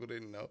that people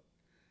didn't know?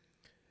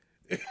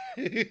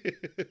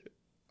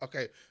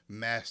 Okay,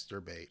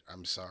 masturbate.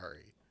 I'm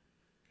sorry.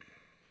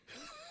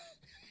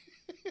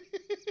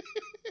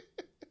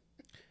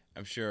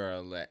 I'm sure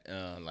our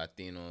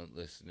Latino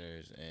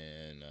listeners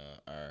and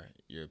our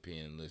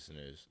European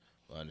listeners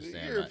will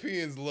understand.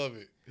 Europeans love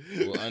it.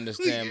 Will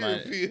understand my.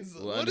 Europeans.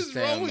 Will What is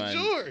understand wrong with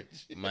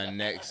George? my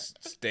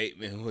next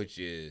statement, which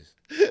is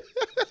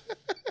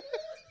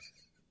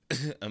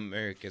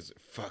Americans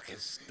are fucking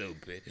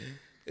stupid.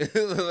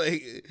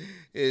 Like,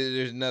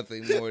 there's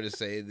nothing more to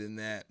say than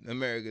that.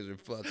 Americans are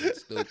fucking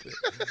stupid.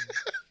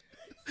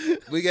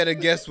 We gotta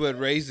guess what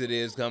race it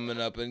is coming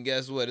up, and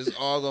guess what? It's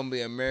all gonna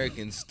be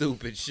American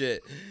stupid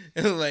shit.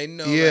 Like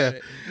no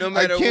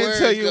matter I can't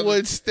tell you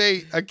what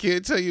state. I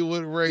can't tell you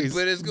what race.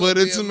 but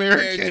it's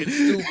American.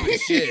 stupid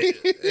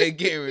shit. They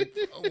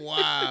guarantee.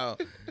 Wow.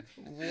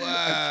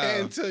 I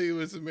can't tell you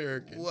it's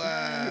American.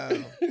 Wow.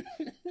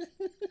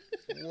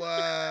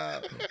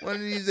 Wow. One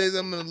of these days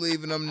I'm gonna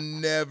leave and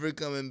I'm never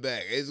coming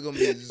back. It's gonna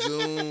be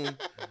Zoom.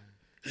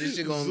 This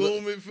shit gonna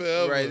Zoom it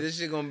forever. Right, this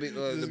shit gonna be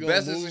the gonna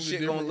best move this to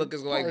shit gonna look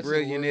is like parts of the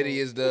Brilliant world.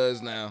 Idiots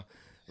does now.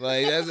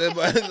 Like that's it,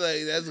 like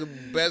that's the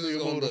best it's You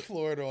gonna move to look.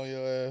 Florida on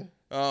your ass.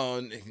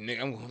 Oh,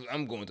 nigga,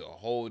 I'm going to a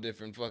whole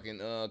different fucking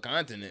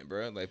continent,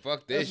 bro. Like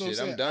fuck this That's what shit.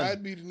 I'm saying. done.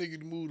 I'd be the nigga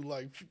to move to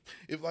like,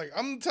 if like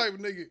I'm the type of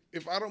nigga.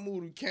 If I don't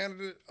move to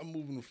Canada, I'm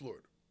moving to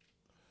Florida.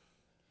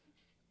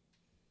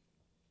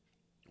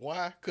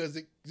 Why? Because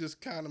it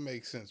just kind of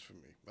makes sense for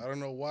me. I don't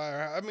know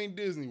why. I mean,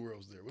 Disney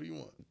World's there. What do you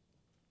want?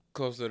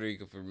 Costa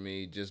Rica for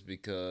me, just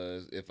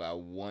because if I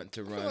want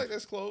to I run, feel like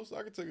that's close.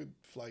 I could take a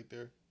flight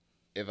there.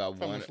 if I in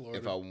want Florida.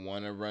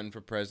 to run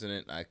for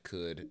president, I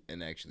could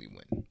and actually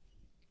win.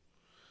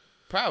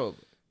 Probably.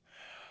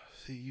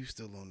 See, you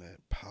still on that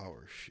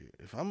power shit.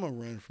 If I'm gonna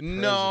run for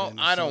president, No,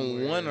 I don't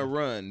somewhere, want to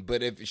run,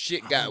 but if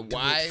shit I'ma got do it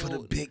wild, for the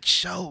big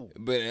show.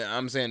 but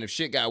I'm saying if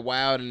shit got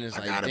wild and it's I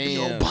like, gotta be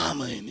damn.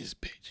 Obama in this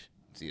bitch.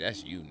 See,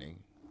 that's you, nigga.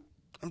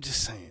 I'm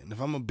just saying, if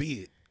I'm gonna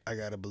be it, I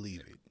gotta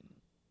believe it.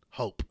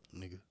 Hope,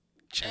 nigga.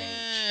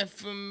 Change.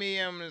 For me,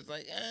 I'm just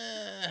like,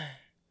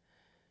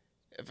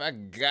 if I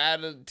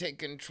gotta take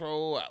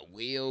control, I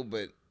will.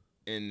 But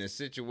in the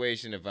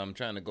situation, if I'm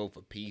trying to go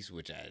for peace,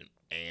 which I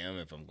am,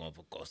 if I'm going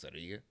for Costa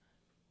Rica,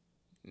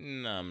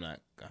 no, I'm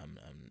not. I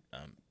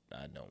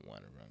don't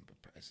want to run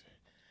for president.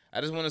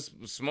 I just want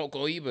to smoke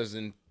cohibas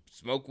and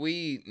smoke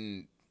weed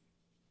and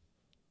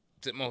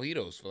sip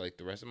mojitos for like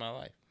the rest of my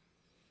life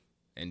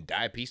and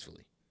die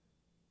peacefully.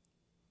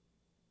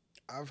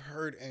 I've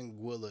heard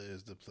Anguilla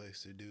is the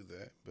place to do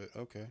that, but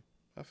okay,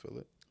 I feel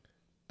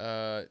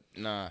it.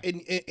 Nah.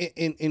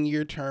 In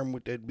your term,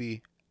 would that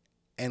be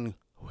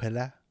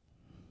Anguilla?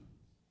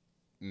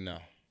 No.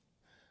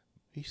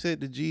 He said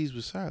the G's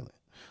was silent.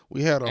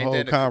 We had a Ain't whole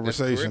that a-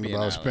 conversation that's Caribbean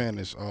about island.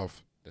 Spanish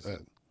off. That's a,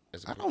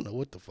 that's a, I don't know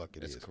what the fuck it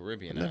that's is. a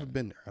Caribbean I've never island.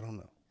 been there. I don't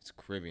know. It's a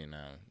Caribbean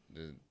island.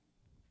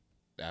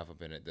 The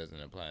alphabet it doesn't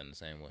apply in the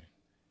same way.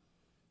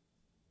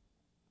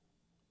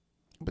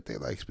 But they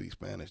like speak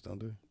Spanish, don't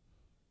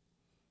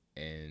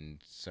they? In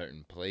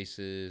certain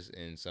places,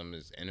 and some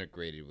is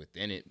integrated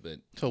within it, but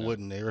So no.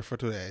 wouldn't they refer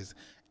to it as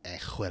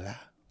Anguilla?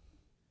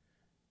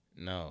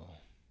 No.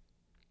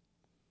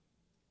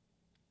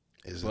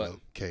 Is But- it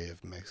okay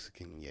if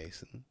Mexican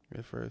Jason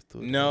refers to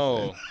it?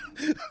 No.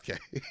 Okay.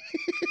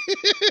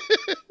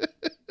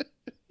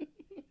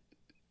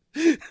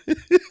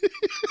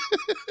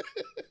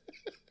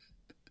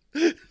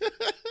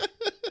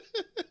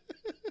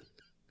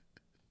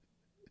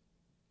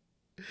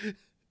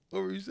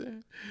 What were you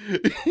saying?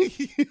 I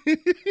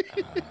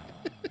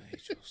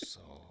hate your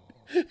soul.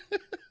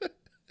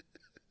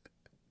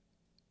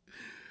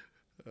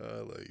 I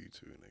love you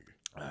too, nigga.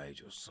 I hate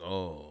your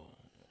soul.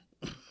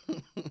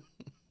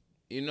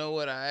 You know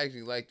what? I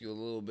actually liked you a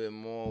little bit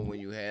more when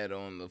you had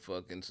on the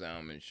fucking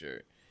salmon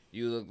shirt.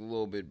 You looked a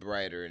little bit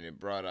brighter, and it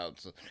brought out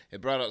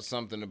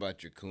something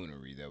about your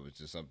coonery that was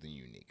just something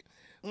unique.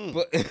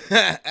 But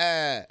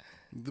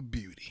The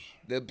beauty.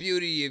 the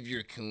beauty of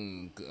your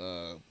coon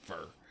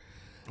fur.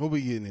 What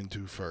we getting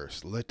into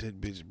first? Let that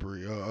bitch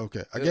breathe. Oh,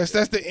 okay. I guess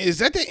is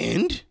that the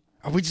end?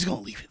 Are we just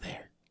gonna leave it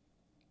there?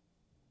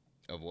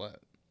 Of what?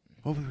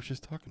 What we were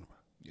just talking about.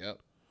 Yep.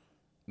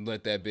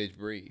 Let that bitch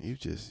breathe. You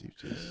just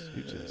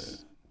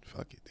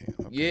fuck it then.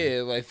 Okay.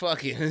 Yeah, like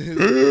fuck it.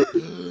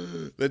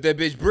 Let that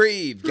bitch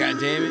breathe. God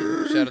damn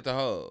it. Shout out to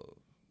Ho.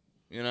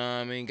 You know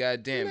what I mean?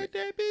 God damn it. Let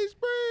that bitch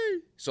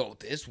breathe. So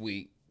this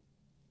week,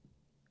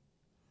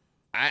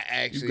 I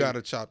actually You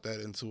gotta chop that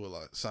into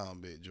a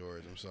sound bit,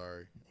 George. I'm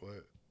sorry.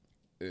 What?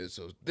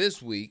 So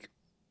this week,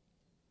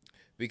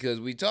 because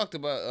we talked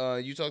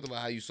about you talked about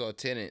how you saw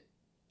Tenet,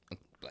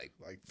 like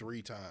Like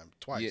 3 times,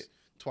 twice, Yeah.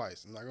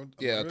 twice. I'm not gonna.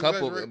 yeah, a I'm not gonna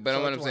couple. exaggerate. But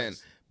Saw what it I'm saying,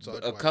 twice. Saw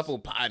it a twice. couple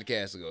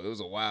podcasts ago. It was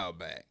a while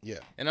back. Yeah.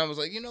 And I was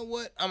like, you know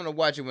what? I'm gonna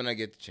watch it when I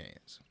get the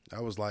chance.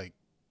 I was like,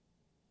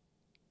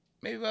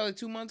 Maybe about like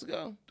 2 months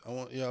ago. I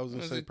was gonna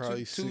Was say it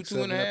probably two 6, and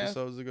 7 a half?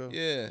 episodes ago.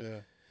 Yeah. Yeah.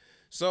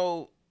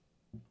 So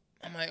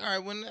I'm like, all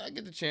right, when I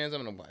get the chance,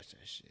 I'm gonna watch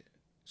that shit.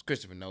 It's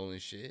Christopher Nolan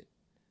shit.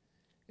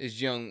 It's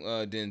young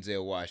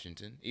Denzel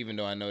Washington, even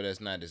though I know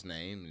that's not his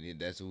name.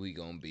 That's who he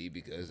gonna be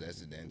because that's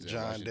the Denzel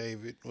John Washington.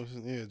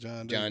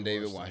 David. John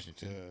David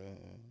Washington. Yeah.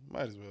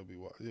 Might as well be.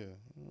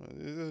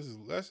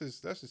 That's his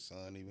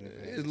son. Even if it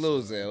ain't It's his Lil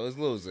son. Zell. It's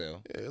Lil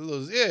Zell. Yeah, it's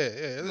Lil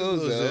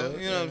Zell. Zell.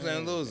 You know what I'm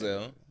saying? Lil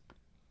Zell.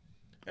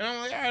 And I'm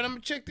like, all right, I'm gonna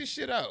check this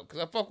shit out because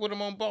I fuck with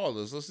him on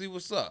Ballers. Let's see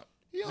what's up.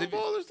 He on See if-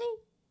 Ballers too?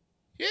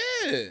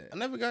 Yeah. I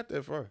never got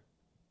that far.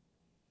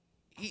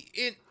 He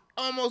in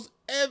almost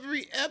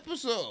every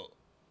episode.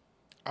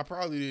 I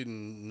probably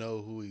didn't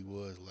know who he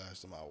was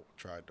last time I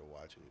tried to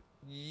watch it.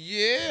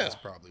 Yeah. That's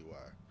probably why.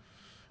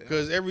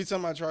 Because every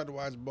time I tried to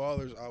watch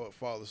Ballers, I would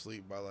fall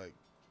asleep by like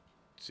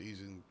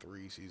season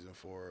 3, season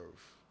 4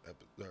 of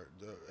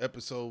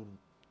episode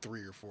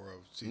 3 or 4 of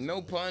season. No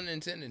 1. pun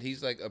intended.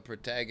 He's like a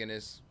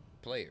protagonist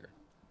player.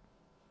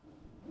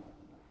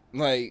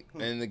 Like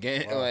in the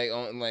game,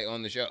 Wow. like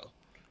on the show.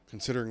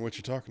 Considering what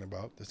you're talking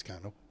about, that's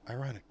kind of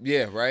ironic.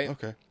 Yeah, right.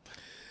 Okay.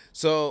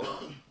 So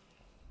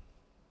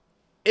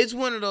it's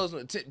one of those.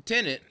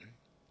 Tenet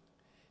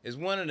is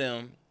one of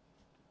them.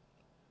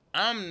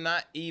 I'm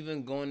not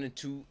even going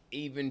to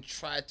even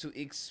try to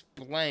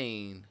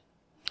explain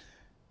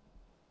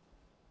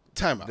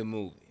Time out. the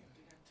movie.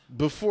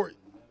 Before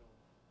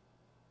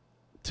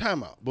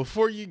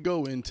you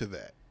go into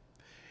that,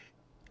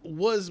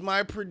 was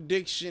my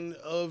prediction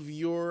of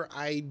your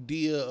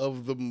idea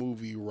of the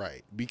movie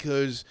right?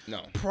 Because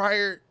No.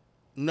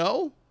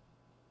 no.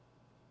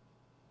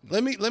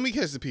 Let me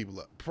catch the people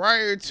up.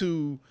 Prior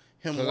to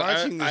him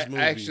watching this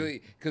movie,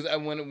 actually, because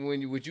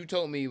what you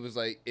told me was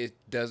like it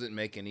doesn't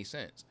make any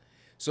sense.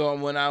 So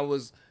when I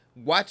was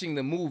watching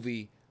the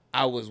movie,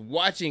 I was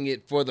watching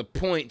it for the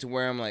point to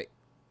where I'm like,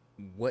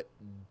 what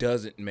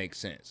doesn't make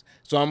sense?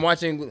 So I'm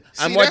watching.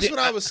 I'm watching. That's what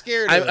I was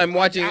scared of. I'm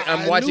watching. I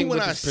I'm knew watching when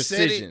with I this said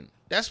precision. it.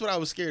 That's what I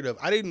was scared of.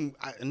 I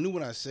knew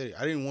when I said it.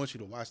 I didn't want you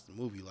to watch the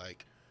movie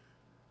like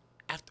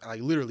after,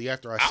 like literally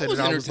after I said was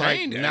it. I was like,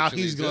 entertained, now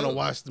actually, he's gonna too.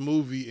 watch the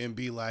movie and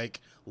be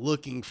like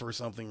looking for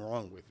something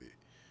wrong with it.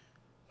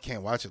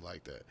 Can't watch it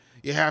like that.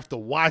 You have to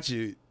watch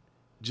it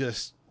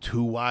just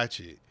to watch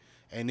it.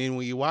 And then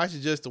when you watch it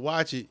just to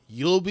watch it,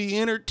 you'll be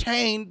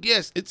entertained.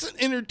 Yes, it's an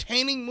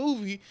entertaining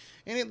movie,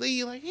 and it leaves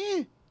you like,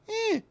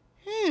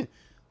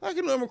 like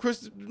a normal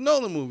Christopher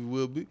Nolan movie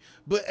will be.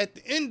 But at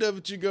the end of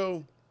it, you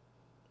go,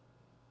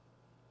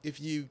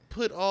 if you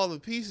put all the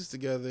pieces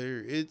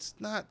together, it's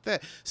not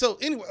that. So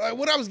anyway, like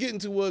what I was getting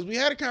to was we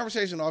had a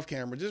conversation off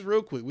camera, just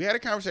real quick. We had a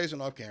conversation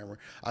off camera.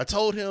 I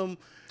told him,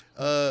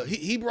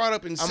 he brought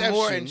up Inception. I'm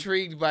more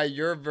intrigued by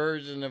your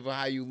version of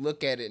how you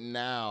look at it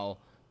now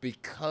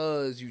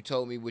because you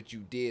told me what you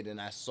did and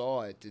I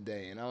saw it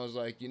today. And I was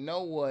like, you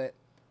know what?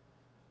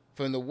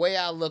 From the way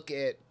I look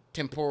at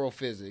temporal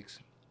physics,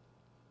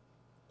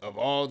 of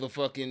all the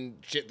fucking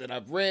shit that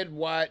I've read,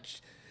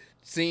 watched,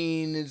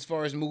 seen as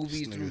far as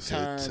movies This through nigga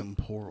said time.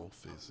 temporal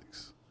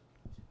physics.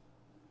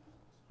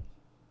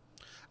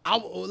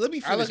 Let me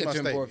finish I look my at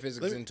temporal statement.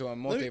 physics into a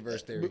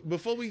multiverse theory.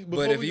 Before we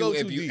But go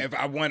too deep, if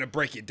I want to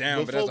break it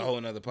down, but that's a whole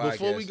nother podcast.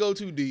 Before we go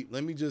too deep,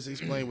 let me just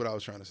explain what I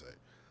was trying to say.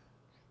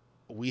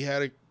 We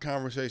had a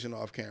conversation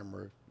off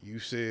camera. You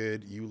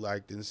said you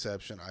liked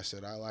Inception. I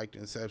said I liked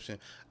Inception.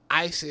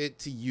 I said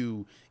to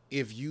you,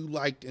 if you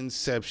liked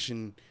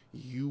Inception,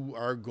 you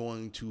are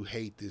going to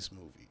hate this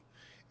movie.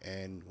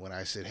 And when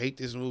I said hate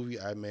this movie,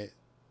 I meant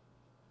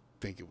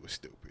think it was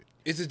stupid.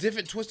 It's a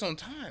different twist on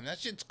time. That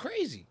shit's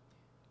crazy.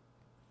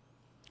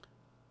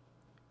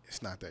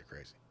 It's not that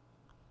crazy.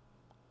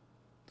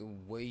 The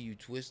way you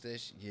twist that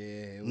shit,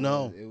 yeah.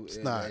 It's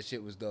not. That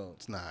shit was dope.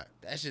 It's not.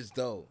 That shit's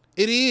dope.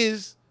 It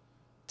is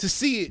to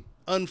see it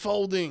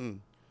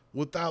unfolding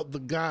without the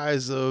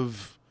guise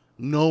of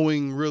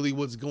knowing really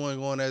what's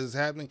going on as it's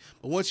happening.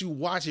 But once you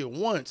watch it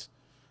once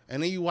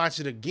and then you watch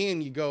it again,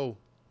 you go,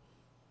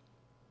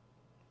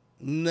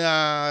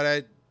 nah,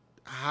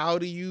 how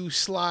do you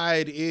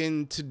slide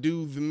in to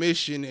do the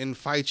mission and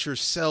fight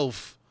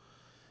yourself?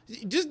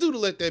 Just do to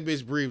let that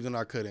bitch breathe and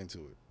I cut into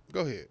it.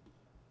 Go ahead.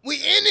 We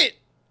in it.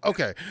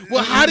 Okay.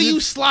 Well, how do you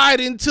slide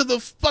into the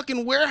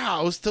fucking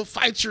warehouse to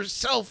fight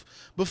yourself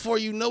before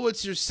you know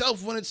it's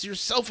yourself when it's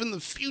yourself in the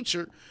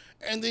future,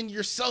 and then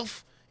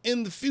yourself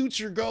in the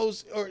future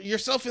goes, or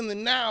yourself in the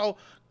now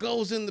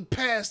goes in the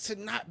past to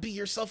not be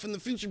yourself in the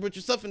future, but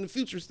yourself in the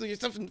future is still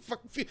yourself in the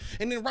fucking future.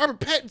 And then Robert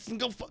Pattinson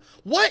go,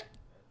 what?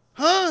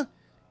 Huh?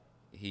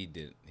 He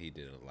did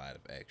a lot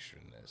of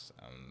extraness.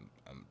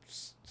 I'm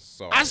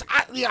sorry.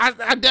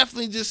 I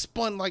definitely just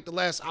spun like the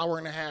last hour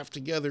and a half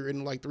together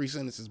in like 3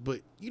 sentences,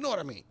 but you know what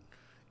I mean.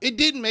 It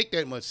didn't make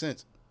that much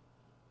sense.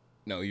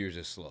 No, you're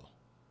just slow.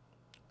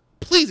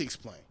 Please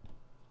explain.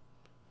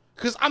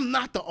 Because I'm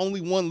not the only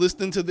one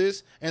listening to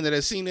this and that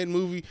has seen that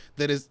movie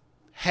that has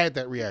had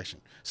that reaction.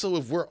 So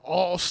if we're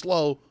all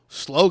slow,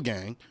 Slow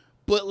gang.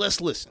 But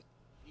let's listen.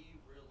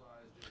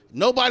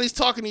 Nobody's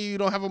talking to you. You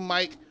don't have a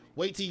mic.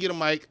 Wait till you get a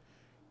mic.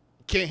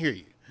 Can't hear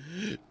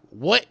you.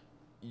 What?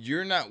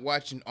 You're not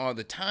watching all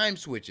the time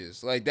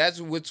switches. Like, that's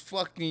what's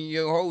fucking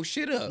your whole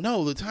shit up.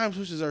 No, the time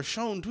switches are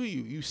shown to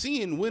you. You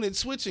seeing when it's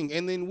switching,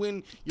 and then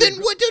when. Then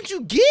what don't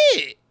you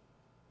get?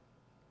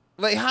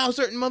 Like, how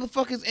certain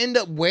motherfuckers end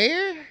up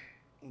where?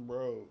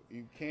 Bro,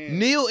 you can't.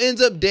 Neil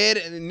ends up dead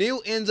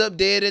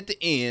at the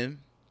end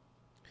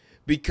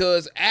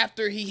because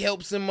after he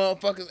helps some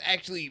motherfuckers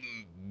actually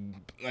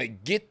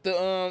like get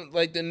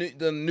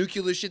the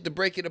nuclear shit to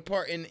break it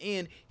apart in the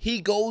end, he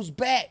goes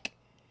back.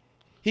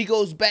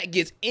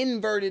 Gets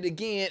inverted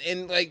again,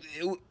 and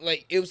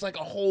it was like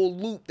a whole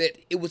loop that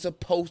it was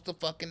supposed to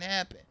fucking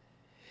happen.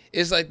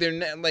 It's like they're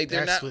not like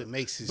they're That's not. what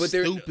makes it but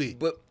stupid.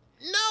 But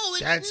no, it's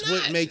That's not.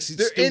 what makes it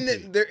they're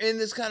stupid. They're in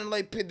this kind of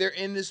like they're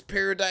in this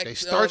paradox. They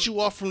start you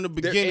off from the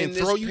They're beginning, in this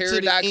throw you to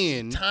the paradox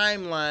end.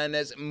 timeline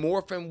that's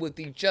morphing with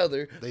each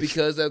other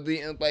because of the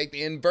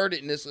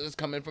invertedness that's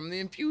coming from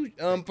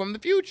the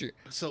future.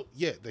 So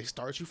yeah, they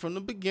start you from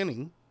the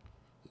beginning.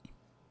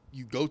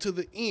 You go to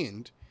the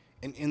end,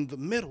 and in the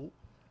middle,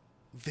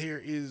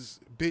 there is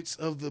bits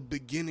of the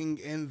beginning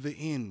and the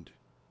end,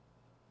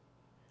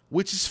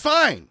 which is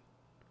fine.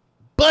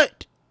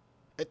 But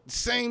at the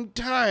same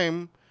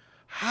time,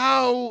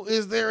 how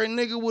is there a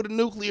nigga with a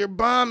nuclear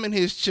bomb in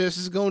his chest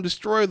is going to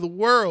destroy the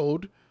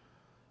world,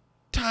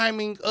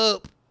 timing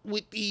up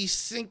with these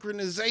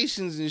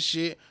synchronizations and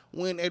shit,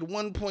 when at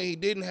one point he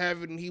didn't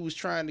have it and he was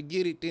trying to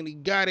get it, then he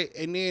got it,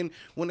 and then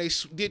when they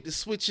did the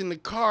switch in the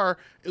car,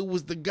 it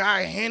was the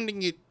guy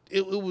handing it.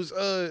 It was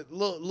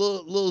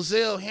Lil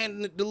Zell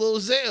handing it to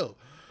Lil Zell.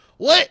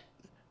 What?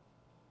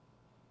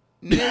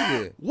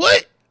 Nigga.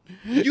 What?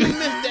 You missed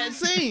that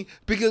scene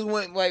because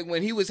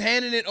when he was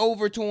handing it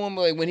over to him,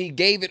 like when he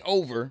gave it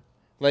over,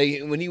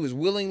 like when he was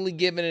willingly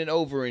giving it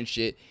over and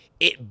shit,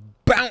 it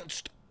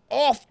bounced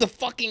off the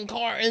fucking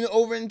car and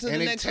over into the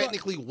next car. And it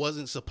technically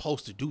wasn't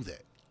supposed to do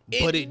that.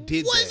 But it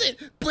did wasn't,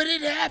 that. But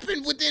it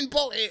happened within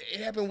both.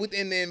 It happened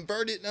within the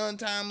inverted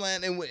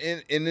timeline and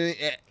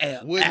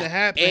Wouldn't have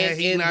happened had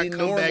he not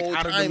come back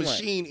out of the timeline.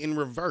 machine in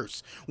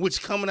reverse.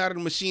 Which coming out of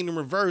the machine in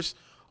reverse,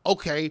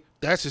 okay,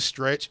 that's a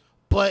stretch.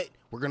 But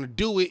we're gonna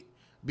do it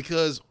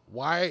because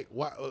why?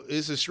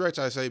 It's a stretch,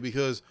 I say,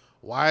 because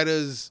why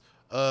does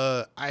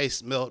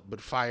ice melt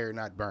but fire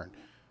not burn?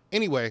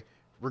 Anyway,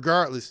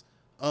 regardless,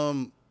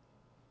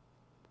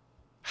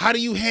 how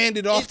do you hand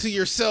it off to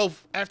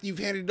yourself after you've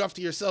handed it off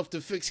to yourself to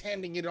fix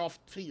handing it off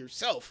to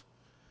yourself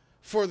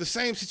for the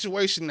same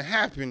situation to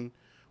happen?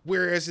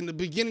 Whereas in the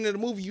beginning of the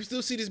movie, you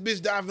still see this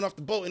bitch diving off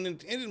the boat, and then at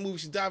the end of the movie,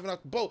 she's diving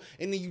off the boat,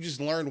 and then you just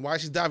learn why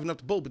she's diving off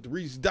the boat. But the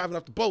reason she's diving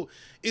off the boat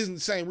isn't the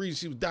same reason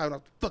she was diving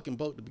off the fucking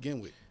boat to begin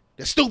with.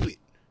 That's stupid.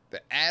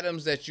 The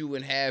atoms that you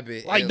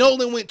inhabit, like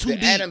Nolan went too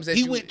deep.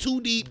 He went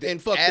too deep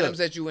and fucked up. The atoms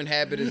that you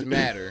inhabit is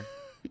matter,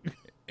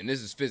 and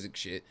this is physics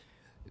shit.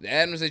 The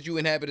atoms that you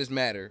inhabit is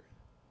matter,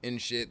 and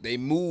shit. They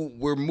move.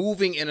 We're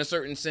moving in a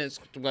certain sense,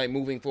 like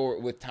moving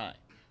forward with time.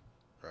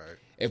 Right.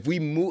 If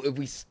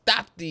we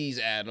stop these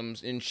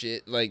atoms and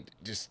shit, like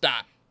just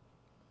stop,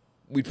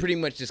 we pretty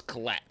much just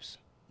collapse,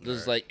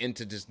 just like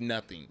into just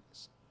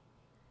nothingness.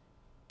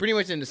 Pretty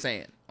much in the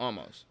sand,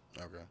 almost.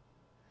 Okay.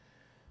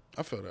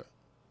 I feel that.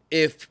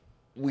 If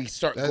we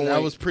start going,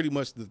 that was pretty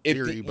much the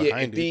theory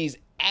behind it. If these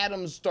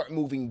atoms start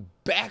moving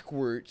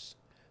backwards,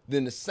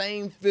 then the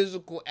same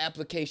physical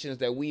applications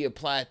that we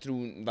apply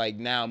through, like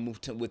now,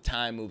 with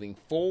time moving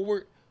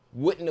forward,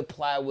 wouldn't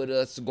apply with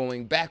us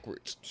going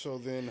backwards. So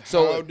then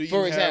how do you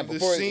for have example,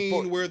 the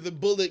scene where the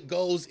bullet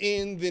goes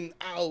in, then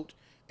out,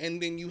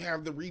 and then you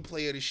have the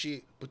replay of the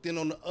shit, but then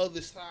on the other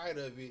side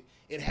of it,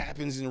 it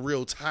happens in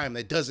real time?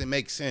 That doesn't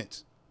make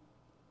sense.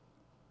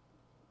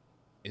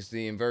 It's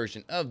the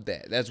inversion of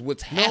that. That's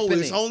what's happening. No,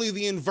 it's only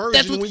the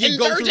inversion when you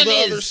go through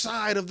the other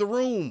side of the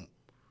room.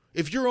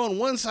 If you're on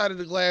one side of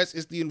the glass,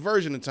 it's the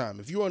inversion of time.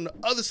 If you're on the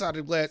other side of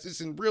the glass, it's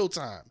in real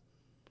time.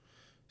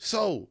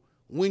 So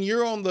when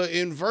you're on the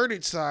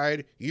inverted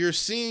side, you're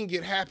seeing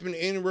it happen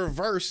in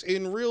reverse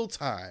in real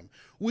time,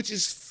 which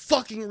is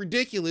fucking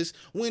ridiculous.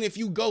 When if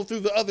you go through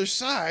the other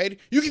side,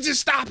 you can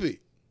just stop it.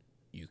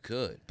 You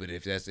could, but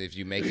if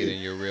you make it in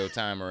your real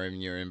time or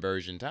in your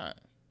inversion time.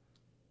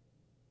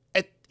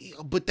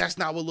 But that's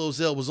not what Lil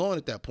Zell was on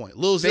at that point.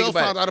 Lil Zell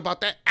found out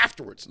about that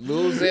afterwards.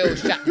 Lil Zell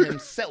shot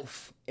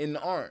himself in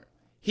the arm.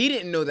 He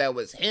didn't know that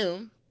was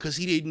him. Because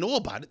he didn't know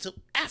about it till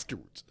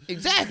afterwards.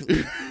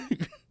 Exactly.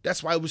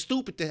 That's why it was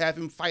stupid to have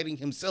him fighting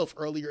himself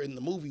earlier in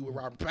the movie with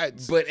Robert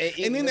Pattinson. But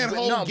and then that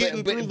whole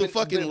getting through the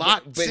fucking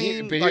lock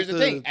scene. But here's the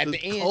thing: at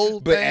the end,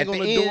 cold thing on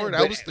the door,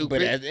 that was stupid.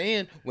 But at the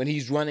end, when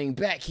he's running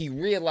back, he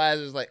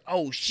realizes like,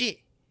 oh shit.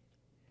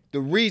 The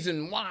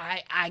reason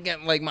why I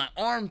got like my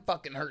arm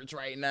fucking hurts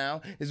right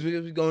now is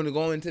because we're going to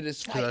go into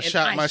this fight. I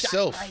shot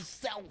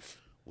myself,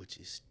 which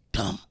is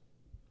dumb.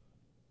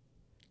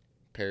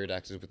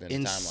 Paradoxes within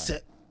the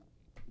timeline.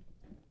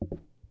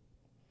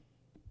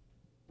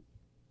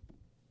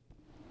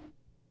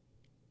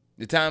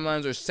 The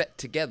timelines are set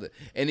together,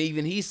 and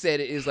even he said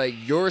it is like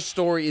your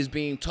story is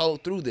being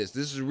told through this.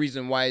 This is the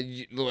reason why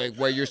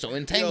you're so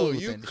entangled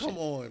with that come shit.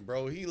 on,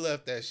 bro. He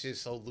left that shit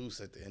so loose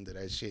at the end of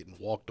that shit and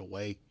walked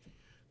away.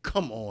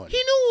 Come on. He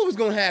knew what was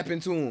gonna happen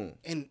to him,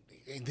 And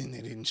then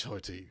they didn't show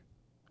it to you,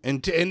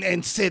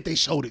 and said they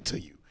showed it to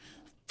you.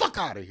 Fuck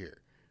out of here.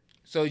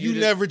 so You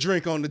just, never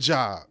drink on the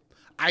job.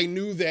 I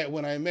knew that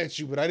when I met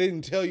you, but I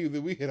didn't tell you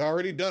that we had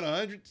already done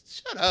 100.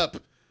 Shut up.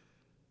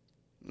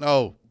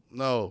 No.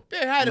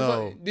 Yeah, how the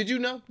no. fuck? Did you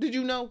know? Did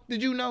you know?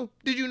 Did you know?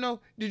 Did you know?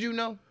 Did you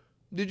know?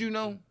 Did you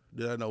know?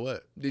 Did I know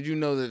what? Did you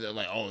know that they're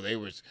like, oh, they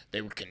were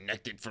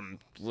connected from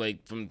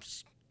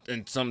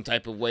in some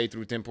type of way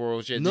through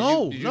temporal shit?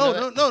 No. Did you know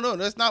that? No.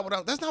 That's not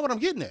what I'm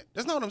getting at.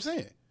 That's not what I'm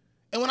saying.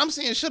 And when I'm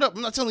saying shut up,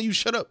 I'm not telling you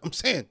shut up. I'm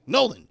saying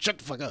Nolan, shut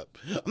the fuck up.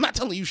 I'm not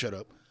telling you shut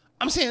up.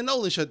 I'm saying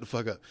Nolan, shut the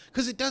fuck up.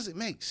 Because it doesn't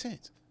make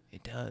sense.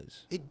 It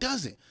does. It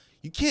doesn't.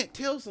 You can't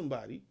tell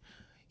somebody,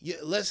 yeah,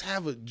 let's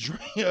have a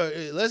drink.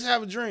 Let's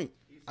have a drink.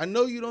 I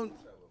know you don't.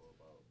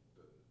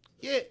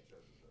 Yeah.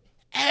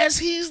 As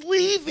he's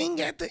leaving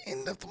at the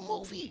end of the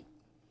movie.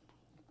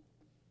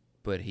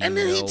 But he And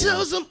then he knows-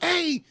 tells him,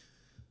 hey,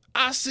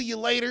 I'll see you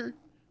later.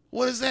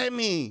 What does that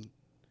mean?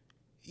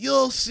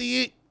 You'll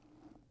see it.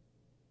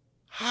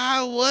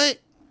 Hi, what?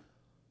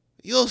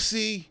 You'll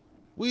see.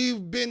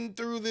 We've been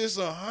through this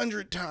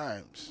 100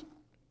 times.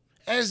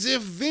 As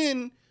if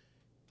then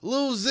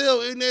Lil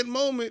Zell in that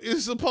moment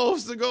is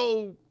supposed to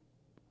go,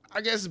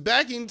 I guess,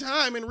 back in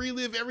time and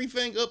relive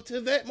everything up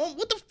to that moment.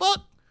 What the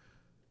fuck?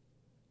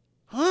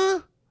 Huh?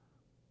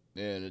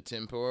 Yeah, the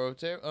temporal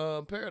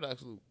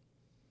paradox loop.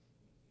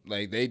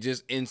 Like they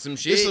just in some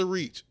shit. It's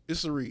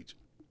a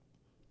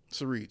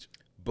reach.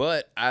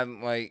 But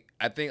I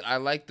think I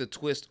like the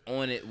twist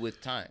on it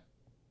with time.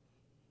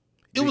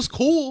 It was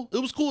cool. It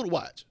was cool to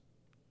watch.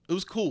 It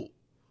was cool.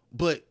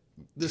 But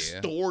the Yeah.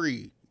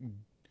 story,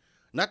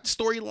 not the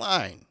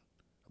storyline,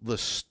 the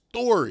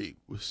story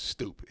was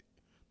stupid.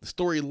 The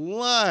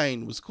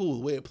storyline was cool.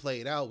 The way it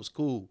played out was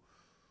cool.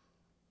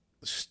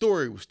 The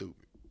story was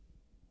stupid.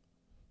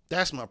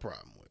 That's my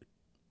problem with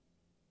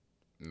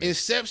it.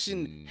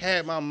 Inception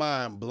had my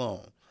mind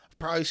blown. I've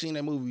probably seen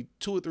that movie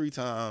 2 or 3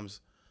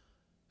 times.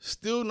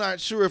 Still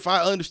not sure if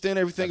I understand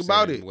everything I've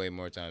about seen it. way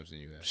more times than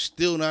you have.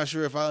 Still not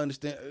sure if I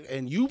understand.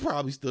 And you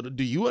probably still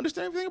do. You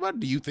understand everything about it?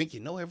 Do you think you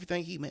know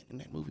everything he meant in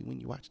that movie when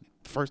you watched it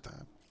the first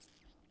time?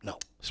 No.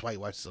 That's why you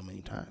watched it so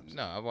many times.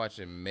 No, I watched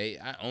it.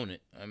 I own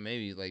it.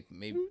 Maybe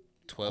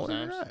 12 Own it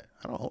or times. not.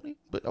 I don't own it.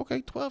 But okay,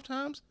 12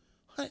 times,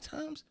 100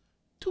 times,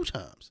 2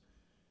 times.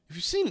 If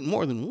you've seen it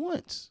more than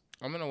once,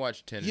 I'm gonna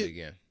watch Tenet Yeah.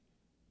 again.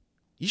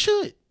 you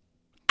should.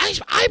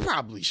 I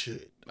probably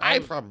should. I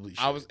probably should.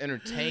 I was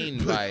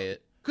entertained by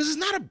it, Because it's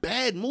not a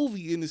bad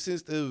movie in the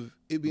sense of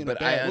it being a but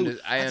bad movie.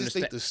 I just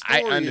think understand. the story I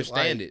is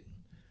understand like, it.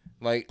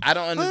 Like I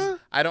don't Huh?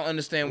 I don't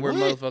understand where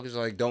What? motherfuckers are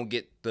like don't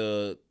get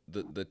the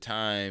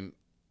time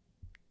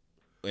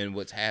and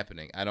what's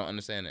happening. I don't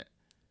understand it.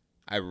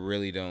 I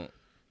really don't.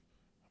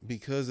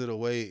 because of the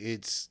way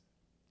it's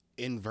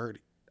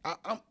inverted.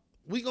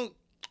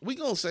 We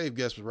gonna save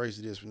guest for race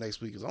this for next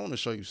week because I want to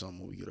show you something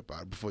when we get up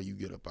out before you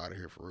get up out of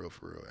here for real.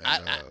 And,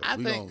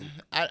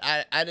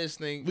 I just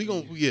think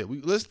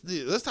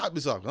let's top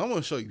this off. I want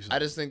to show you something. I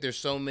just think there's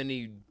so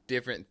many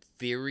different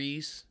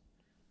theories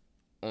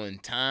on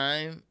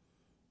time,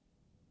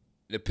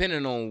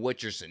 depending on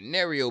what your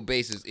scenario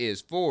basis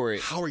is for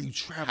it. How are you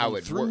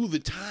traveling through the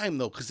time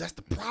though? Because that's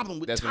the problem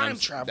with time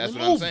travel. That's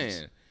what I'm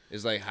saying.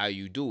 It's like how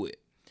you do it,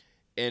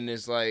 and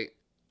it's like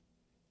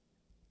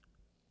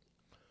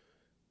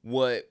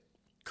what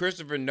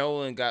Christopher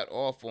Nolan got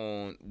off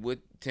on with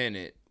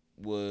Tenet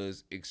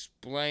was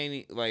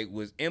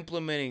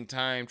implementing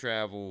time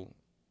travel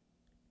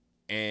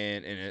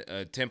and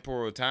a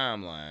temporal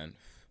timeline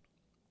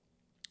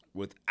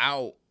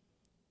without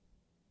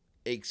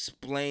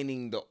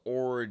explaining the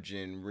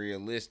origin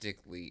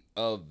realistically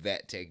of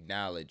that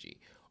technology.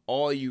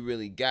 All you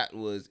really got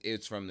was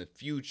it's from the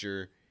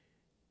future.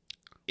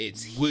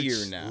 It's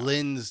here now. Which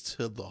lends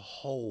to the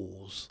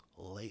holes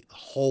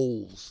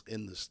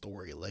in the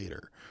story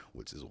later,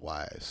 which is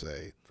why I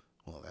say,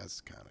 well, that's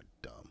kind of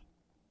dumb.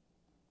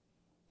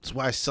 It's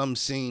why some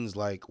scenes,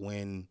 like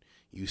when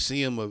you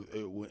see him,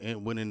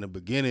 when in the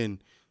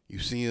beginning you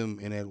see him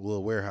in that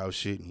little warehouse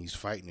shit and he's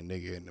fighting a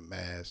nigga in the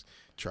mask,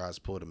 tries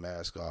to pull the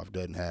mask off,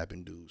 doesn't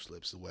happen, dude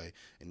slips away,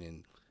 and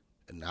then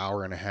an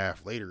hour and a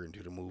half later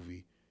into the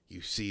movie, you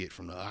see it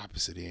from the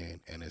opposite end,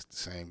 and it's the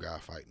same guy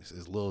fighting.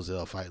 It's Lil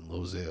Zell fighting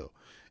Lil Zell,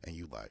 and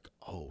you like,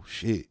 oh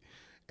shit,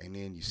 and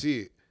then you see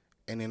it,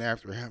 and then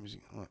after it happens,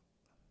 you what?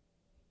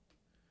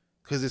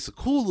 Because it's a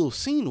cool little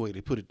scene the way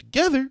they put it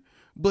together,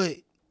 but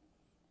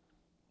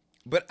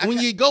But when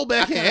you go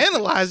back and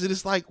analyze it,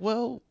 it's like,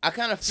 well, I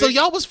kind of so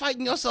y'all was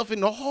fighting yourself in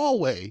the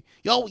hallway.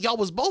 Y'all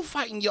was both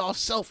fighting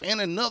yourself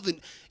and another.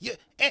 Yeah,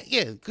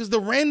 because the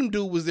random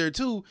dude was there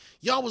too.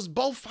 Y'all was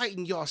both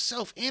fighting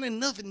yourself and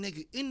another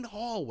nigga in the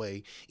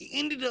hallway. It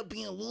ended up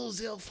being Lil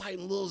Zell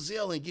fighting Lil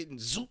Zell and getting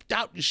zooped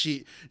out to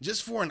shit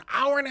just for an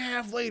hour and a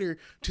half later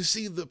to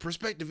see the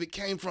perspective it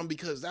came from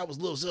because that was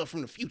Lil Zell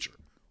from the future.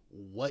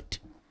 What?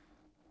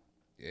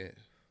 Yeah.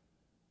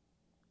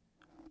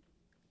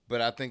 But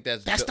I think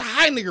that's the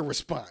high nigga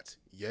response.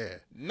 Yeah.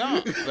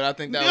 No, but I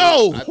think that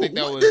no. I think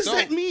that what was does dope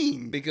that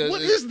mean? Because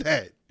what is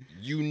that?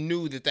 You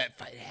knew that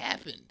fight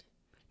happened.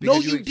 No,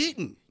 you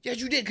didn't. Yes,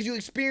 you did because you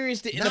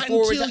experienced it in Not a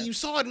forward until you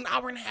saw it an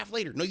hour and a half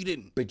later. No, you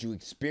didn't. But you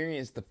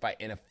experienced the fight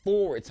in a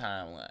forward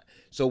timeline.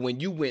 So when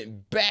you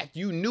went back,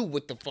 you knew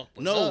what the fuck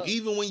was up.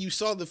 Even when you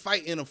saw the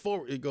fight in a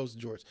forward, it goes to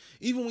George.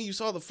 Even when you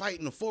saw the fight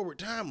in a forward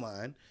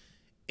timeline,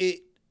 it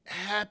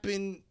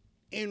happened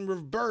in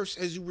reverse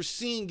as you were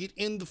seeing it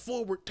in the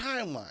forward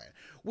timeline,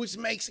 which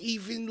makes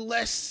even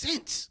less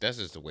sense. That's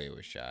just the way it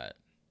was shot.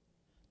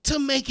 To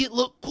make it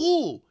look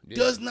cool. Yeah.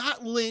 Does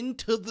not lend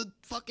to the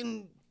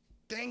fucking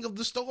thing of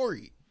the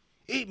story.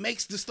 It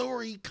makes the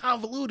story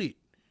convoluted.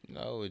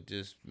 No, it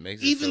just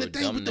makes it even so the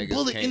thing dumb with the niggas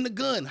bullet can't- in the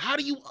gun. How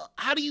do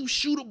you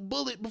shoot a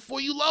bullet before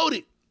you load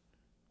it?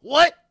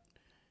 What?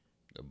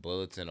 The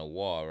bullet's in a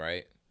wall,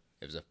 right?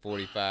 If it's a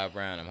 45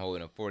 round, I'm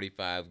holding a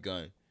 45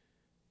 gun.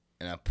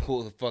 And I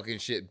pull the fucking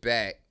shit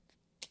back.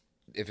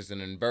 If it's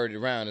an inverted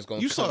round, it's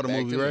gonna. You come saw the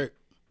back movie, to me. right?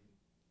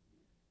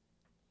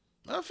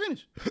 I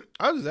finished.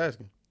 I was just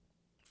asking.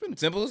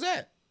 Simple as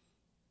that.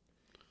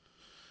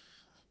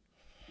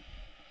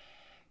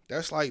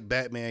 That's like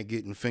Batman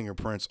getting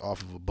fingerprints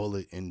off of a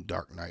bullet in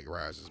Dark Knight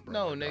Rises, bro.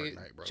 No, Dark nigga.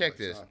 Knight, bro. Check Like,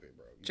 this. stop it,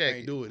 bro. You Check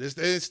can't it. do it.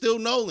 It's still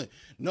Nolan.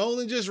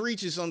 Nolan just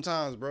reaches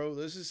sometimes, bro.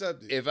 Let's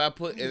accept it. If I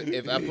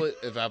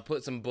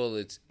put some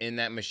bullets in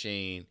that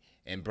machine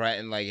and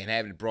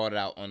have it brought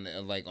out on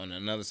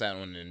another side,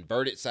 on the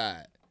inverted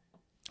side,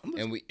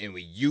 and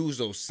we use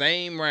those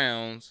same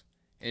rounds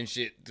and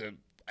shit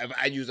if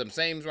I use them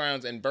same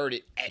rounds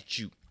inverted at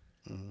you,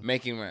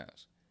 making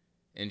rounds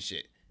and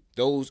shit.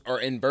 Those are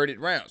inverted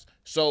rounds.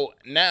 So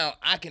now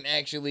I can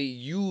actually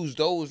use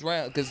those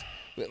rounds because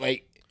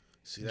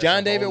See, that's John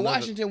a David whole nother-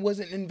 Washington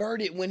wasn't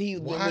inverted when he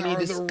Why are the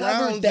discovered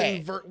rounds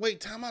that. Wait,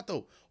 time out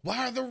though.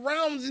 Why are the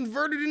rounds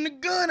inverted in the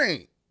gun?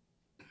 Ain't?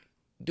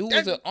 Dude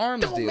was an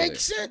arms don't dealer. make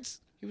sense.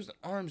 He was an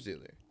arms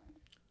dealer.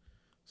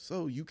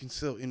 So you can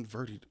sell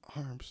inverted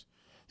arms.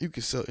 You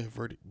can sell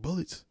inverted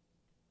bullets.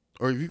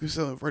 Or if you can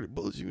sell inverted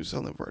bullets, you can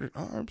sell inverted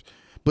arms.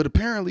 But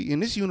apparently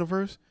in this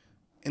universe,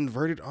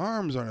 inverted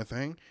arms aren't a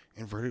thing.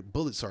 Inverted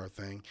bullets are a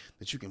thing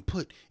that you can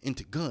put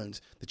into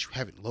guns that you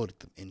haven't loaded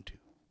them into.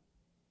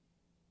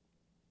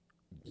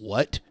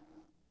 What?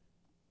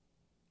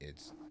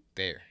 It's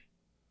there.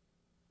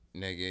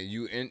 Nigga,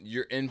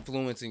 you're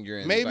influencing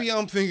your Maybe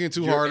I'm thinking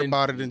too hard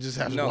about it and just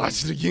have to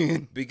watch it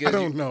again. Because I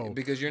don't know.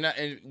 Because you're not.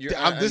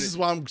 This is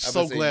why I'm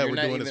so glad we're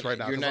doing this right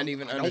now. You're 'cause not I'm-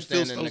 even I don't feel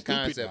understanding so the stupid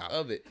concept now.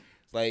 of it.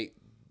 Like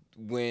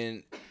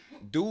when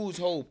dude's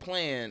whole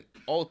plan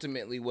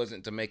ultimately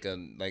wasn't to make a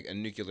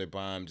nuclear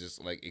bomb just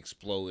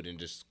explode and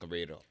just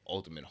create an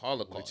ultimate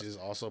holocaust. Which is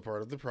also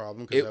part of the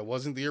problem because that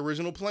wasn't the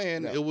original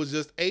plan. No. It was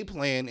just a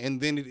plan,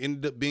 and then it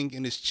ended up being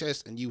in his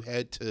chest, and you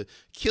had to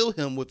kill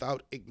him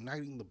without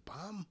igniting the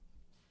bomb.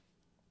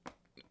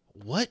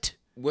 What?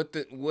 What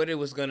it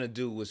was gonna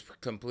do was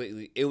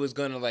completely. It was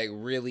gonna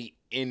really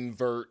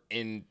invert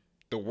in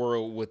the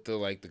world with the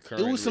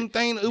current. It was some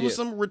thing. It was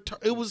some.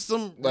 It was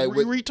some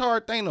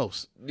retard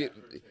Thanos. Yeah,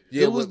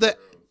 it was that.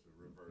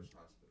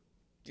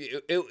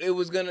 It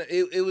was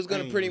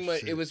gonna pretty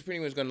much. It was pretty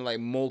much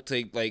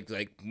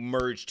gonna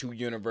merge two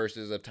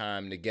universes of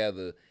time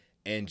together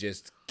and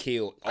just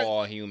kill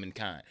all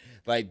humankind.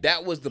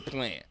 That was the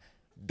plan.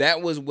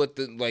 That was what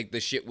the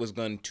shit was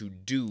going to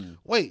do.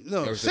 Wait,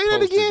 no, say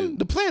that again.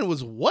 The plan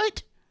was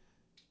what?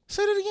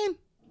 Say that again.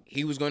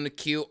 He was going to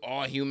kill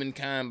all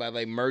humankind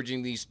by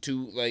merging these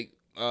two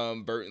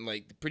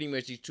pretty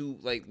much these two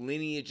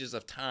lineages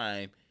of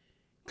time.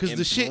 Because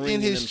the shit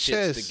in his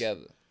chest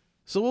together.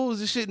 So what was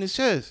the shit in his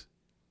chest?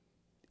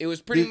 It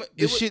was pretty much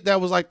the shit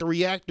that was the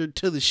reactor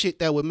to the shit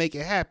that would make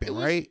it happen,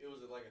 right? It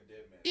was like a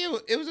dead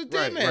man. It was a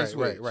dead man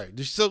switch. Right.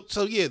 So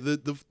yeah,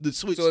 the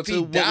switch so if to he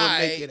what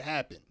died, would make it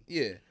happen.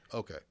 Yeah.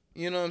 Okay.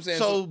 You know what I'm saying?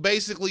 So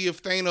basically,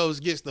 if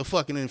Thanos gets the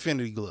fucking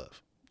Infinity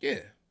Glove. Yeah.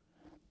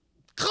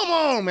 Come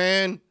on,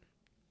 man.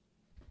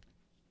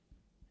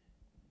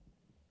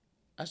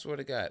 I swear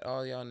to God,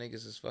 all y'all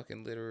niggas is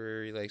fucking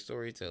literary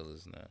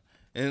storytellers now.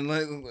 And all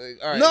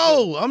right.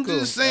 No, I'm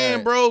just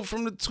saying, bro,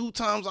 from the 2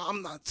 times,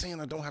 I'm not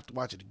saying I don't have to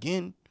watch it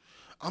again.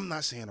 I'm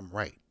not saying I'm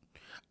right.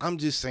 I'm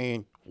just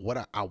saying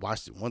what I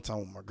watched it one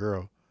time with my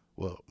girl,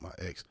 well, my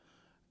ex,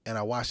 and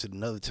I watched it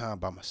another time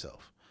by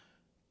myself.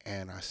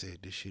 And I said,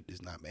 this shit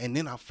is not, and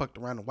then I fucked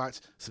around and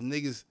watched some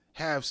niggas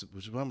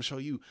which I'm gonna show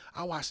you.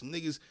 I watched some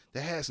niggas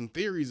that had some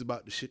theories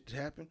about the shit that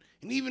happened,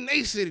 and even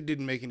they said it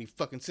didn't make any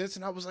fucking sense.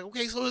 And I was like,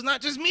 okay, so it's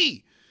not just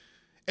me.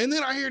 And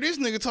then I hear this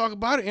nigga talk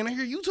about it, and I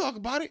hear you talk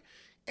about it,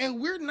 And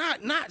we're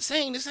not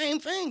saying the same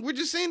thing. We're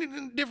just saying it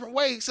in a different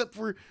way, except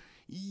for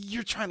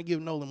you're trying to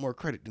give Nolan more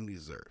credit than he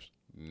deserves.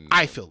 No,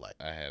 I feel like.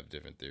 I have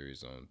different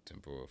theories on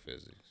temporal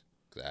physics.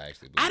 'Cause I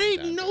actually I believe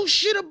in didn't time know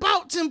shit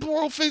about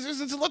temporal physics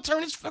until I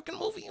turned this fucking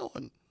movie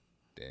on.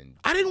 Then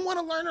I didn't want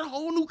to learn a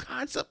whole new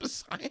concept of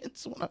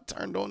science when I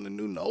turned on the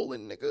new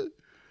Nolan, nigga.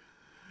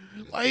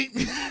 Like,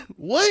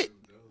 what?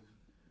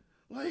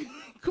 Like,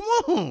 come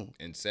on.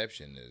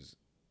 Inception is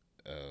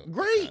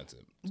Great.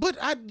 concept. But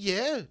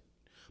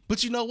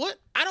But you know what?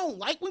 I don't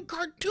like when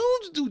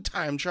cartoons do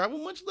time travel,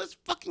 much less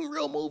fucking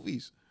real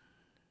movies.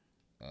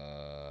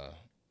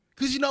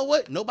 Cause you know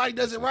what? Nobody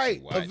does it That's what right.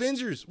 you watched.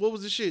 Avengers. What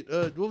was the shit?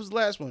 What was the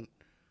last one?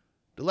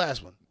 The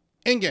last one.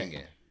 Endgame.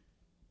 Again,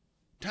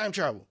 Time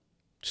travel.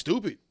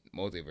 Stupid.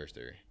 multiverse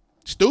theory.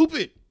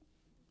 Stupid.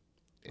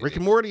 It Rick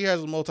and Morty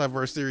has a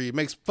multiverse theory. It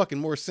makes fucking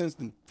more sense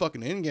than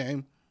fucking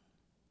Endgame.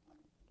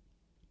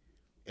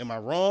 Am I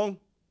wrong?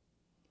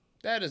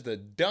 That is the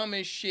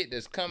dumbest shit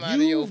that's come out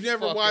of your You've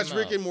never fucking watched mouth.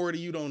 Rick and Morty.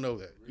 You don't know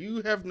that.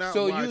 You have not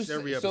So watched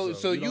every episode.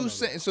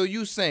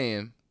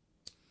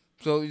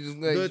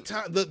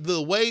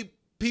 The way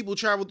people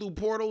travel through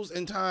portals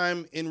in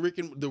time in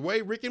the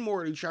way Rick and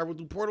Morty travel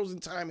through portals in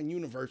time and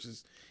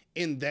universes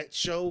in that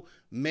show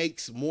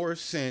makes more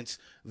sense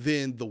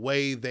than the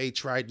way they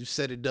tried to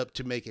set it up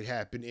to make it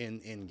happen in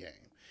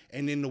Endgame.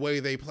 And then the way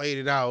they played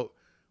it out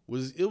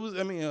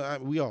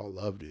we all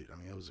loved it. I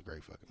mean, it was a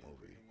great fucking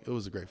movie. It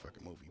was a great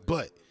fucking movie.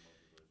 But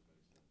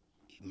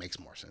it makes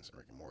more sense in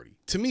Rick and Morty.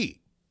 To me,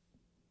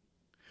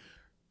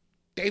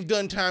 they've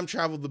done time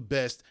travel the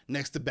best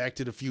next to Back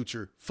to the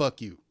Future.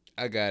 Fuck you.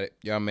 I got it.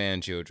 Y'all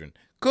man children.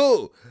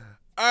 Cool.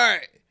 All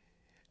right.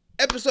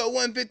 Episode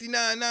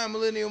 159,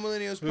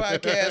 Millennials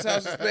Podcast,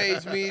 House of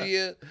Spades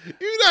Media.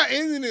 You're not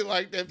ending it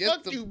like that. Yes,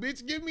 Fuck you,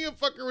 bitch. Give me a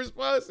fucking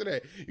response to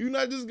that. You're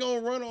not just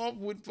gonna run off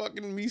with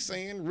fucking me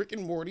saying Rick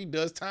and Morty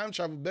does time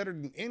travel better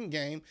than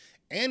Endgame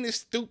and this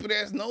stupid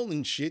ass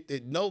Nolan shit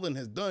that Nolan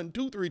has done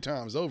 2-3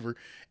 times over,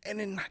 and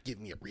then not give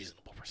me a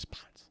reasonable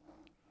response.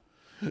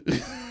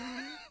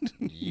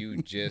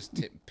 You just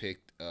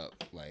picked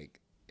up like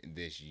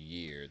this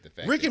year the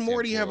fact Rick that and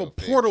Morty have a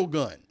temporal portal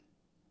gun.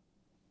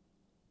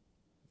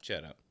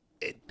 Shut up.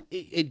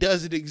 It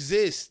doesn't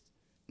exist.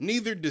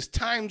 Neither does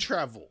time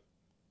travel.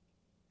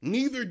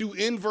 Neither do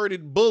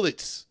inverted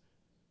bullets.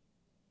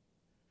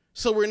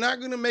 So we're not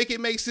going to make it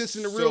make sense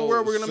in the real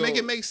world. We're going to make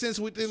it make sense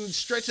within the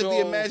stretch of the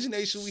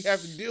imagination we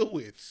have to deal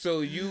with. So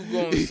you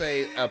going to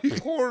say a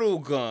portal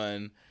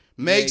gun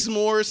Makes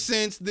more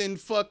sense than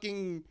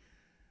fucking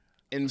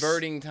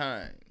inverting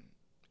time.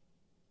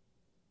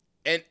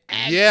 An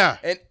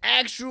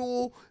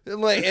actual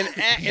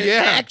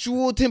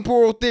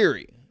temporal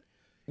theory.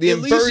 The At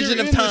least inversion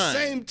you're of in time. the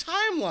same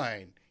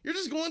timeline. You're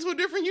just going to a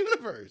different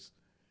universe.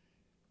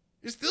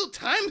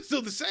 Time is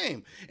still the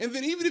same. And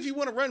then even if you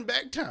want to run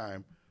back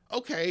time,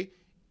 okay,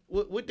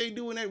 what they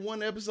do in that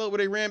one episode where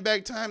they ran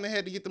back time, they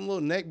had to get them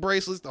little neck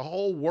bracelets. The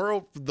whole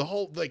world,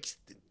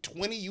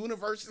 20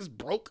 universes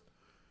broke.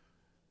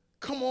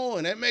 Come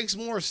on, that makes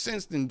more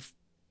sense than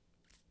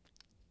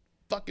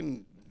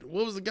fucking,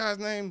 what was the guy's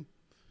name?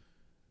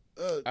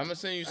 I'm gonna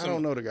send you some. I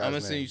don't know the guy's I'm name.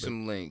 gonna send you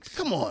some links.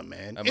 Come on,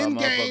 man. About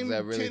Endgame, motherfuckers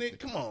that really, Tenet,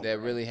 come on. that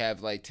really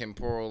have like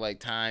temporal like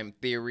time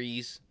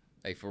theories,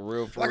 like for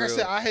real. Like real. I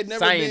said, I had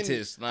never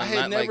scientists, been,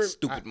 not like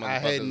stupid motherfuckers. I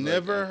had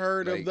never like,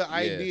 heard like, of the yeah.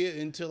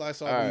 idea until I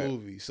saw the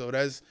movie. So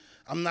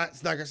I'm not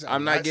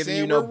giving saying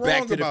you no we're Back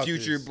wrong to the about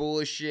Future this.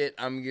 bullshit.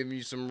 I'm giving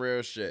you some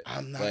real shit.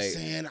 I'm not Like,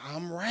 saying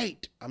I'm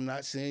right. I'm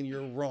not saying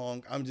you're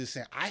wrong. I'm just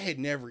saying I had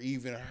never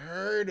even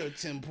heard of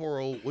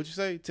temporal. What'd you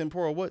say?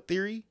 Temporal what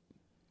theory?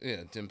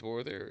 yeah,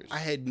 temporal theories. I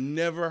had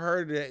never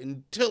heard of that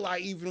until I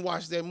even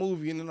watched that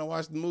movie, and then I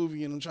watched the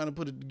movie, and I'm trying to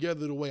put it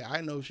together the way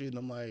I know shit, and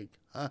I'm like,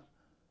 huh?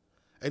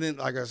 And then,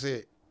 like I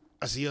said,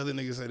 I see other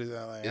niggas say this, and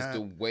I'm like, It's huh?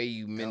 the way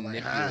you like,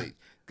 manipulate.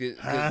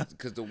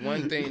 Because the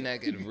one thing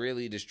that could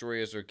really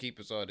destroy us or keep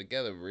us all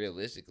together,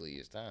 realistically,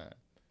 is time.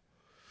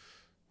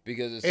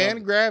 Because it's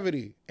And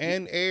gravity,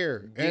 and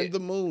air, Yeah. and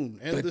the moon,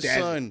 and the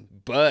sun.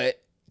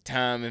 But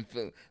time and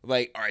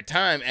our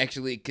time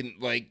actually can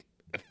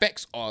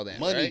affects all that,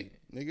 Money, right?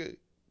 nigga.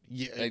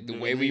 Yeah, Like the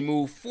way we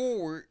move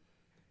forward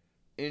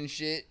and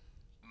shit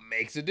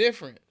makes a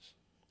difference.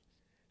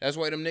 That's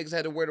why them niggas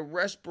had to wear the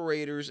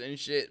respirators and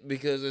shit,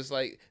 because it's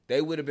like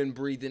they would have been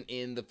breathing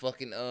in the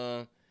fucking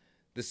the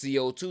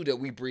CO2 that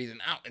we breathing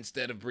out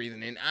instead of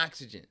breathing in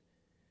oxygen.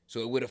 So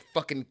it would have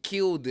fucking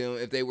killed them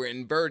if they were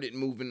inverted,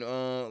 moving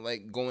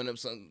going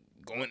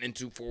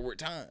into forward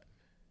time.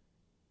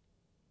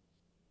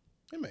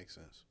 It makes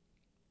sense.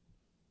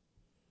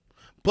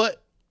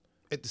 But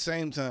at the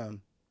same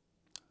time,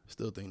 I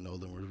still think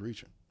Nolan was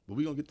reaching. But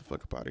we gonna get the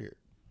fuck up out of here.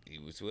 He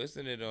was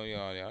twisting it on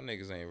y'all. Y'all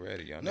niggas ain't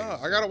ready. Y'all No, niggas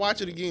I gotta ain't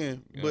watch it ready.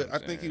 again. You know But what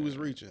I I'm think he saying? was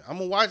reaching. I'm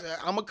gonna watch.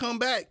 I'm gonna come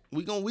back.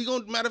 We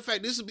gonna. Matter of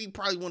fact, this will be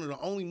probably one of the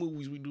only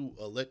movies we do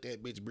a Let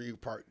That Bitch Breathe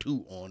Part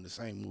 2 on the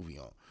same movie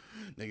on,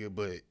 nigga.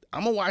 But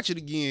I'm gonna watch it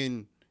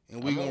again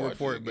and we I'ma gonna watch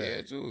report it again,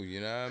 back too.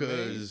 You know what I mean?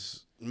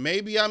 because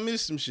maybe I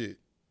missed some shit.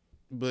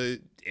 But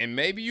And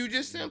maybe you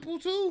just simple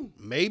too.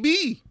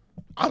 maybe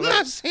I'm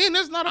not saying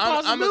that's not a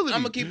possibility.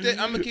 I'm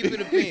gonna keep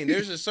it a bean.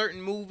 There's a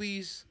certain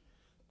movies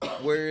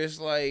where it's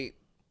like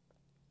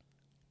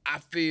I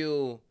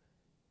feel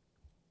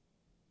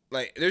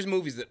like there's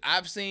movies that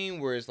I've seen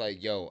where it's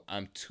like, yo,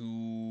 I'm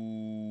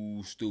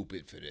too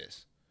stupid for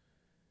this.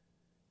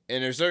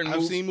 And there's certain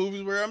I've seen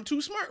movies where I'm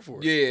too smart for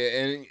it.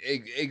 Yeah, and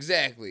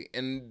exactly.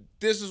 And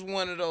this is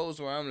one of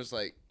those where I'm just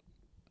like,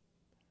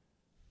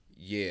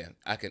 yeah,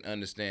 I can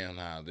understand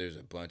how there's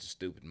a bunch of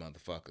stupid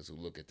motherfuckers who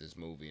look at this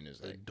movie and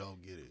it's like,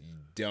 don't get it. You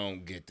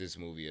don't get this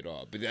movie at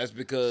all. But that's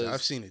because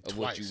I've seen it of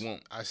twice. what you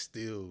want. I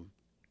still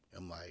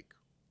am like,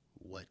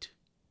 what?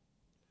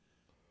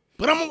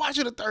 But I'm gonna watch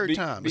it a third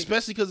time,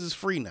 especially because it's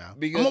free now.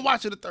 I'm gonna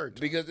watch it a third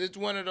time because it's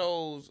one of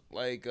those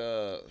like,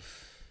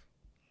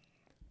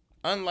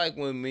 unlike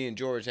when me and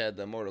George had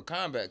the Mortal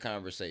Kombat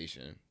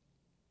conversation,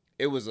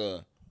 it was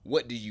a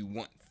what do you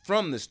want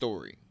from the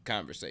story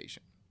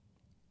conversation.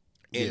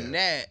 In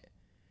that,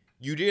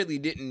 you really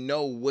didn't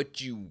know what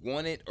you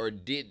wanted or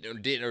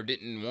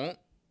didn't want,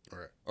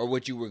 right, or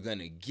what you were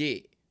gonna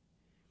get.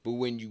 But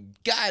when you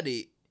got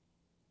it,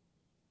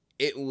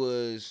 it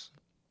was,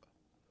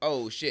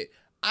 oh shit.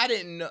 I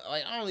didn't know.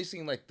 Like I only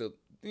seen like the,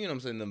 you know what I'm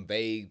saying, them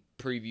vague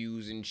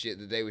previews and shit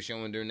that they were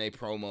showing during their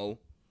promo.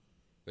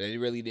 But they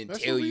really didn't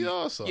tell you.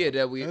 Also. Yeah,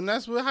 that we. And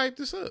that's what hyped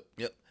us up.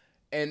 Yep.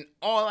 And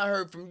all I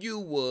heard from you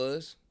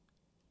was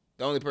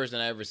the only person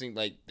I ever seen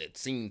like that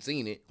seen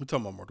it. We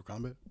talking about Mortal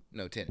Kombat?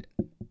 No, Tenet.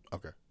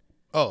 Okay.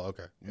 Oh,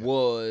 okay. Yeah.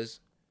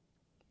 Was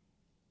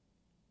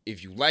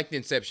if you liked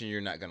Inception,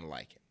 you're not gonna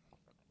like it.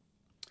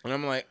 And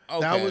I'm like, okay.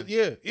 That was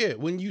yeah.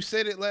 When you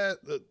said it last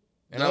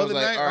and I was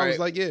like, night, all right, I was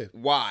like, yeah.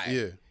 Why?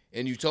 Yeah.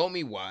 And you told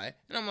me why,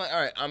 and I'm like,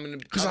 all right, I'm gonna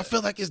because I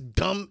feel like it's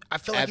dumb. I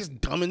feel like it's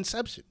dumb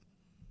Inception.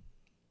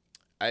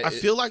 I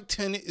feel like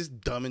Tenet is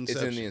dumb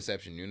Inception. It's in the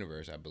Inception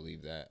universe. I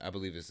believe that. I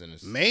believe it's in.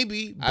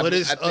 Maybe, but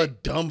it's a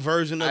dumb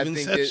version of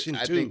Inception too.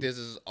 I think this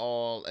is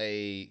all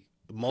a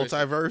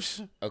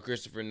multiverse. A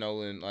Christopher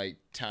Nolan like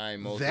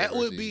time multiverse. That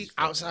would be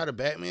outside of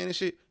Batman and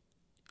shit.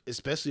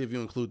 Especially if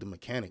you include the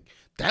mechanic.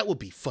 That would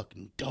be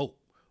fucking dope.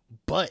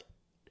 But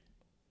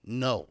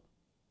no.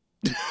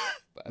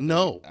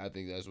 No. I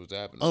think that's what's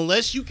happening.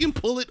 Unless you can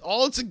pull it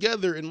all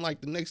together in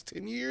like the next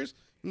 10 years.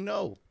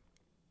 No.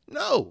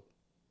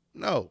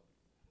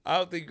 I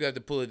don't think you have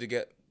to pull it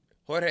together.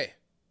 Jorge,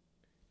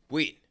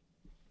 wait.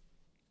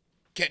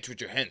 Catch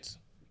with your hands.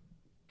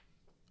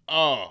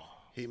 Oh.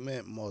 He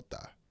meant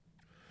mota.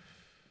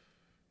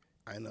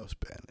 I know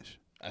Spanish.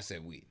 I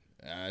said weed.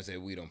 I said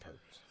weed on purpose.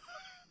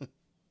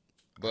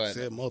 But I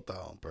said mota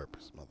on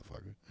purpose,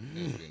 motherfucker.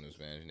 You don't speak no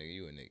Spanish, nigga.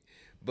 You a nigga.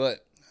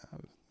 But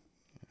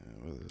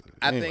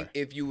I think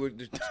if you were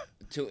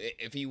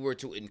if he were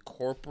to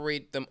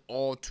incorporate them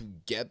all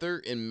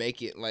together and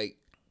make it like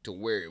to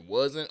where it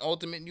was an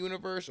ultimate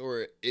universe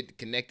or it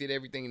connected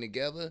everything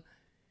together,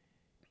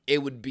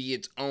 it would be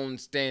its own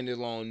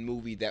standalone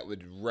movie that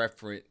would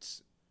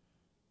reference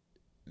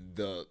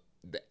the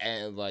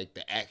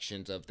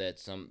actions of that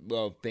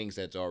things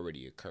that's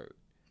already occurred.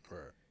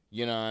 Right.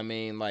 You know what I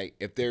mean? Like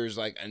if there's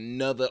like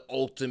another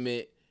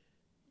ultimate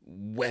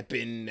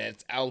weapon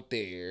that's out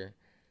there,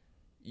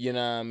 you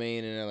know what I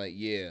mean? And they're like,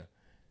 yeah,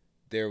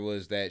 there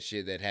was that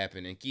shit that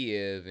happened in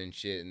Kiev and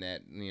shit, and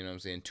that, you know what I'm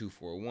saying,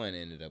 241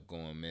 ended up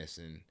going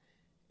missing,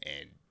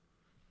 and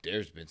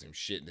there's been some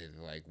shit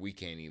that like we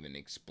can't even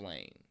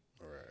explain.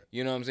 Right.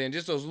 You know what I'm saying?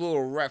 Just those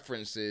little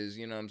references,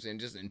 you know what I'm saying,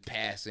 just in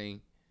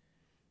passing.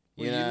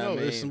 Well, you know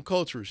there's some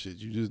cultural shit.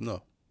 You just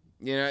know.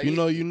 You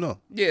know, you know.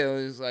 Yeah,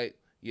 it's like,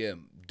 yeah,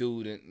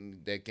 dude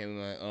that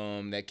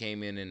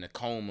came in a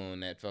coma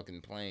on that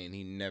fucking plane.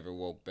 He never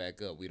woke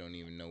back up. We don't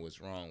even know what's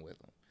wrong with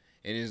him.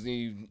 And it's,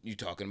 you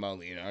talking about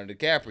Leonardo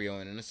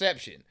DiCaprio in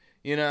Inception.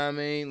 You know what I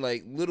mean?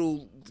 Like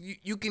little,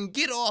 you can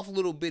get off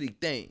little bitty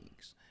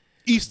things.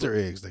 Easter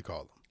eggs, they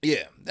call them.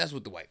 Yeah, that's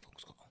what the white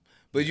folks call them.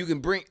 But you can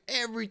bring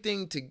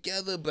everything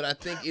together, but I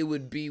think it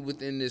would be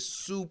within this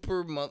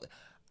super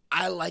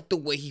I like the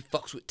way he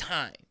fucks with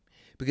time.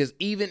 Because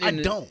even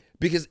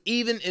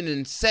in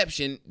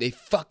Inception, they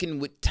fucking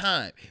with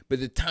time. But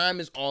the time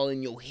is all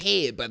in your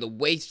head by the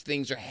way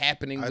things are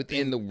happening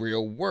within the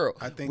real world.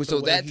 I think the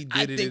way he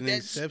did it in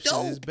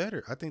Inception is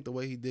better. I think the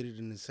way he did it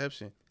in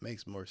Inception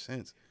makes more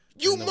sense.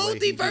 You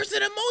multiverse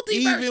in a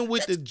multiverse. Even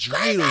with the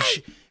dreidel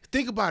shit.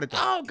 Think about it though.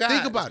 Oh, God.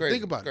 Think about it. Crazy.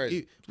 Think about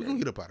it. We're going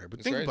to get up out of here,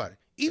 but think about it.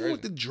 Even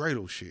with the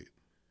dreidel shit.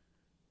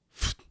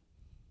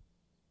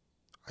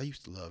 I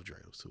used to love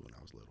dreidels too when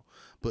I was little.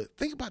 But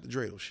think about the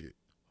dreidel shit.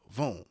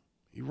 Boom.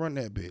 You run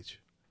that bitch.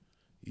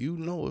 You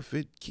know if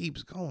it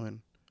keeps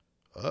going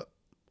up.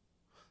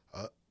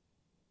 All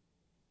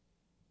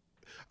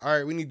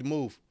right, we need to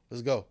move.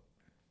 Let's go.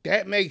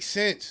 That makes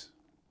sense.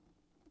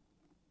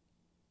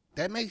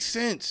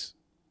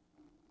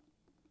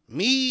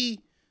 Me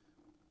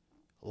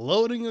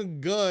loading a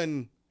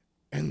gun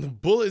and the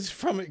bullets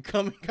from it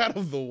coming out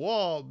of the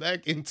wall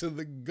back into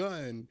the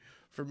gun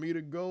for me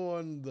to go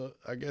on the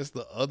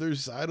other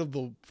side of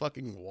the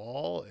fucking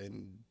wall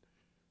and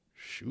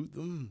shoot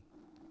them.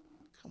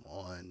 Come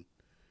on.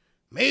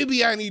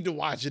 Maybe I need to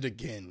watch it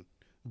again,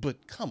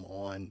 but come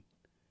on.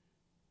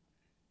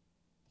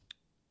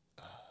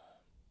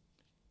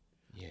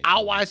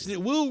 I'll watch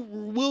it.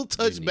 We'll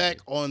touch need back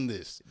it. on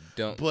this.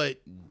 Don't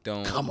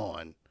Come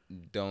on.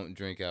 Don't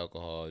drink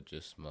alcohol.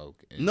 Just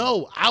smoke. And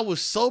No, I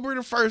was sober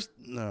the first.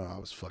 No, I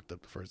was fucked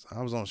up the first time.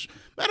 I was on.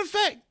 Matter of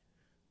fact.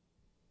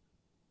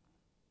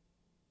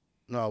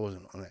 No, I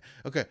wasn't on that.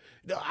 Okay.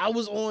 No, I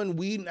was on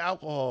weed and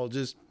alcohol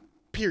just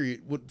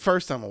period.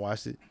 First time I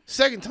watched it.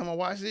 Second time I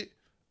watched it,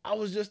 I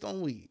was just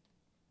on weed.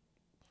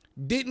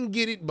 Didn't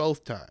get it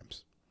both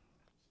times.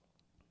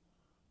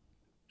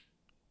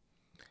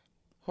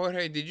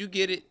 Jorge, did you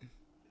get it?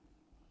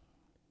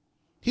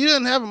 He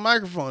doesn't have a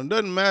microphone. It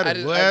doesn't matter.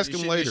 We'll ask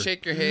him later. Just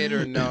shake your head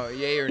or no.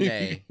 Yay or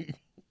nay.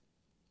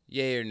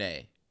 Yay or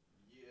nay.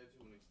 Yeah,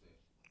 to an extent.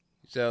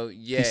 So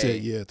yay. He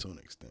said yeah to an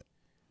extent.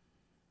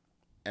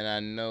 And I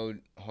know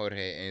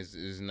Jorge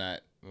is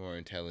not more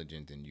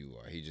intelligent than you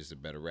are. He's just a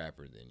better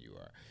rapper than you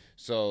are.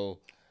 So,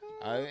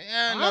 I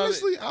know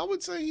honestly, I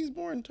would say he's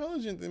more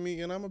intelligent than me,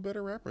 and I'm a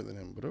better rapper than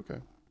him. But okay,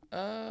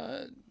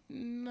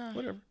 nah.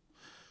 whatever.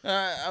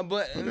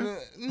 But no,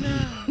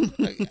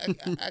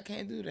 I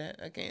can't do that.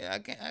 I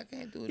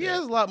can't do that. He has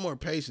a lot more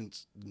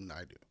patience than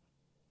I do,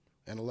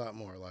 and a lot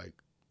more like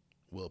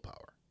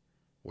willpower.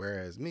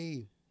 Whereas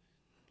me,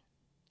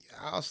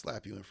 I'll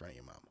slap you in front of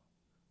your mama.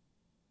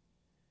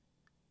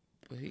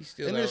 But he's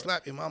still And then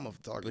slap your mama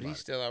for talking But about he's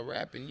still out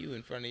rapping you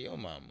in front of your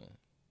mama.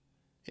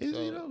 Is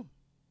he though?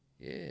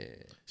 Yeah.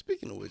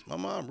 Speaking of which, my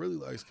mom really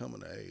likes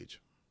coming of age.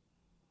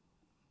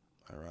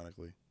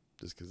 Ironically,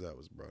 just because that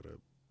was brought up,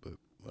 but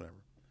whatever.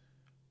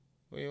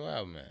 Where your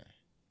album at?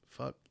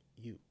 Fuck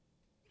you.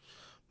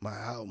 My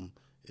album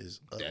is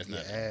up That's your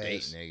not the ass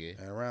date, nigga.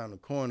 and around the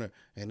corner,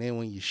 and then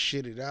when you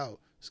shit it out,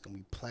 it's gonna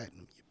be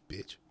platinum, you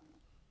bitch.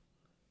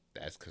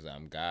 That's because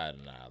I'm God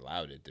and I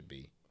allowed it to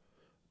be.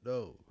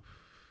 No,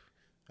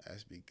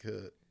 that's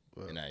because.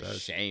 Well, And I that's-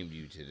 shamed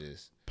you to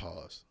this.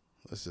 Pause.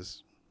 Let's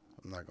just.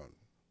 I'm not gonna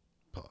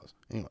pause.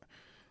 Anyway,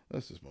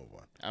 let's just move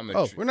on. I'm a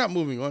Oh, tr- we're not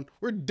moving on.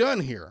 We're done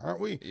here,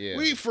 aren't we? Yeah.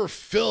 We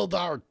fulfilled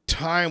our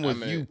time with I'm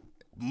gonna- you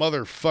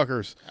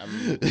motherfuckers.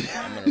 I'm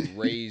gonna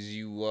raise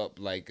you up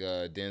like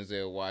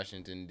Denzel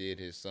Washington did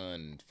his son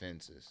in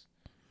Fences.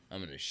 I'm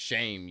gonna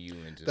shame you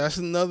into. That's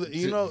another.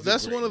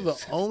 That's one of the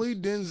greatness. only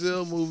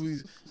Denzel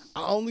movies.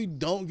 I only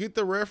don't get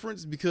the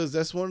reference because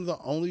that's one of the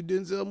only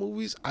Denzel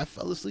movies I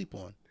fell asleep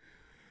on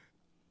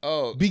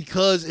Oh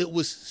because it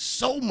was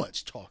so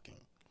much talking.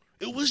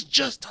 It was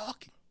just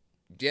talking.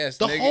 yes,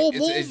 The nigga, whole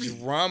it's movie a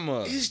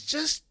drama. It's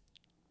just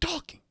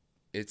talking.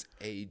 It's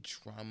a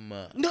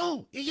drama.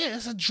 No, yeah,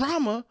 it's a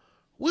drama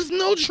with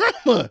no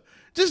drama.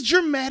 Just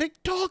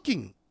dramatic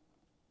talking.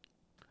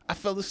 I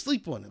fell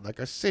asleep on it, like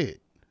I said.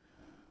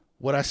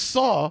 What I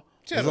saw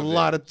Shut was up, a Dad.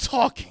 lot of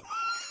talking.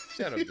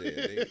 Shut up, there,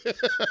 nigga.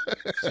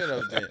 Shut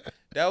up, there.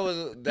 That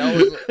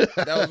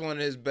was one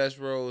of his best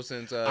roles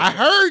since. I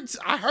heard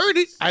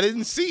it. I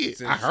didn't see it.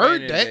 Since I heard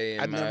Training that. Day, in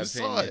I my never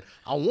saw opinion. it.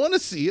 I want to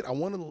see it. I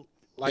want to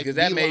like because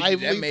that be made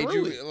lively you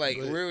through it, like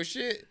but real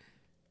shit.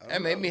 I That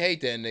don't made know. me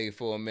hate that nigga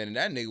for a minute.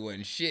 That nigga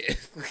wasn't shit.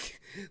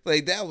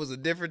 Like that was a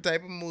different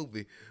type of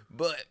movie.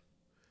 But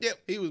yep.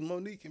 He was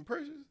Monique and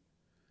Precious.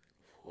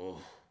 Oh,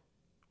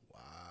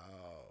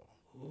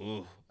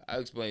 Wow. I'll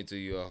explain to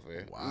you off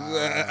air. Wow.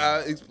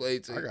 I'll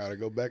explain to I you. gotta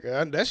go back.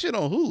 That shit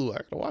on Hulu. I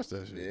gotta watch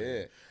that shit.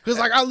 Yeah. Because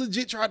like I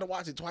legit tried to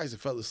watch it twice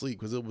and fell asleep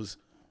because it was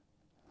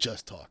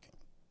just talking.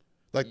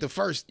 Like the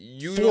first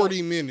You 40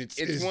 don't- minutes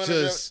it's is one of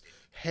them- just,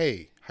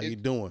 hey, how you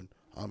doing?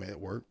 I'm at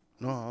work.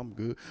 No, I'm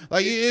good.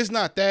 Like it's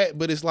not that,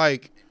 but it's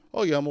like,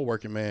 oh yeah, I'm a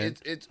working man.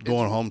 It's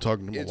going home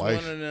talking to my It's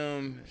wife. one of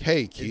them.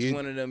 Hey kid, It's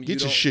one of them. get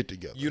your don't- shit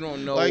together. You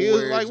don't know like,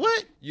 where like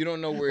what? You don't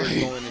know where it's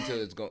going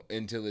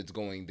until it's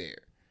going there.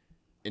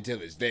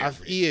 Until it's there.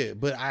 for you. Yeah,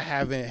 but I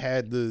haven't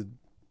had the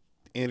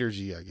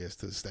energy, I guess,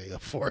 to stay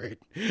up for it.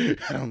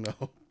 I don't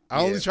know.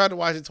 I only tried to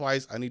watch it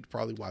twice. I need to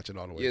probably watch it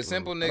all the way. Yeah, through.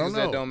 simple I niggas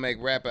that know. don't make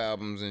rap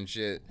albums and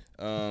shit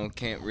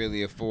can't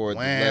really afford the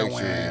Wah,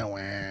 luxury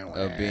wah,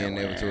 of being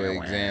able to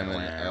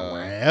examine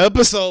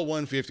episode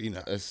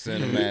 159. a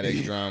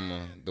cinematic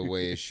drama the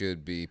way it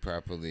should be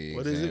properly.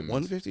 What is it? examined.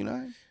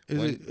 159? Is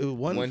One- it 1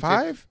 150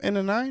 5 and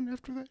a 9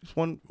 after that? It's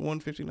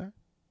 159?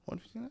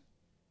 159?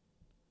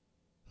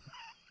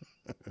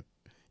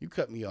 You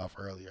cut me off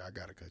earlier. I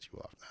gotta cut you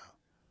off now.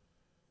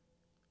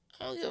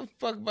 I don't give a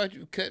fuck about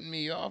you cutting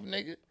me off,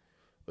 nigga.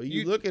 But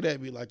you looking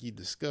at me like you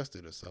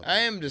disgusted or something. I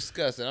am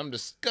disgusted. I'm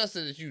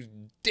disgusted that you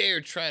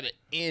dare try to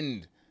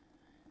end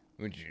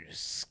with your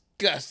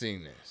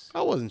disgustingness.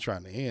 I wasn't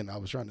trying to end. I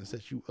was trying to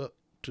set you up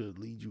to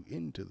lead you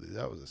into this.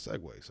 That was a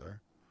segue, sir.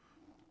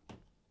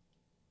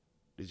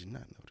 Did you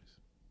not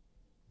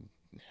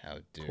notice? How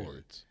dare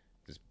Chords.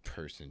 this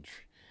person?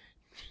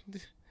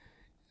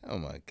 Oh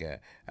my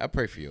God! I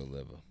pray for your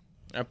liver.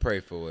 I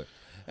pray for it.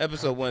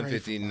 Episode I pray for my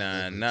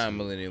 159, liver,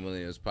 Non-Millennial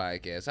Millennials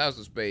Podcast, House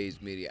of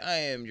Spades Media. I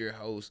am your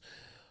host,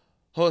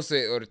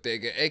 Jose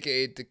Ortega,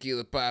 aka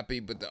Tequila Poppy,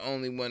 but the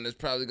only one that's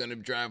probably going to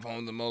drive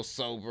home the most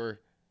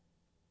sober.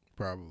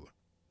 Probably.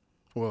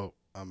 Well,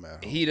 I'm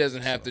at home. He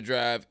doesn't have to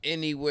drive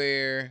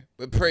anywhere,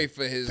 but pray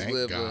for his Thank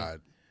liver.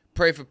 God.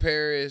 Pray for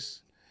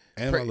Paris.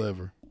 And pray- my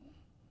liver.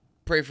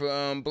 Pray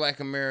for Black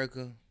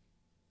America.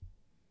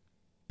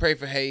 Pray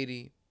for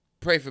Haiti.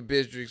 Pray for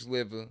Bizdrick's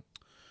liver.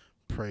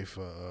 Pray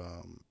for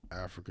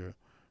Africa.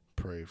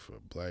 Pray for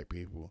black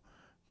people.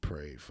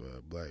 Pray for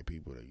black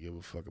people that give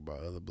a fuck about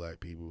other black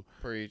people.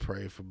 Preach.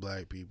 Pray for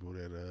black people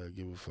that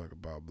give a fuck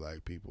about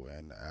black people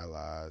and the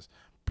allies.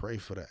 Pray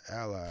for the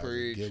allies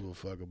that give a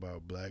fuck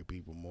about black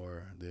people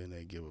more than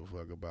they give a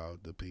fuck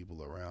about the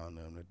people around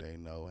them that they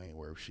know ain't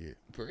worth shit.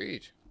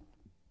 Preach.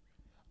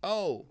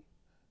 Oh,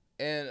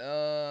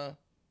 and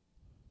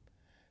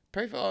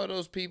pray for all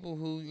those people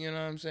who, you know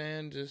what I'm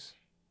saying, just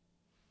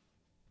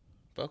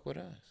fuck with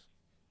us.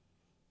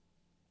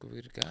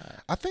 Glory to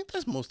God. I think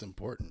that's most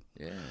important.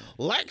 Yeah.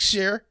 Like,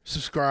 share,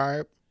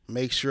 subscribe.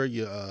 Make sure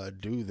you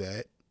do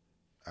that.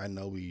 I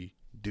know we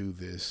do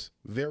this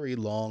very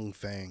long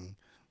thing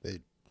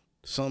that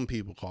some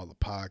people call a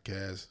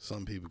podcast,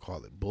 some people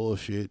call it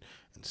bullshit,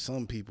 and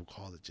some people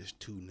call it just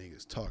two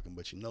niggas talking.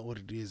 But you know what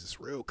it is? It's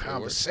real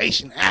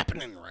conversation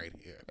happening right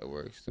here. It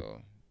works,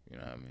 though. You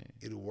know what I mean?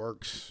 It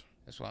works.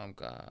 That's why I'm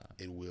God.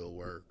 It will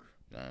work.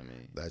 You know what I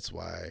mean? That's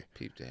why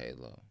Peep the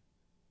halo.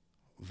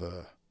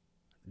 The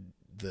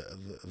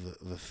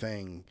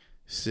thing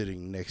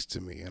sitting next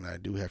to me, and I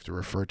do have to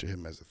refer to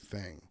him as a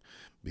thing,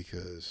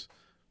 because,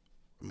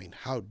 I mean,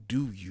 how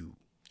do you?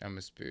 I'm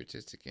a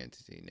spiritistic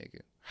entity,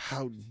 nigga.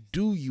 How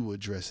do you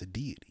address a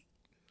deity?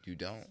 You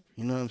don't.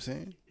 You know what I'm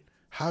saying?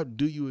 How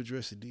do you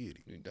address a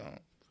deity? You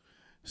don't.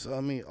 So,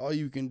 I mean, all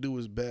you can do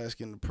is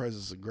bask in the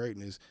presence of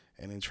greatness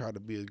and then try to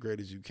be as great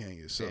as you can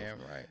yourself. Damn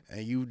right.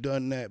 And you've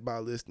done that by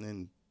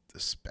listening,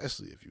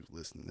 especially if you've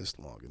listened this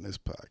long in this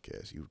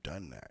podcast. You've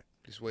done that.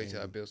 Just wait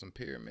till I build some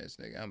pyramids,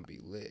 nigga. I'm gonna be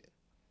lit.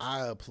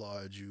 I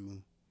applaud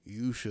you.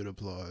 You should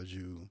applaud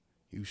you.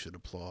 You should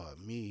applaud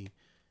me.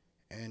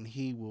 And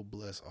he will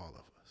bless all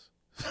of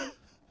us.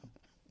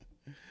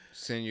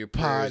 Send your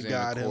prayers Pod in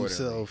God accordingly.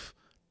 himself,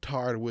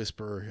 Tard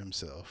Whisperer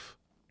himself.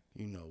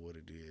 You know what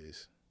it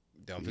is.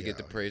 Don't forget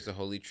to praise the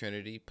Holy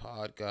Trinity,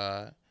 Pod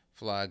God,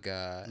 Fly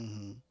God,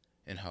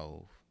 and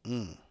Hove.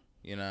 Mm.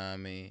 You know what I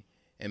mean?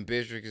 And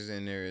Bizdrick is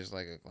in there as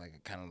like a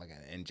kind of like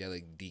an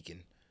angelic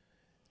deacon.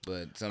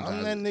 But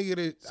sometimes I'm that nigga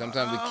that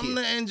sometimes I'm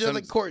the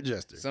angelic court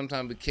jester.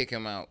 Sometimes we kick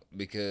him out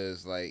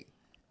because, like,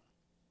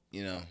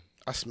 you know,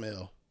 I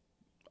smell.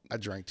 I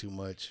drank too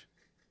much.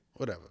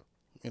 Whatever.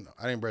 You know,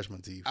 I didn't brush my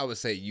teeth. I would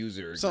say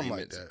user Something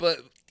like agreements. that. But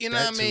you know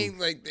That what I mean? too.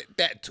 Like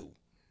that too.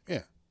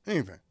 Yeah.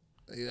 Anything.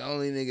 Like, the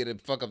only nigga to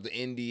fuck up the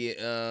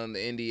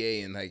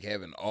NDA and like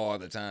having all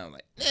the time,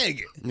 like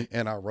nigga.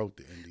 And I wrote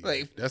the NDA.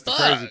 Like, that's the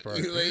fuck. crazy part.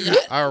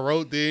 Like, I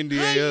wrote the NDA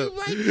how you up.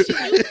 write this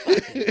shit? You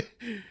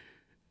fucking-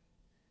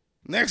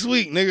 Next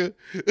week, nigga.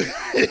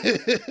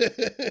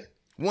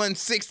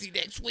 160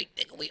 next week,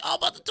 nigga. We all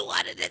about to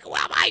 200, nigga. We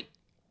out.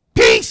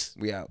 Peace.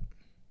 We out.